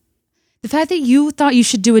normal. The fact that you thought you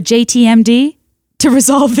should do a JTMD to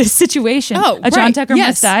resolve this situation, John Tucker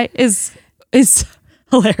Must Die, is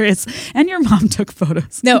hilarious. And your mom took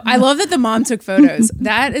photos. No, I love that the mom took photos.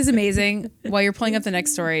 That is amazing. While you're pulling up the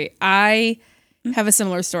next story, I have a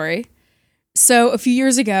similar story. So a few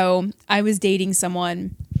years ago, I was dating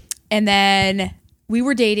someone, and then we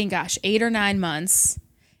were dating, 8 or 9 months.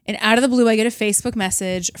 And out of the blue, I get a Facebook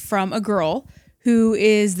message from a girl who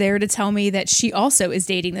is there to tell me that she also is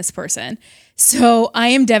dating this person. So I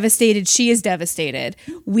am devastated. She is devastated.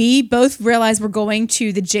 We both realized we're going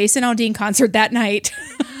to the Jason Aldean concert that night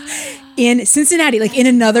in Cincinnati, like in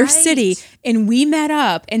another city. And we met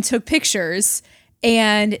up and took pictures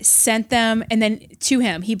and sent them and then to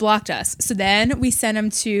him. He blocked us. So then we sent him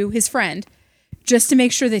to his friend just to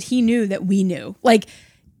make sure that he knew that we knew. Like,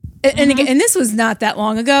 and again, and this was not that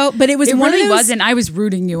long ago, but it was one really of those. Wasn't. I was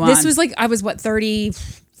rooting you on. This was like, I was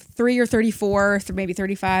 33 or 34, maybe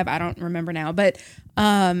 35. I don't remember now, but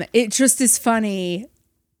it just is funny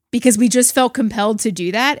because we just felt compelled to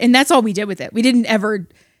do that. And that's all we did with it. We didn't ever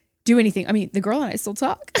do anything. I mean, the girl and I still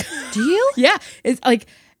talk. Do you? Yeah. It's like,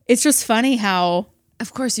 it's just funny how.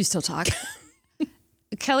 Of course you still talk.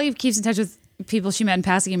 Kelly keeps in touch with people she met in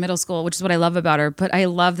passing in middle school, which is what I love about her. But I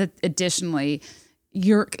love that additionally,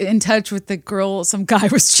 you're in touch with the girl some guy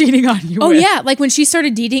was cheating on you with. Oh, yeah. Like when she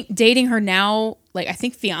started dating her now, like I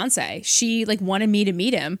think fiance, she like wanted me to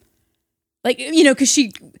meet him. Like, you know, because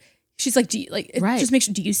she's like, do you like, just make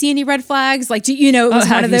sure, do you see any red flags? Like, do you know, it was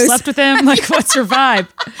one of those. You slept with him? Like, what's your vibe?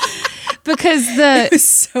 Because it was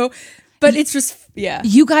so, but it's just, yeah.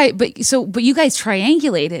 You guys, but you guys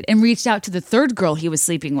triangulated and reached out to the third girl he was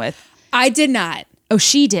sleeping with. I did not. Oh,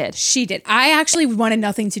 she did. She did. I actually wanted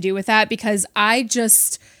nothing to do with that because I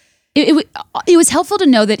just. It was helpful to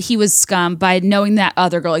know that he was scum by knowing that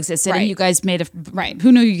other girl existed, and you guys made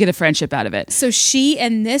who knew you get a friendship out of it. So she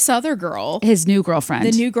and this other girl, his new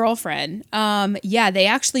girlfriend, they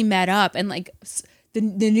actually met up, and like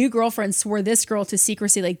the new girlfriend swore this girl to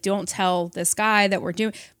secrecy, like don't tell this guy that we're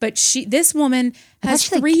doing. But this woman has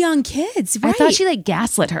 3 young kids. Right? I thought she like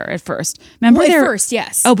gaslit her at first. Remember at first,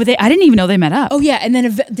 yes. Oh, but I didn't even know they met up. Oh yeah, and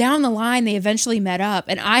then down the line they eventually met up,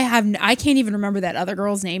 and I can't even remember that other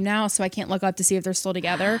girl's name now, so I can't look up to see if they're still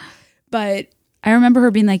together. But I remember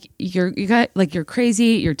her being like, you're crazy,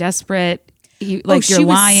 you're desperate. You're lying. She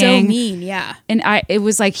was so mean, yeah. And it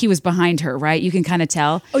was like he was behind her, right? You can kind of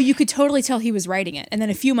tell. Oh, you could totally tell he was writing it. And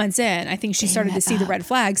then a few months in, I think she started to see the red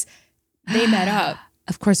flags. They met up.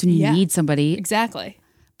 Of course, when you need somebody. Exactly.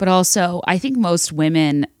 But also, I think most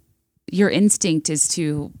women, your instinct is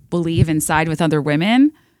to believe and side with other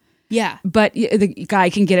women. Yeah. But the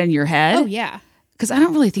guy can get in your head. Oh, yeah. because I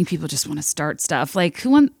don't really think people just want to start stuff. Like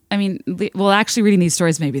actually reading these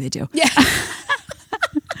stories, maybe they do. Yeah.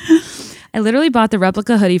 I literally bought the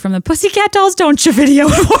replica hoodie from the Pussycat Dolls Don't You video.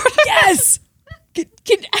 Yes. Can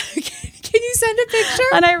you send a picture?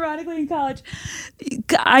 Unironically in college.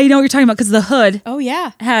 I know what you're talking about because the hood Oh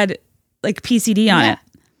yeah. had like PCD on it.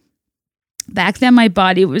 Back then, my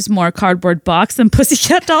body was more cardboard box than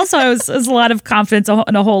Pussycat Doll, so it was a lot of confidence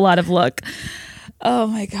and a whole lot of look. Oh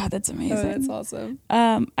my God, that's amazing. Oh, that's awesome.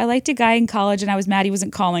 I liked a guy in college, and I was mad he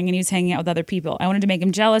wasn't calling, and he was hanging out with other people. I wanted to make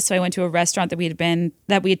him jealous, so I went to a restaurant that we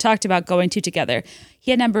had talked about going to together.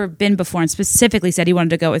 He had never been before, and specifically said he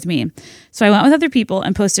wanted to go with me. So I went with other people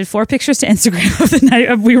and posted 4 pictures to Instagram of the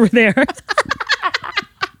night we were there.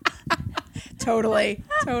 Totally.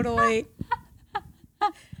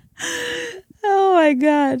 Oh my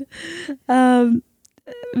God.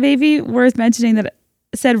 Maybe worth mentioning that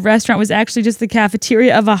said restaurant was actually just the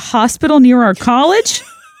cafeteria of a hospital near our college.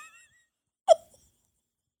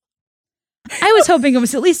 I was hoping it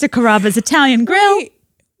was at least a Carrabba's Italian grill.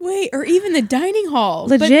 Wait, or even the dining hall.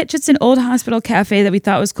 Legit, just an old hospital cafe that we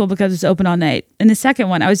thought was cool because it was open all night. And the second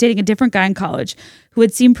one, I was dating a different guy in college who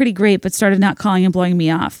had seemed pretty great but started not calling and blowing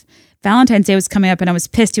me off. Valentine's Day was coming up and I was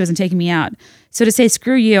pissed he wasn't taking me out. So to say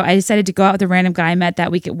screw you, I decided to go out with a random guy I met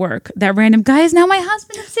that week at work. That random guy is now my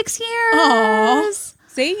husband of 6 years. Aww.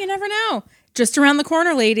 See, you never know. Just around the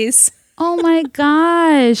corner, ladies. Oh my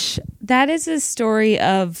gosh. That is a story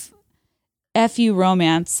of FU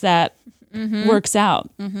romance that works out.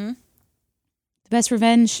 Mm-hmm. The best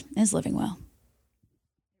revenge is living well.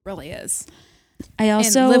 Really is. I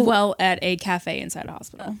also and live well at a cafe inside a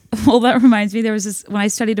hospital. Well, that reminds me, there was this, when I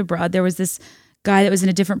studied abroad, there was this guy that was in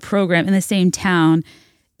a different program in the same town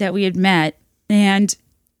that we had met. And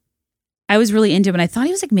I was really into him. And I thought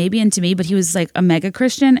he was like maybe into me, but he was like a mega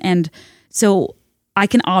Christian. And so I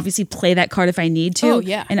can obviously play that card if I need to. Oh,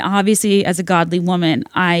 yeah. And obviously, as a godly woman,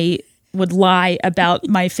 I would lie about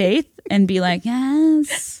my faith and be like,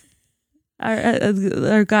 yes,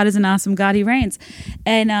 our God is an awesome God. He reigns.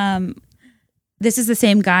 And this is the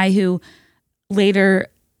same guy who later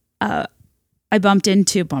I bumped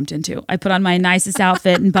into. I put on my nicest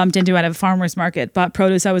outfit and bumped into at a farmer's market, bought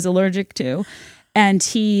produce I was allergic to. And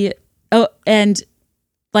we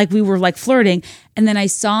were like flirting. And then I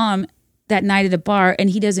saw him that night at a bar, and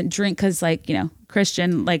he doesn't drink because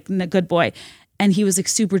Christian, like a good boy. And he was like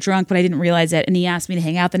super drunk, but I didn't realize it. And he asked me to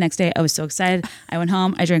hang out the next day. I was so excited. I went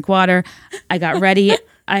home, I drank water, I got ready.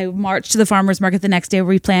 I marched to the farmer's market the next day where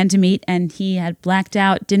we planned to meet, and he had blacked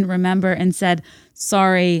out, didn't remember, and said,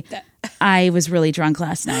 sorry, I was really drunk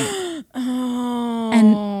last night. Oh.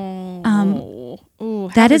 And Ooh,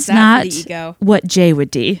 that is not the ego? what Jay would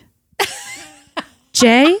do.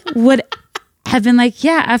 Jay would have been like,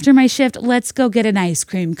 yeah, after my shift, let's go get an ice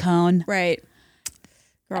cream cone. Right.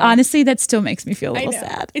 Girl. Honestly, that still makes me feel a little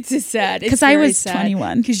sad. It's just sad. Because I was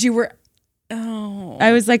 21. Because you were,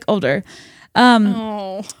 I was like older.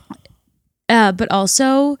 Oh. But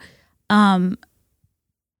also, the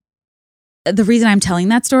reason I'm telling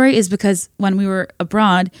that story is because when we were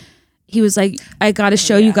abroad, he was like, I got to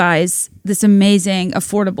show you guys this amazing,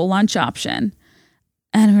 affordable lunch option.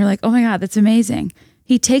 And we were like, oh my God, that's amazing.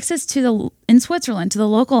 He takes us in Switzerland to the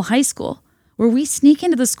local high school where we sneak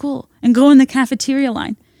into the school and go in the cafeteria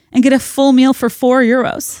line and get a full meal for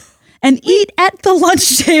 €4 and eat at the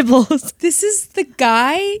lunch tables. This is the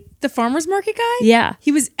guy, the farmer's market guy? Yeah.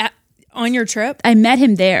 He was on your trip? I met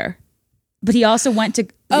him there, but he also went to,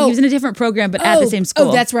 he was in a different program, but at the same school.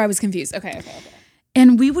 Oh, that's where I was confused. Okay.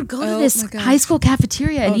 And we would go to this high school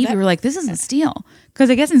cafeteria and we were like, this is a steal. Because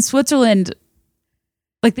I guess in Switzerland,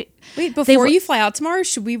 wait, before you fly out tomorrow,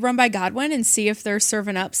 should we run by Godwin and see if they're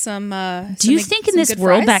serving up some do you think in this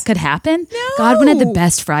world fries? that could happen? No. Godwin had the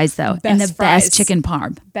best fries though, and the best chicken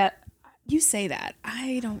parm. You say that.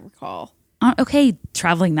 I don't recall. Okay,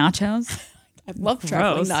 traveling nachos. I love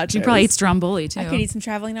traveling nachos. You probably eat Stromboli too. I could eat some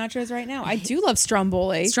traveling nachos right now. I do love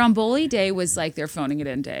Stromboli. Stromboli day was like their phoning it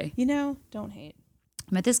in day. Don't hate.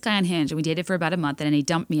 I met this guy on Hinge and we dated for about a month, and then he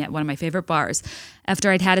dumped me at one of my favorite bars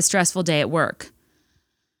after I'd had a stressful day at work.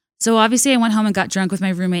 So obviously I went home and got drunk with my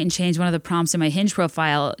roommate and changed one of the prompts in my Hinge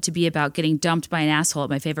profile to be about getting dumped by an asshole at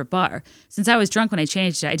my favorite bar. Since I was drunk when I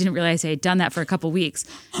changed it, I didn't realize I had done that for a couple weeks.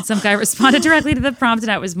 And some guy responded directly to the prompt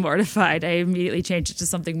and I was mortified. I immediately changed it to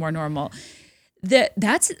something more normal.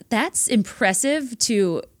 That's impressive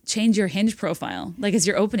to change your Hinge profile, like as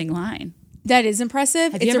your opening line. That is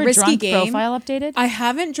impressive. Have it's you ever a risky drunk game. Profile updated? I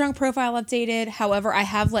haven't drunk profile updated. However, I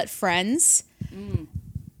have let friends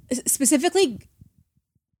specifically.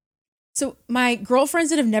 So my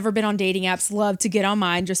girlfriends that have never been on dating apps love to get on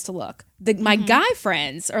mine just to look. My guy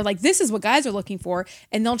friends are like, this is what guys are looking for.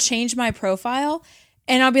 And they'll change my profile.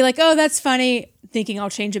 And I'll be like, oh, that's funny, thinking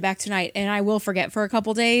I'll change it back tonight. And I will forget for a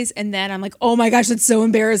couple days. And then I'm like, oh my gosh, that's so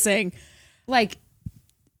embarrassing. Like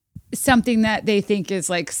something that they think is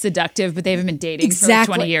like seductive, but they haven't been dating for like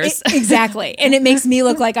 20 years. Exactly. And it makes me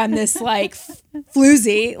look like I'm this like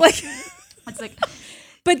floozy. Like, It's like,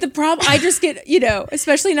 but the problem, I just get, you know,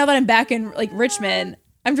 especially now that I'm back in like Richmond,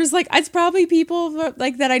 I'm just like, it's probably people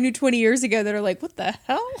like that I knew 20 years ago that are like, what the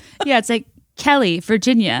hell? yeah, it's like Kelly,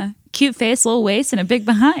 Virginia, cute face, little waist, and a big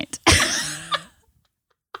behind.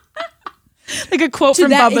 Like a quote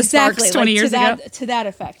from Bubba Sparks 20 years ago. To that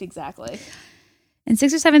effect, exactly. In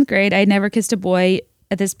 6th or 7th grade, I had never kissed a boy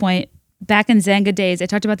at this point. Back in Zanga days, I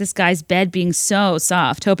talked about this guy's bed being so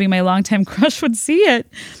soft, hoping my longtime crush would see it.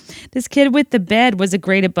 This kid with the bed was a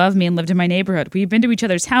grade above me and lived in my neighborhood. We'd been to each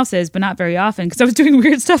other's houses, but not very often because I was doing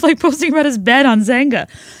weird stuff like posting about his bed on Zanga.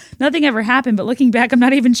 Nothing ever happened, but looking back, I'm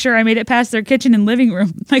not even sure I made it past their kitchen and living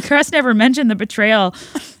room. My crush never mentioned the betrayal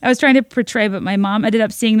I was trying to portray, but my mom ended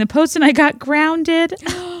up seeing the post and I got grounded.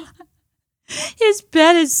 His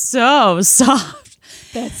bed is so soft.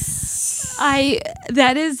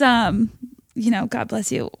 That is, you know, God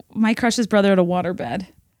bless you. My crush's brother had a waterbed.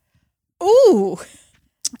 Ooh.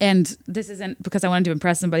 And this isn't because I wanted to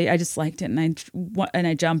impress somebody. I just liked it and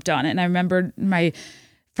I jumped on it. And I remember my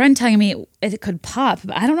friend telling me it could pop,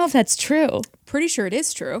 but I don't know if that's true. Pretty sure it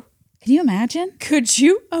is true. Can you imagine? Could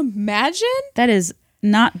you imagine? That is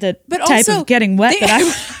not the But type also, of getting wet that I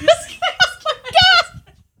was.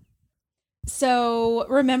 So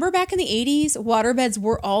remember back in the 80s, waterbeds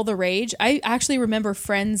were all the rage. I actually remember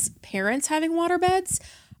friends' parents having waterbeds.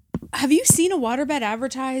 Have you seen a waterbed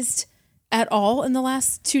advertised at all in the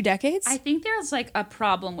last 2 decades? I think there's like a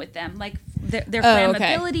problem with them, like their Oh,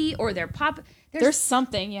 okay. flammability or their pop. There's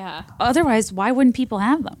something, yeah. Otherwise, why wouldn't people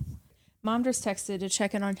have them? Mom just texted to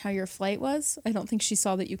check in on how your flight was. I don't think she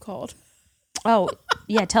saw that you called. Oh,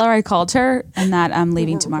 yeah. Tell her I called her and that I'm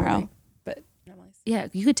leaving tomorrow. Recording, but Yeah,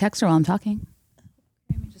 you could text her while I'm talking.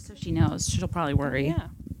 Just so she knows. She'll probably worry. yeah.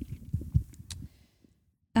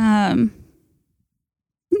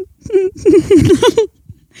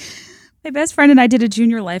 My best friend and I did a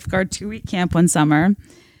junior lifeguard 2-week camp one summer.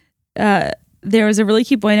 There was a really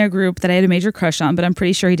cute boy in our group that I had a major crush on, but I'm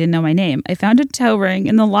pretty sure he didn't know my name. I found a toe ring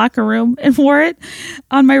in the locker room and wore it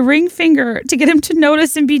on my ring finger to get him to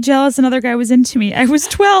notice and be jealous another guy was into me. I was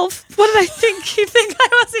 12. What did I think? You think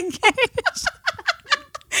I was engaged?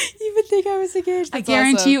 You would think I was engaged. I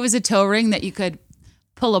guarantee you it was a toe ring that you could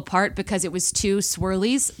pull apart because it was 2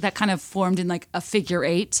 swirlies that kind of formed in like a figure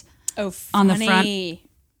 8 on on the front.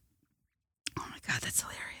 Oh my God, that's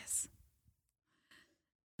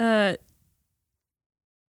hilarious.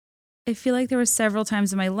 I feel like there were several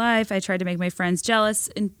times in my life I tried to make my friends jealous.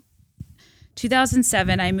 In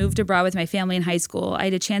 2007, I moved abroad with my family in high school. I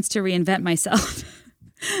had a chance to reinvent myself.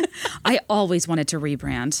 I always wanted to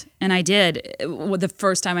rebrand, and I did the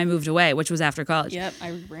first time I moved away, which was after college. Yep, I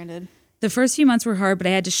rebranded. The first few months were hard, but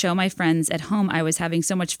I had to show my friends at home I was having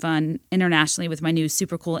so much fun internationally with my new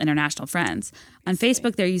super cool international friends. On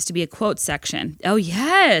Facebook, there used to be a quotes section. Oh,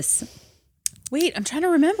 yes. Wait, I'm trying to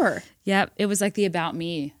remember. Yep. It was like the about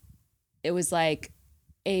me. It was like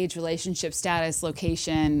age, relationship status,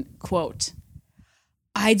 location, quote.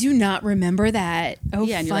 I do not remember that. Oh,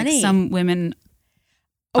 yeah, and funny. you're like, some women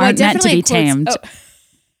I aren't meant to definitely be tamed. Oh.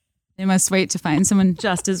 They must wait to find someone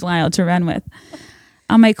just as wild to run with.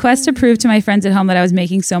 On my quest to prove to my friends at home that I was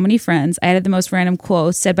making so many friends, I added the most random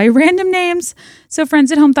quotes said by random names. So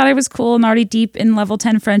friends at home thought I was cool and already deep in level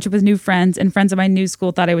 10 friendship with new friends, and friends at my new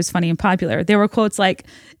school thought I was funny and popular. There were quotes like,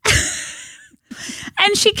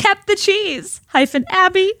 and she kept the cheese,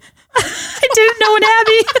 -Abby. I didn't know an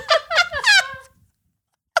Abby.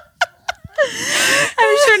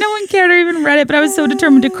 I'm sure no one cared or even read it, but I was so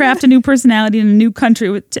determined to craft a new personality in a new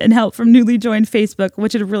country and help from newly joined Facebook,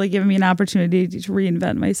 which would have really given me an opportunity to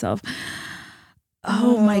reinvent myself.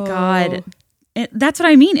 Oh my God. That's what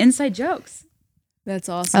I mean. Inside jokes. That's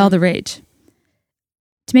awesome. All the rage.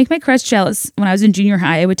 To make my crush jealous, when I was in junior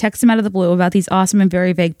high, I would text him out of the blue about these awesome and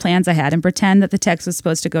very vague plans I had and pretend that the text was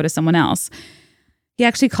supposed to go to someone else. He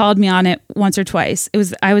actually called me on it once or twice.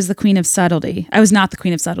 I was the queen of subtlety. I was not the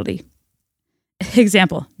queen of subtlety.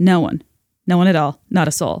 Example, no one at all, not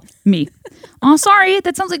a soul, me. Oh, sorry,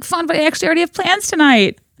 that sounds like fun, but I actually already have plans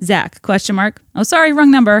tonight. Zach, ? Oh, sorry, wrong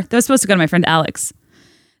number. That was supposed to go to my friend Alex.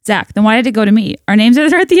 Zach, then why did it go to me? Our names are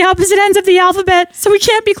at the opposite ends of the alphabet, so we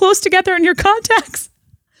can't be close together in your contacts.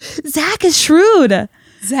 Zach is shrewd.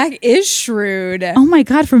 Zach is shrewd. Oh my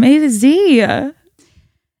God, from A to Z.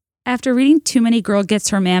 After reading Too Many Girl Gets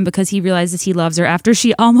Her Man Because He Realizes He Loves Her After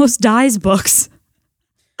She Almost Dies books.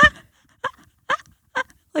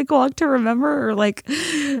 Like Walk to Remember or like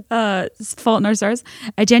Fault in Our Stars.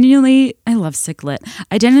 I love sick lit.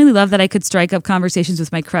 I genuinely love that I could strike up conversations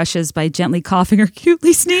with my crushes by gently coughing or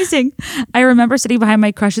cutely sneezing. I remember sitting behind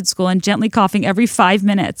my crush at school and gently coughing every 5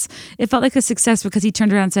 minutes. It felt like a success because he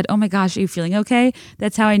turned around and said, "Oh my gosh, are you feeling okay?"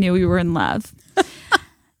 That's how I knew we were in love.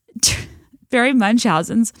 Barry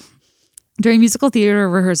Munchausen's. During musical theater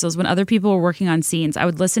rehearsals, when other people were working on scenes, I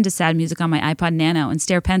would listen to sad music on my iPod Nano and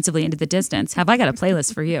stare pensively into the distance. Have I got a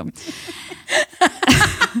playlist for you?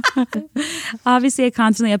 Obviously, I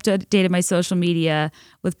constantly updated my social media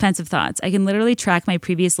with pensive thoughts. I can literally track my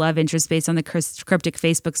previous love interest based on the cryptic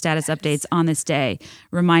Facebook status updates on this day.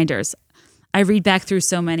 Reminders. I read back through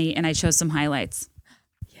so many, and I chose some highlights.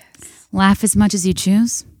 Yes. Laugh as much as you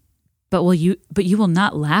choose, but you will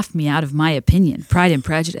not laugh me out of my opinion. Pride and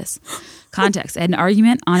Prejudice. Context. I had an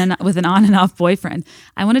argument with an on and off boyfriend.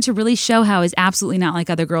 I wanted to really show how he's absolutely not like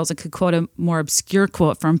other girls and could quote a more obscure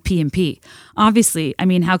quote from P&P. Obviously, I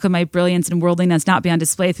mean, how could my brilliance and worldliness not be on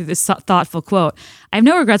display through this thoughtful quote? I have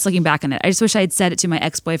no regrets looking back on it. I just wish I had said it to my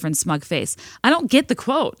ex-boyfriend's smug face. I don't get the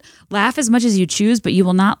quote. Laugh as much as you choose, but you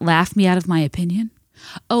will not laugh me out of my opinion.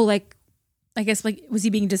 Oh, like, I guess, like, was he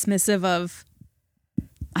being dismissive of?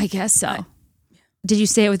 I guess so. Did you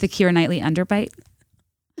say it with the Keira Knightley underbite?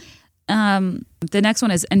 The next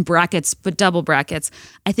one is in brackets, but double brackets.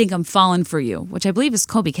 I think I'm falling for you, which I believe is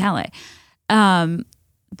Colby Calais. The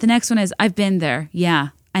next one is I've been there. Yeah.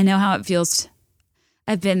 I know how it feels.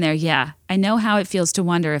 I've been there. Yeah. I know how it feels to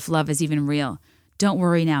wonder if love is even real. Don't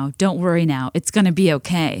worry now. Don't worry now. It's going to be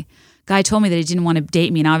okay. Guy told me that he didn't want to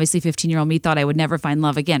date me, and obviously 15-year-old me thought I would never find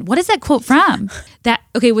love again. What is that quote from?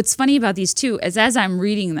 Okay, what's funny about these two is as I'm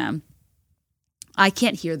reading them, I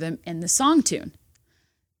can't hear them in the song tune.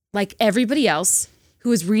 Like everybody else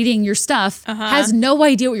who is reading your stuff has no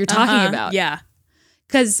idea what you're talking about. Yeah.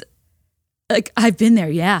 Because, like, I've been there,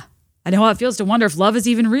 yeah. I know how it feels to wonder if love is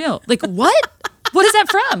even real. Like, what? What is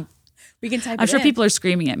that from? We can type I'm sure people are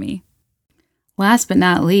screaming at me. Last but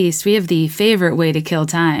not least, we have the favorite way to kill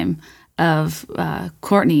time of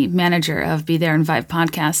Courtney, manager of Be There in 5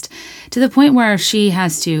 podcast, to the point where she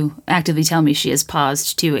has to actively tell me she has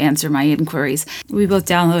paused to answer my inquiries. We both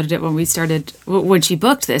downloaded it when she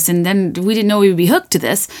booked this, and then we didn't know we would be hooked to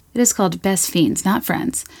this. It is called Best Fiends, Not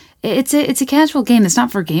Friends. It's a casual game. It's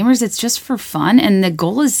not for gamers. It's just for fun, and the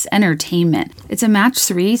goal is entertainment. It's a match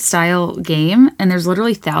 3 style game, and there's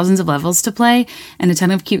literally thousands of levels to play and a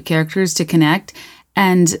ton of cute characters to connect.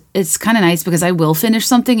 And it's kind of nice because I will finish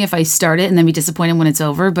something if I start it and then be disappointed when it's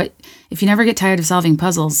over. But if you never get tired of solving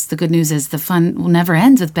puzzles, the good news is the fun will never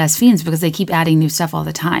end with Best Fiends because they keep adding new stuff all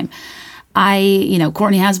the time.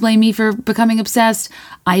 Courtney has blamed me for becoming obsessed.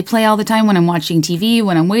 I play all the time when I'm watching TV,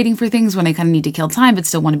 when I'm waiting for things, when I kind of need to kill time but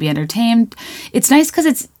still want to be entertained. It's nice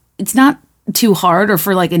because it's not too hard or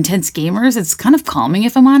for like intense gamers. It's kind of calming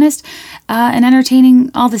if I'm honest, and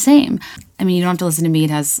entertaining all the same. I mean, you don't have to listen to me. It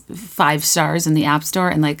has 5 stars in the App Store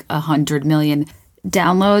and like 100 million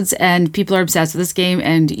downloads, and people are obsessed with this game,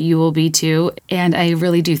 and you will be too. And I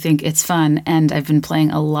really do think it's fun, and I've been playing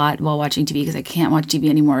a lot while watching TV because I can't watch TV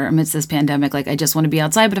anymore amidst this pandemic. Like, I just want to be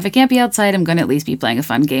outside, but if I can't be outside, I'm going to at least be playing a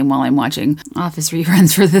fun game while I'm watching Office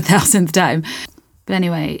reruns for the 1000th time. But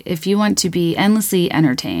anyway, if you want to be endlessly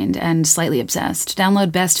entertained and slightly obsessed,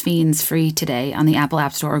 download Best Fiends free today on the Apple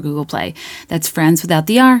App Store or Google Play. That's friends without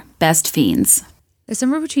the R, Best Fiends. The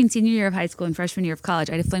summer between senior year of high school and freshman year of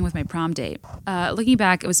college, I had a fling with my prom date. Looking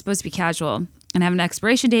back, it was supposed to be casual and have an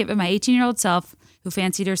expiration date, but my 18-year-old self, who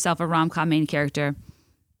fancied herself a rom-com main character,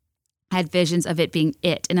 had visions of it being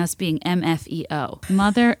it and us being MFEO.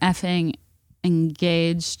 Mother effing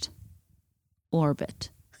engaged orbit.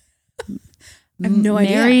 I have no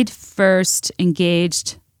idea. Married first,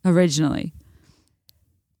 engaged originally.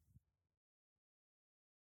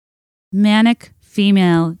 Manic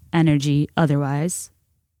female energy otherwise.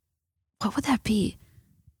 What would that be?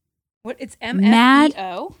 What? It's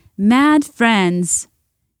MFEO? Mad friends,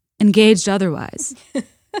 engaged otherwise.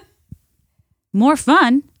 More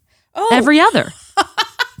fun. Every other.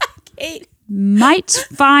 Kate. Might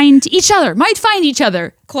find each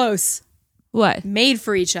other. Close. What? Made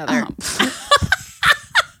for each other.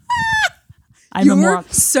 You're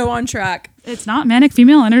so on track. It's not manic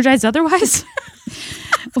female energized otherwise.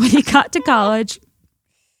 When he got to college,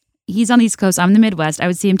 he's on the East Coast, I'm in the Midwest. I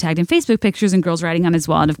would see him tagged in Facebook pictures and girls writing on his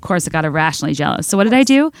wall. And of course, I got irrationally jealous. So what did I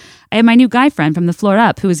do? I had my new guy friend from the floor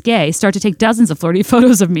up, who was gay, start to take dozens of flirty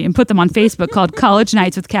photos of me and put them on Facebook called College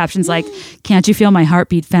Nights with captions like, "Can't you feel my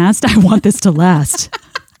heartbeat fast? I want this to last."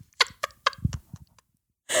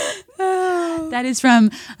 That is from,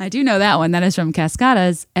 I do know that one. That is from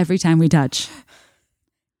Cascada's Every Time We Touch.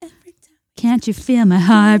 Can't you feel my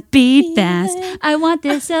heart beat fast? I want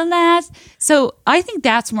this to last. So I think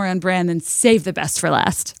that's more on brand than save the best for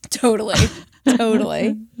last. Totally.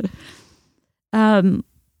 Totally. When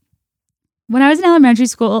I was in elementary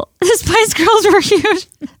school, the Spice Girls were huge.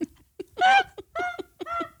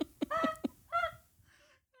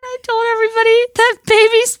 I told everybody that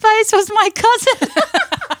Baby Spice was my cousin.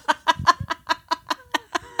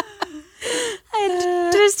 I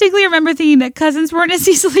distinctly remember thinking that cousins weren't as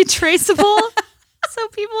easily traceable, so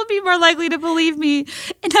people would be more likely to believe me.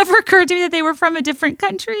 It never occurred to me that they were from a different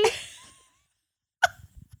country.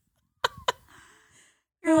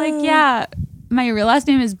 You're like, yeah, my real last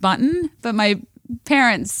name is Button, but my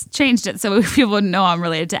parents changed it so people wouldn't know I'm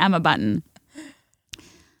related to Emma Button.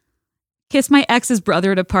 Kissed my ex's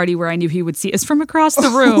brother at a party where I knew he would see us from across the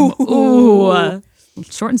room. Ooh.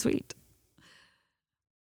 Short and sweet.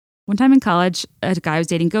 One time in college, a guy I was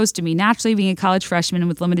dating ghosted me. Naturally, being a college freshman and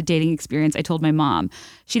with limited dating experience, I told my mom.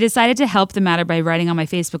 She decided to help the matter by writing on my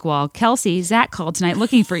Facebook wall, Kelsey, Zach called tonight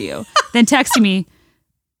looking for you. Then texting me,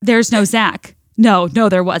 there's no Zach. No,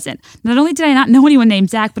 there wasn't. Not only did I not know anyone named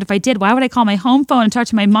Zach, but if I did, why would I call my home phone and talk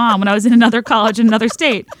to my mom when I was in another college in another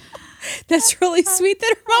state? That's really sweet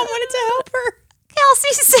that her mom wanted to help her.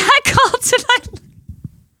 Kelsey, Zach called tonight.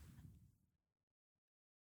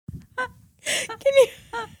 Can you?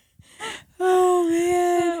 Oh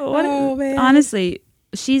man. Honestly,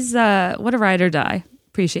 she's what a ride or die.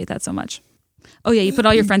 Appreciate that so much. Oh yeah, you put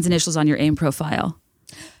all your friends' initials on your AIM profile.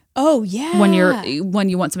 Oh yeah. When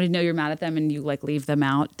you want somebody to know you're mad at them and you like leave them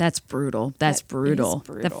out. That's brutal. That's brutal. Is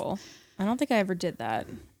brutal. I don't think I ever did that.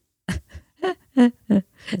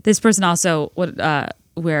 This person also would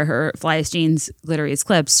wear her flyest jeans, glittery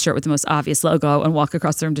clips, shirt with the most obvious logo, and walk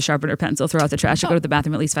across the room to sharpen her pencil, throw out the trash, and go to the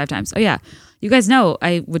bathroom at least 5 times. Oh yeah, you guys know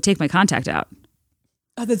I would take my contact out.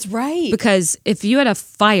 Oh, that's right. Because if you had a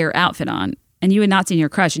fire outfit on and you had not seen your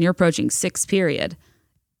crush and you're approaching 6th period,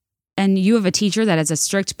 and you have a teacher that has a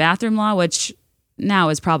strict bathroom law, which now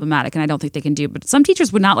is problematic, and I don't think they can do, but some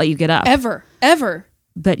teachers would not let you get up. Ever.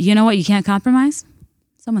 But you know what you can't compromise?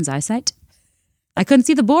 Someone's eyesight. I couldn't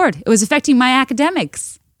see the board. It was affecting my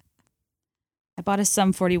academics. I bought a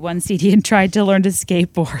Sum 41 CD and tried to learn to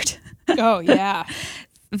skateboard. Oh, yeah.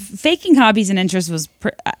 Faking hobbies and interests was...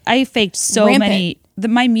 I faked so Rampant. many...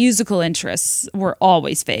 my musical interests were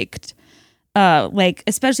always faked. Like,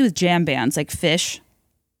 especially with jam bands, like Fish.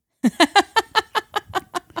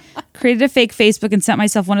 Created a fake Facebook and sent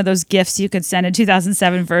myself one of those gifts you could send in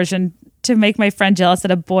 2007 version to make my friend jealous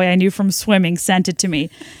that a boy I knew from swimming sent it to me.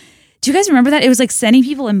 Do you guys remember that? It was like sending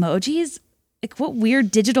people emojis. Like what weird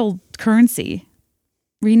digital currency.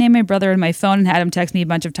 Renamed my brother in my phone and had him text me a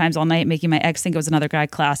bunch of times all night, making my ex think it was another guy.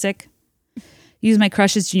 Classic. Used my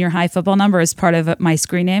crush's junior high football number as part of my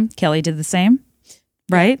screen name. Kelly did the same.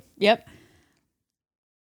 Right? Yep.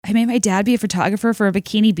 I made my dad be a photographer for a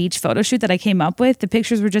bikini beach photo shoot that I came up with. The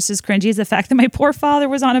pictures were just as cringy as the fact that my poor father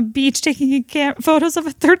was on a beach taking photos of a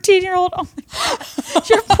 13-year-old. Oh my God.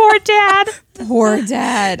 Your poor dad. Poor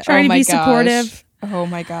dad. Trying to be supportive. Oh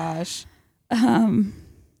my gosh. I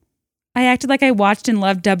acted like I watched and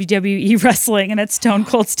loved WWE wrestling and that Stone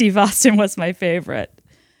Cold Steve Austin was my favorite.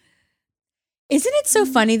 Isn't it so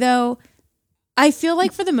funny though? I feel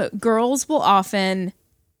like for the girls will often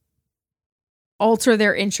alter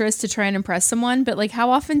their interests to try and impress someone, but like how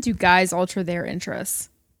often do guys alter their interests?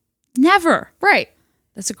 Never. Right.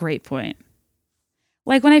 That's a great point.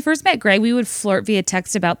 Like when I first met Greg, we would flirt via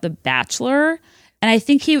text about The Bachelor. And I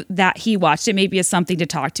think he watched it maybe as something to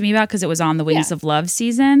talk to me about because it was on the Wings of Love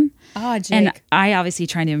season. Oh, Jake. And I obviously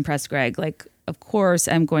trying to impress Greg. Like, of course,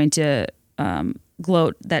 I'm going to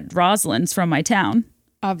gloat that Rosalind's from my town.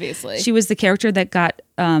 Obviously. She was the character that got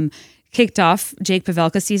kicked off Jake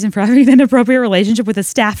Pavelka's season for having an inappropriate relationship with a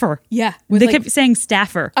staffer. Yeah. They kept saying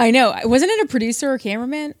staffer. I know. Wasn't it a producer or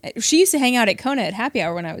cameraman? She used to hang out at Kona at happy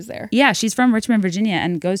hour when I was there. Yeah, she's from Richmond, Virginia,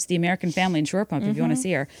 and goes to the American Family in Shore Pump if you want to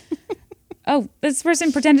see her. Oh, this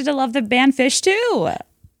person pretended to love the band Fish too.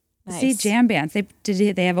 Nice. See, jam bands.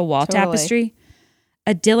 They have a wall tapestry.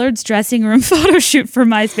 A Dillard's dressing room photo shoot for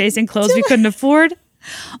MySpace and clothes we couldn't afford.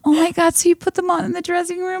 Oh my God, so you put them on in the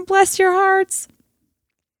dressing room. Bless your hearts.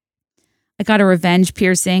 I got a revenge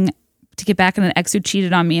piercing to get back on an ex who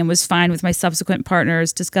cheated on me and was fine with my subsequent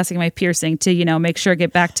partners discussing my piercing to, make sure it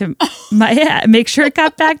got back to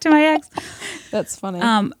my ex. That's funny.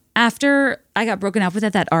 After I got broken up with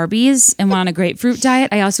at that Arby's and went on a grapefruit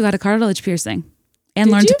diet, I also got a cartilage piercing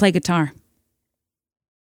and learned to play guitar.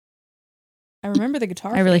 I remember the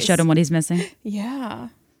guitar. I really face. showed him what he's missing. Yeah.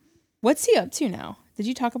 What's he up to now? Did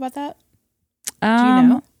you talk about that? Do you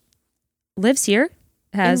know? Lives here,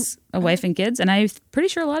 has a wife and kids, and I'm pretty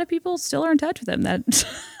sure a lot of people still are in touch with him. That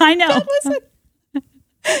I know.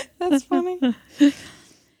 That's funny.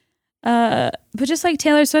 But just like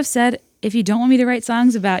Taylor Swift said, if you don't want me to write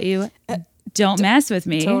songs about you, don't mess with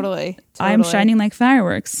me. Totally. I'm shining like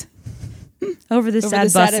fireworks over this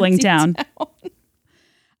sad, bustling empty town.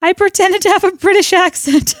 I pretended to have a British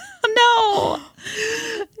accent. No.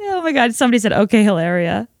 Oh my God. Somebody said, okay,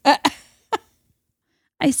 Hilaria.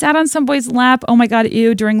 I sat on some boy's lap, oh my God,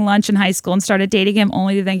 ew, during lunch in high school and started dating him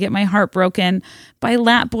only to then get my heart broken by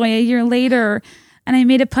lap boy a year later. And I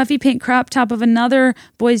made a puffy pink crop top of another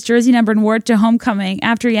boy's jersey number and wore it to homecoming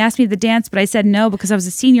after he asked me to dance, but I said no because I was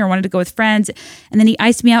a senior and wanted to go with friends. And then he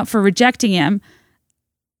iced me out for rejecting him.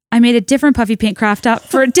 I made a different puffy pink crop top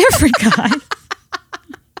for a different guy.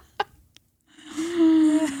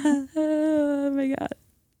 Oh my God.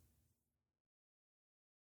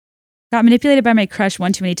 Got manipulated by my crush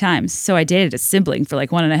one too many times, so I dated a sibling for like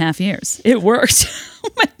 1.5 years. It worked. Oh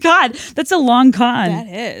my God, that's a long con. That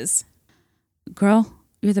is. Girl,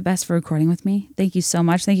 you're the best for recording with me. Thank you so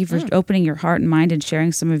much. Thank you for opening your heart and mind and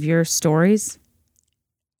sharing some of your stories.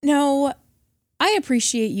 No, I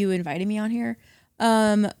appreciate you inviting me on here.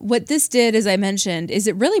 What this did, as I mentioned, is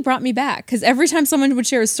it really brought me back because every time someone would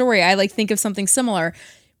share a story, I like think of something similar.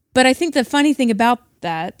 But I think the funny thing about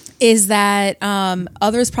that is that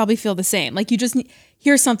others probably feel the same. Like you just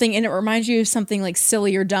hear something and it reminds you of something like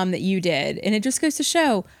silly or dumb that you did. And it just goes to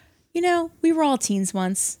show, you know, we were all teens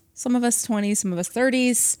once. Some of us 20s, some of us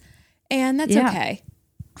 30s. And that's okay.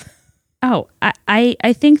 Oh,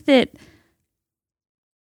 I think that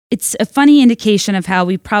it's a funny indication of how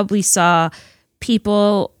we probably saw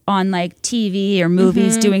people on like TV or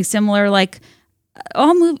movies doing similar, like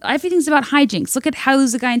everything's about hijinks. Look at How to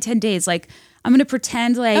Lose a Guy in 10 Days. Like, I'm going to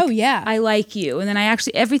pretend like I like you. And then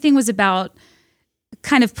everything was about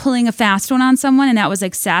kind of pulling a fast one on someone. And that was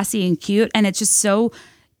like sassy and cute. And it's just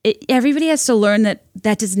everybody has to learn that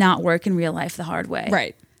does not work in real life the hard way.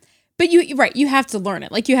 Right. But you have to learn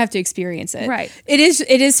it. Like you have to experience it. Right. It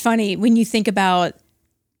is funny when you think about,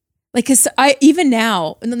 like, cause even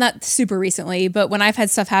now, and not super recently, but when I've had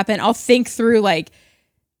stuff happen, I'll think through like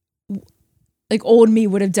old me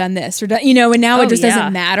would have done this or done, you know, and now it just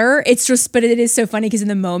doesn't matter. It's just, but it is so funny because in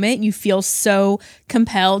the moment you feel so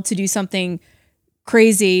compelled to do something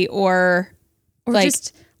crazy or like,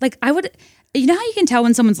 just like I would, you know how you can tell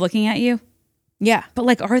when someone's looking at you? Yeah. But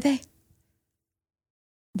like, are they?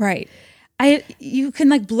 Right. You can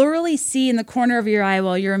like blurrily see in the corner of your eye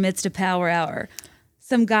while you're amidst a power hour,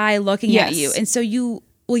 some guy looking at you. And so you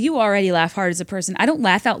already laugh hard as a person. I don't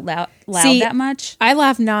laugh out loud that much. I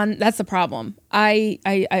laugh that's the problem. I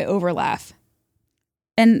over laugh.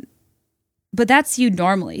 But that's you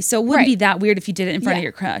normally. So it wouldn't be that weird if you did it in front of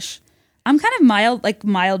your crush. I'm kind of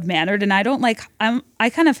mild mannered and I don't like, I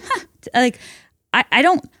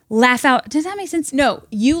don't laugh out. Does that make sense? No,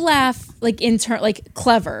 you laugh like like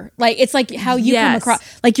clever. Like it's like how you come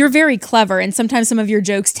across. Like you're very clever, and sometimes some of your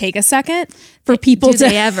jokes take a second for people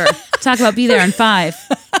they ever talk about Be There in 5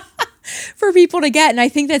 for people to get. And I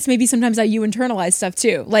think that's maybe sometimes how you internalize stuff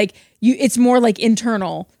too. Like it's more like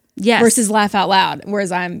internal versus laugh out loud.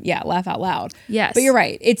 Whereas I'm laugh out loud. Yes, but you're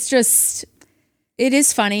right. It's just. It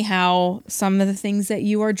is funny how some of the things that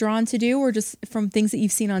you are drawn to do are just from things that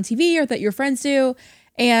you've seen on TV or that your friends do.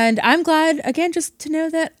 And I'm glad, again, just to know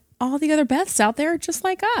that all the other Beths out there are just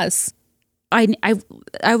like us.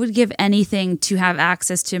 I would give anything to have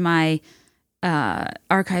access to my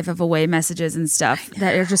archive of away messages and stuff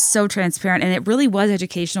that are just so transparent. And it really was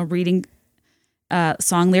educational reading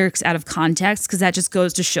song lyrics out of context because that just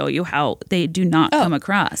goes to show you how they do not come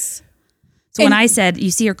across. So when I said,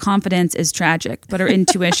 you see her confidence is tragic, but her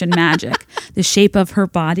intuition magic. The shape of her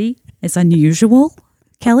body is unusual.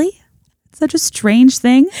 Kelly? It's such a strange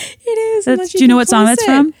thing. It is. Do you know what song that's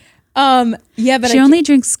from? Yeah, but she only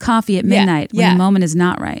drinks coffee at midnight when the moment is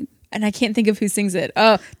not right. And I can't think of who sings it.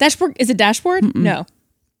 Oh, Dashboard. Is it Dashboard? Mm-mm. No.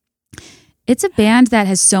 It's a band that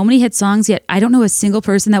has so many hit songs, yet I don't know a single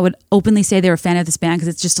person that would openly say they're a fan of this band because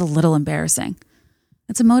it's just a little embarrassing.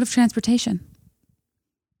 It's a mode of transportation.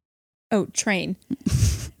 Oh, Train.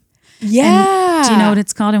 Yeah. And do you know what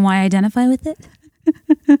it's called and why I identify with it?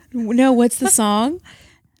 No, what's the song?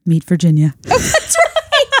 Meet Virginia. Oh, that's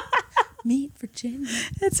right. Meet Virginia.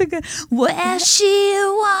 That's a good. Where she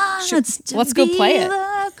wants to Let's go play it.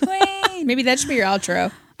 Queen. Maybe that should be your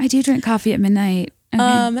outro. I do drink coffee at midnight.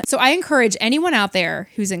 Okay. So I encourage anyone out there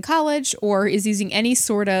who's in college or is using any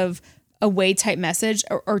sort of away type message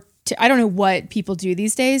or I don't know what people do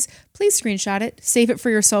these days. Please screenshot it. Save it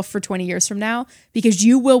for yourself for 20 years from now because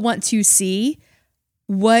you will want to see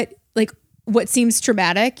what what seems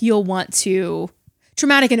traumatic, you'll want to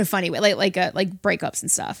traumatic in a funny way, like breakups and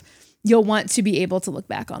stuff. You'll want to be able to look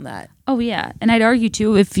back on that. Oh yeah, and I'd argue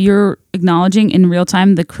too, if you're acknowledging in real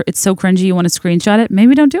time it's so cringy you want to screenshot it,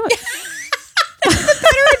 maybe don't do it. Better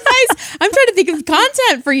advice. I'm trying to think of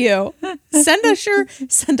content for you. Send us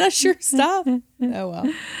your stuff. Oh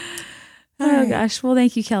well. Oh gosh. Well,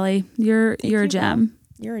 thank you, Kelly. You're a gem.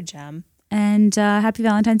 You're a gem. And happy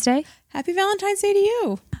Valentine's Day. Happy Valentine's Day to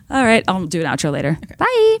you. All right, I'll do an outro later. Okay.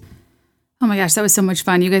 Bye. Oh my gosh, that was so much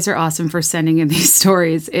fun. You guys are awesome for sending in these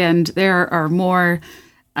stories, and there are more.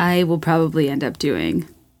 I will probably end up doing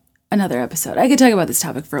another episode. I could talk about this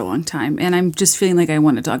topic for a long time, and I'm just feeling like I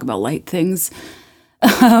want to talk about light things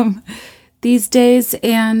these days.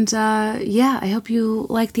 And I hope you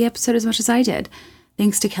liked the episode as much as I did.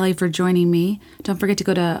 Thanks to Kelly for joining me. Don't forget to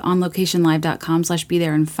go to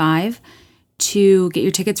onlocationlive.com/BeThereIn5 to get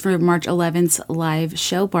your tickets for March 11th's live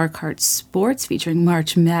show, Bar Cart Sports, featuring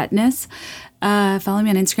March Madness. Follow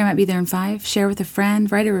me on Instagram at BeThereIn5. Share with a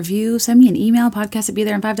friend. Write a review. Send me an email,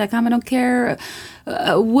 podcast@BeThereIn5.com. I don't care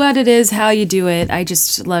what it is, how you do it. I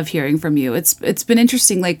just love hearing from you. It's been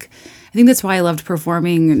interesting. Like, I think that's why I loved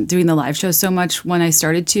performing and doing the live show so much when I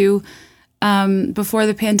started to before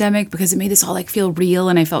the pandemic, because it made this all like feel real,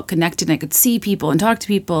 and I felt connected, and I could see people and talk to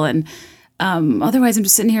people, and otherwise I'm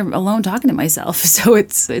just sitting here alone talking to myself. So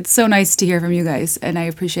it's so nice to hear from you guys, and I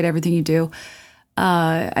appreciate everything you do.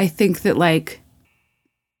 I think that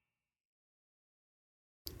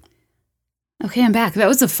okay, I'm back. That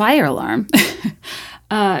was a fire alarm.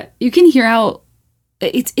 You can hear how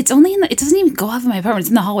it's only it doesn't even go off in my apartment. It's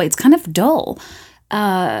in the hallway. It's kind of dull.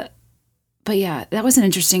 But yeah, that was an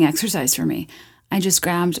interesting exercise for me. I just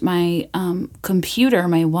grabbed my computer,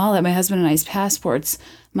 my wallet, my husband and I's passports,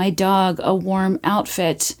 my dog, a warm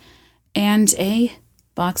outfit, and a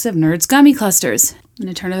box of Nerds gummy clusters. In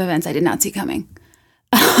a turn of events I did not see coming.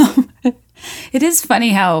 It is funny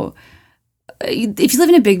how if you live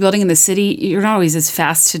in a big building in the city, you're not always as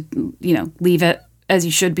fast to, leave it as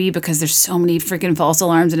you should be, because there's so many freaking false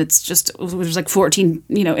alarms, and there's like 14,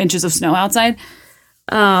 inches of snow outside.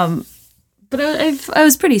 But I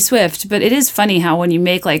was pretty swift. But it is funny how when you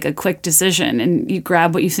make like a quick decision and you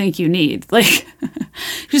grab what you think you need, like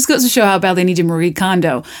it just goes to show how badly I need to Marie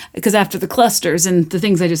Kondo. Because after the clusters and the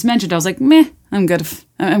things I just mentioned, I was like, meh, I'm good.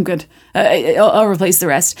 I'm good. I'll replace the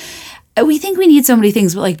rest. We think we need so many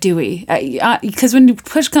things, but like, do we? Because when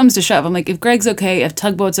push comes to shove, I'm like, if Greg's okay, if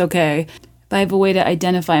Tugboat's okay, if I have a way to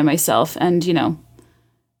identify myself and,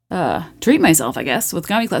 treat myself, I guess, with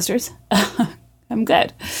gummy clusters, I'm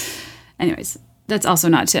good. Anyways, that's also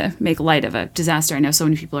not to make light of a disaster. I know so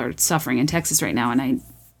many people are suffering in Texas right now, and I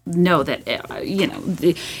know that,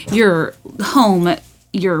 your home,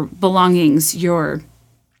 your belongings, your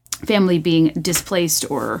family being displaced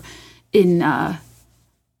or in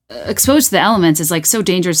exposed to the elements is like so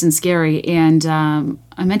dangerous and scary. And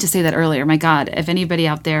I meant to say that earlier. My God, if anybody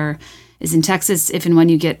out there is in Texas, if and when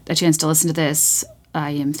you get a chance to listen to this,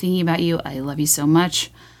 I am thinking about you. I love you so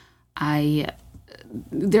much.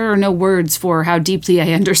 There are no words for how deeply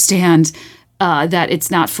I understand that it's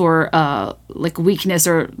not for like weakness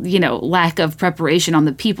or lack of preparation on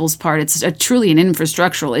the people's part. It's truly an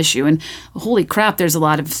infrastructural issue. And holy crap, there's a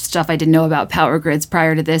lot of stuff I didn't know about power grids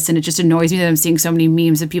prior to this, and it just annoys me that I'm seeing so many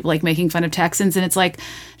memes of people like making fun of Texans, and it's like,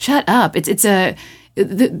 shut up.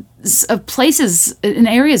 Places in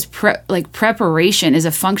areas preparation is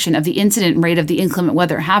a function of the incident rate of the inclement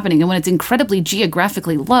weather happening, and when it's incredibly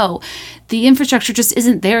geographically low, the infrastructure just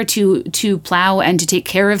isn't there to plow and to take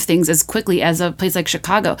care of things as quickly as a place like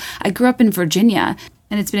Chicago. I grew up in Virginia,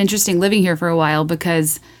 and it's been interesting living here for a while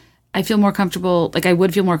because I feel more comfortable, like I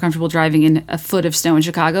would feel more comfortable driving in a foot of snow in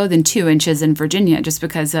Chicago than 2 inches in Virginia, just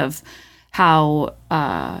because of how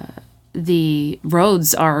the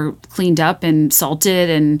roads are cleaned up and salted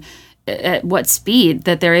and at what speed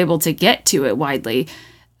that they're able to get to it widely.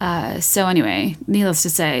 So anyway, needless to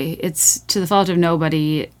say, it's to the fault of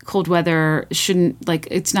nobody. Cold weather shouldn't,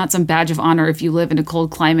 it's not some badge of honor if you live in a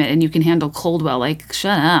cold climate and you can handle cold well. Like,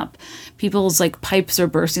 shut up. People's pipes are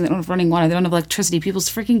bursting. They don't have running water. They don't have electricity. People's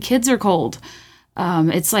freaking kids are cold.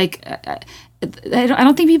 It's like, I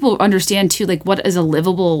don't think people understand too, what is a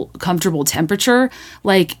livable, comfortable temperature.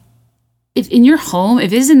 If in your home,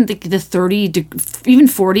 if it isn't the 30, even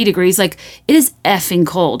 40 degrees, it is effing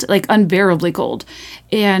cold, unbearably cold.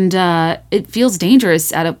 And it feels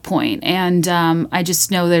dangerous at a point. And I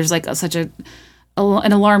just know there's such an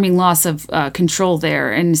alarming loss of control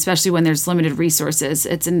there. And especially when there's limited resources,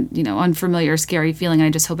 it's an unfamiliar, scary feeling. And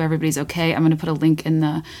I just hope everybody's okay. I'm going to put a link in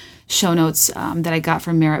the show notes that I got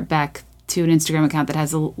from Merritt Beck to an Instagram account that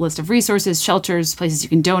has a list of resources, shelters, places you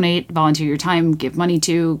can donate, volunteer your time, give money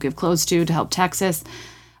to, give clothes to help Texas.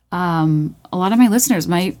 A lot of my listeners,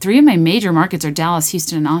 three of my major markets are Dallas,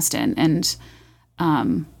 Houston, and Austin. And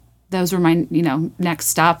those were my, next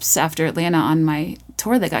stops after Atlanta on my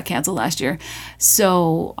tour that got canceled last year.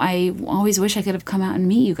 So I always wish I could have come out and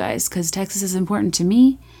meet you guys because Texas is important to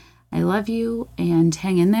me. I love you, and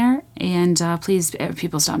hang in there. And please,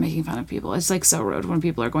 people, stop making fun of people. It's like so rude when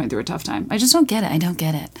people are going through a tough time. I just don't get it. I don't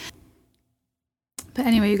get it. But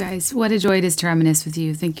anyway, you guys, what a joy it is to reminisce with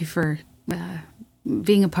you. Thank you for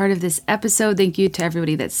being a part of this episode. Thank you to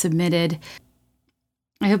everybody that submitted.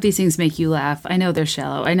 I hope these things make you laugh. I know they're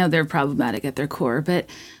shallow. I know they're problematic at their core, but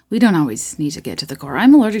we don't always need to get to the core.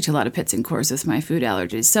 I'm allergic to a lot of pits and cores with my food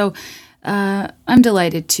allergies. So I'm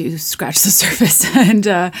delighted to scratch the surface. And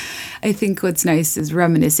I think what's nice is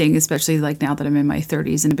reminiscing, especially like now that I'm in my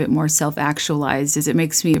 30s and a bit more self-actualized, is it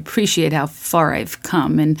makes me appreciate how far I've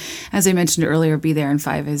come. And as I mentioned earlier, Be There in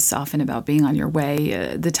 5 is often about being on your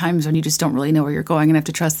way. The times when you just don't really know where you're going and have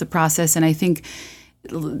to trust the process. And I think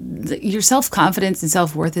your self-confidence and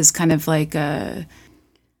self-worth is kind of like, I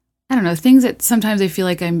don't know, things that sometimes I feel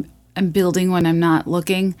like I'm building when I'm not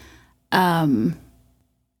looking.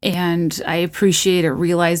 And I appreciate or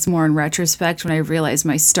realize more in retrospect when I realize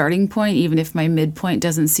my starting point, even if my midpoint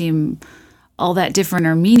doesn't seem all that different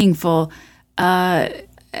or meaningful. I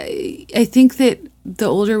think that the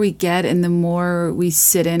older we get and the more we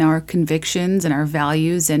sit in our convictions and our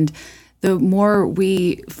values, and the more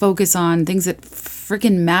we focus on things that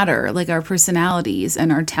freaking matter, like our personalities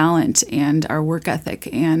and our talent and our work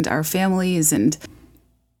ethic and our families and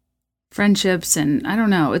friendships, and I don't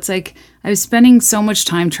know, it's like I was spending so much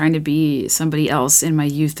time trying to be somebody else in my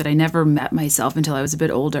youth that I never met myself until I was a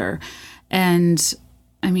bit older. And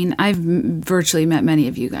I mean, I've virtually met many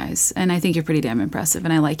of you guys, and I think you're pretty damn impressive,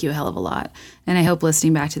 and I like you a hell of a lot. And I hope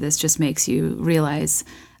listening back to this just makes you realize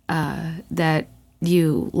that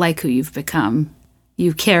you like who you've become,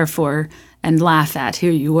 you care for and laugh at who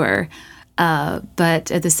you were,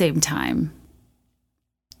 but at the same time,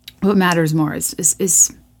 what matters more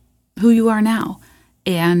is who you are now,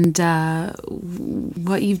 and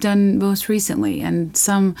what you've done most recently. And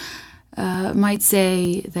some might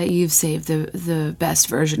say that you've saved the best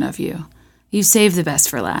version of you. You've saved the best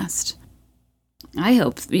for last. I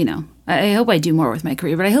hope, I hope I do more with my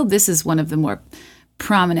career, but I hope this is one of the more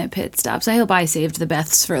prominent pit stops. I hope I saved the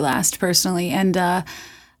best for last personally, and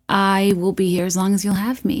I will be here as long as you'll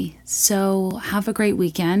have me. So have a great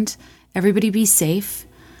weekend. Everybody be safe.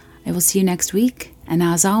 I will see you next week. And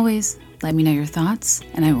as always, let me know your thoughts,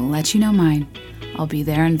 and I will let you know mine. I'll be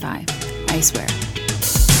there in 5. I swear.